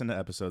 Listen to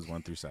episodes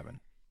 1 through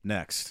 7.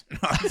 Next. No,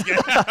 I'm just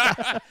kidding.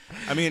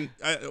 I mean,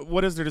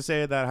 what is there to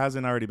say that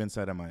hasn't already been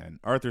said on my end?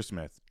 Arthur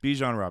Smith,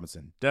 Bijan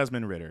Robinson,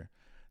 Desmond Ritter.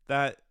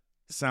 That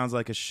sounds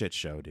like a shit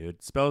show,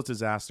 dude. Spells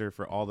disaster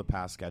for all the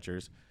pass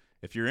catchers.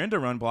 If you're into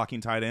run blocking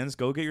tight ends,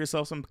 go get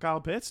yourself some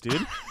Kyle Pitts,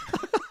 dude.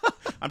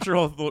 I'm sure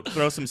he'll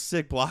throw some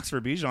sick blocks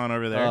for Bijan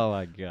over there. Oh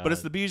my god! But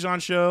it's the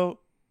Bijan show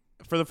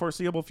for the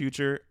foreseeable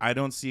future. I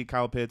don't see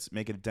Kyle Pitts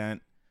make a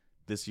dent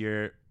this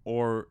year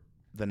or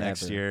the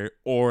next Ever. year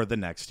or the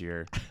next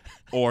year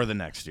or the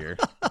next year.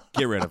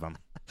 Get rid of him.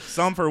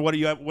 Some for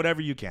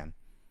whatever you can.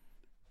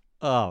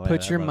 oh, man,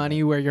 Put I your love money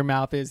it. where your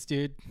mouth is,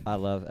 dude. I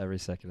love every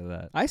second of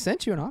that. I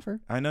sent you an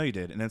offer. I know you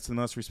did, and it's the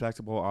most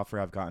respectable offer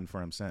I've gotten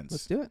for him since.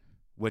 Let's do it.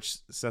 Which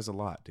says a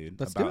lot, dude,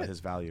 Let's do about it. his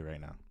value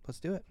right now. Let's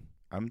do it.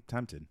 I'm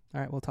tempted.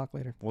 All right, we'll talk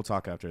later. We'll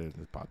talk after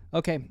the pod.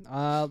 Okay,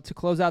 to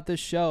close out this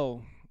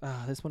show,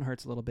 this one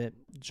hurts a little bit.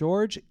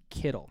 George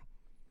Kittle.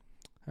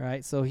 All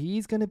right, so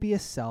he's going to be a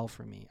sell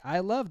for me. I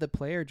love the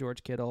player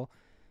George Kittle.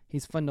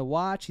 He's fun to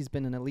watch. He's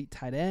been an elite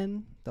tight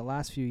end the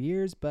last few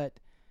years, but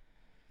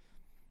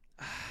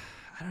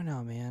I don't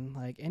know, man.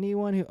 Like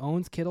anyone who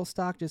owns Kittle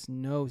stock just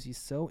knows he's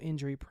so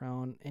injury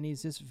prone and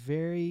he's just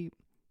very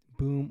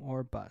boom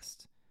or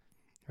bust,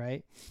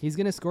 right? He's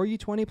going to score you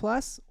 20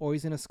 plus or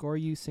he's going to score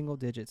you single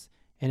digits,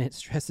 and it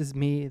stresses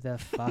me the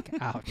fuck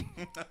out.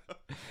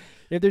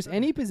 If there's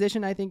any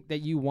position I think that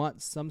you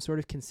want some sort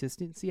of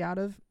consistency out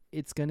of,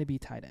 it's going to be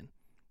tight end.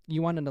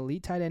 You want an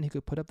elite tight end who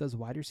could put up those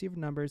wide receiver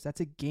numbers. That's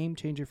a game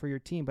changer for your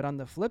team. But on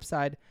the flip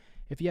side,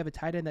 if you have a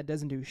tight end that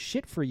doesn't do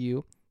shit for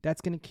you,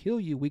 that's going to kill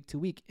you week to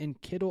week.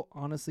 And Kittle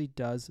honestly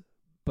does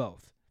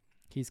both.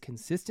 He's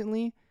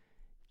consistently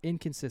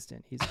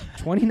inconsistent. He's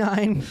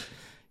 29.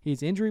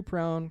 He's injury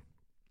prone.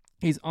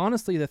 He's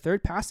honestly the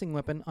third passing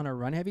weapon on a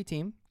run-heavy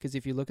team because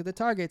if you look at the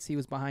targets, he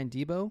was behind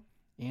Debo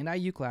and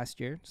Ayuk last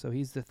year. So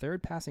he's the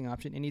third passing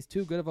option, and he's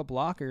too good of a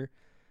blocker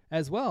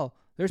as well.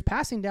 There's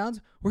passing downs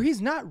where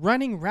he's not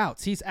running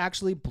routes. He's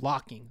actually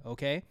blocking,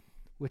 okay?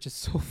 Which is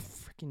so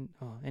freaking...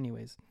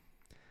 anyways.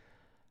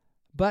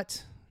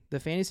 But the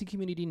fantasy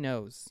community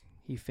knows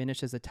he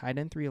finished as a tight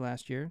end 3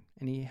 last year,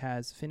 and he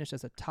has finished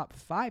as a top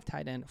 5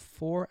 tight end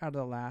 4 out of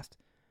the last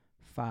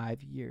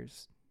 5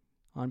 years.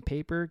 On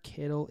paper,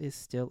 Kittle is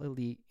still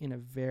elite in a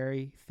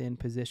very thin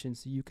position,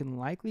 so you can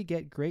likely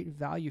get great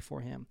value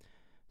for him.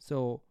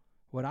 So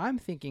what I'm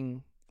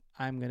thinking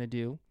I'm going to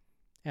do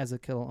as a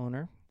Kittle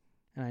owner,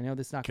 and I know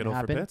this is not going Kittle to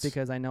for happen Pitts?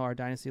 because I know our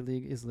Dynasty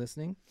League is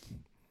listening.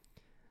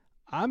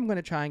 I'm going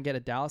to try and get a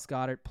Dallas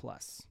Goedert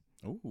plus,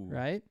 Ooh.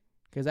 right?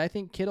 Because I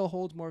think Kittle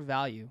holds more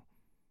value.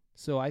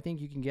 So I think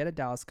you can get a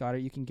Dallas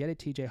Goedert, you can get a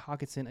TJ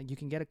Hawkinson, you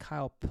can get a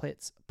Kyle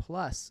Pitts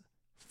plus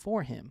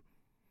for him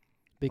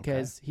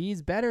because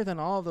he's better than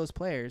all of those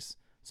players.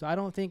 So I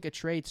don't think a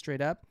trade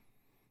straight up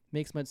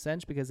makes much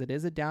sense because it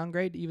is a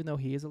downgrade, even though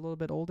he is a little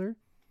bit older.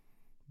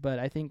 But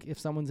I think if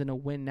someone's in a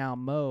win now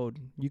mode,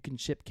 you can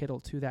ship Kittle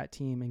to that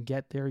team and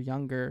get their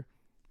younger,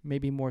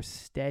 maybe more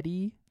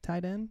steady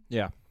tight end.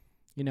 Yeah.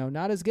 You know,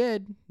 not as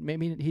good.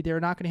 Maybe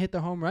they're not going to hit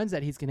the home runs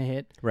that he's going to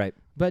hit. Right.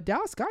 But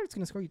Dallas Goedert's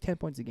going to score you 10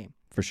 points a game.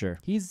 For sure.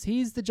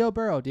 He's the Joe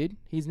Burrow, dude.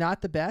 He's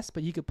not the best,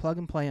 but you could plug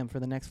and play him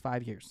for the next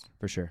 5 years.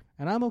 For sure.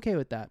 And I'm okay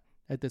with that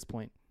at this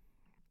point.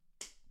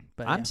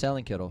 But I'm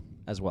selling Kittle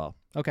as well.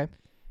 okay.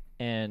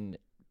 And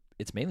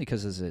it's mainly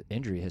because of his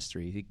injury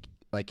history.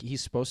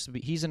 He's supposed to be,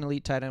 he's an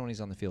elite tight end when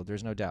he's on the field.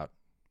 There's no doubt.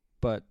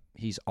 But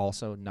he's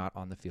also not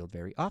on the field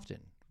very often.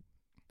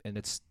 And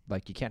it's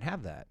like, you can't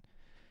have that.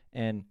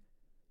 And,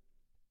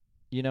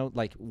 you know,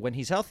 like when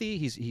he's healthy,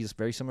 he's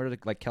very similar to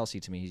like Kelsey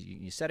to me.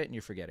 You set it and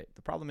you forget it.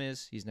 The problem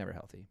is he's never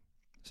healthy.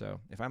 So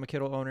if I'm a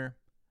Kittle owner,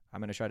 I'm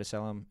going to try to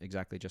sell him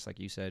exactly just like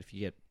you said. If you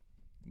get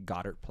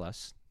Goddard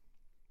plus,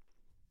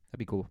 that'd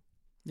be cool.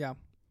 Yeah.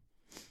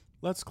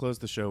 Let's close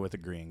the show with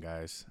agreeing,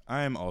 guys.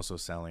 I am also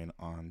selling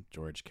on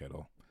George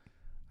Kittle.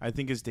 I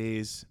think his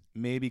days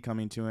may be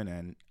coming to an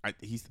end. I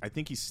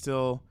think he's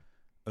still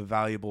a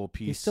valuable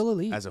piece. He's still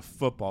elite. As a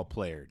football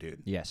player,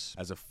 dude. Yes.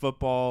 As a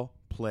football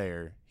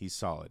player, he's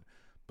solid.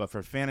 But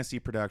for fantasy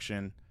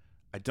production,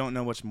 I don't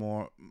know much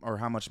more or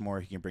how much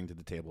more he can bring to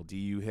the table.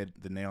 You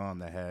hit the nail on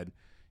the head.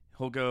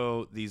 He'll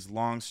go these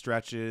long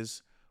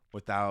stretches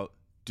without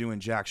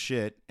doing jack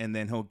shit, and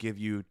then he'll give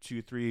you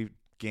 2-3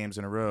 games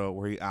in a row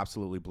where he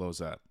absolutely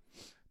blows up.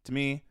 To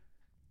me,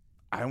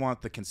 I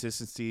want the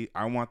consistency.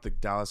 I want the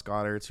Dallas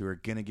Goederts who are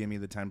going to give me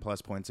the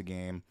 10-plus points a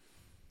game.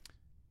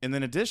 And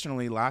then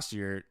additionally, last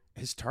year,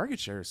 his target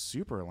share is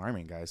super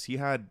alarming, guys. He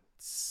had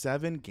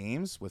 7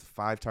 games with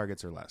 5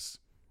 targets or less.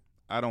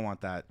 I don't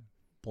want that.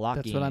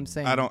 Blocking. That's what I'm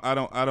saying. I don't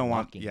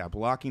want Blocking.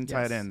 blocking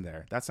tight Yes. end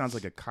there. That sounds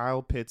like a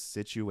Kyle Pitts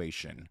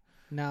situation.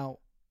 Now,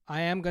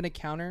 I am going to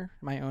counter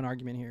my own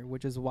argument here,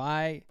 which is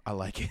why I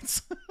like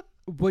it.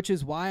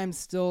 I'm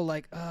still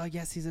like,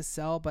 yes, he's a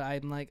sell, but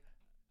I'm like,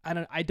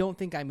 I don't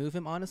think I move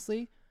him,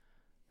 honestly,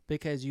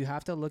 because you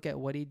have to look at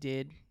what he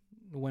did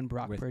when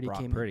Brock with Purdy Brock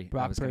came Purdy. in.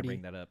 Brock I was going to Purdy,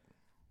 bring that up.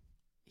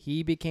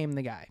 he became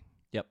the guy.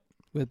 Yep.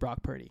 With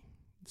Brock Purdy.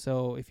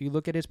 So if you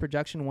look at his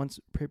production once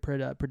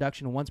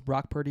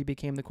Brock Purdy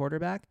became the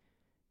quarterback,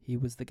 he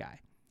was the guy.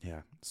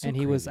 Yeah. And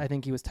he was, I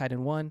think he was tight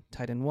end 1,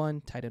 tight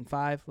end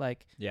 5.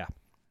 Like, Yeah.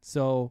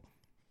 so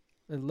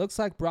it looks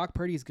like Brock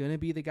Purdy's going to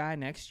be the guy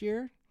next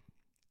year.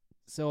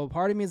 So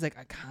part of me is like,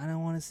 I kind of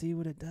want to see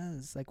what it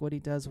does, like what he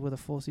does with a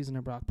full season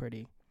of Brock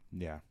Purdy.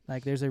 Yeah.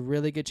 Like, there's a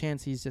really good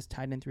chance he's just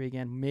tight end 3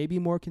 again, maybe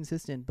more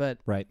consistent, but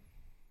Right.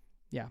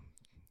 yeah.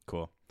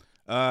 Cool.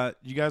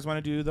 You guys want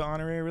to do the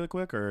honorary really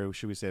quick, or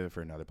should we save it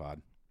for another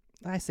pod?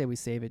 I say we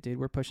save it, dude.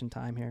 We're pushing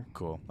time here.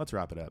 Cool. Let's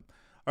wrap it up.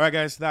 All right,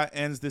 guys. That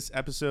ends this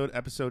episode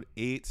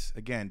 8.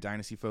 Again,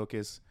 Dynasty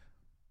Focus.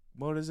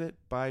 What is it?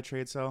 Buy,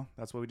 trade, sell?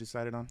 That's what we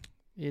decided on?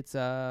 It's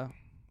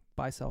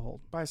buy, sell,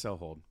 hold. Buy, sell,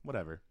 hold.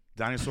 Whatever.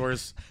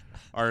 Dinosaurs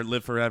are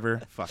live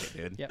forever. Fuck it,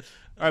 dude. Yep.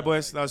 All right,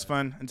 boys. That was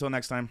fun. Until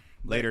next time.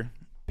 Later.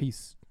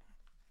 Peace.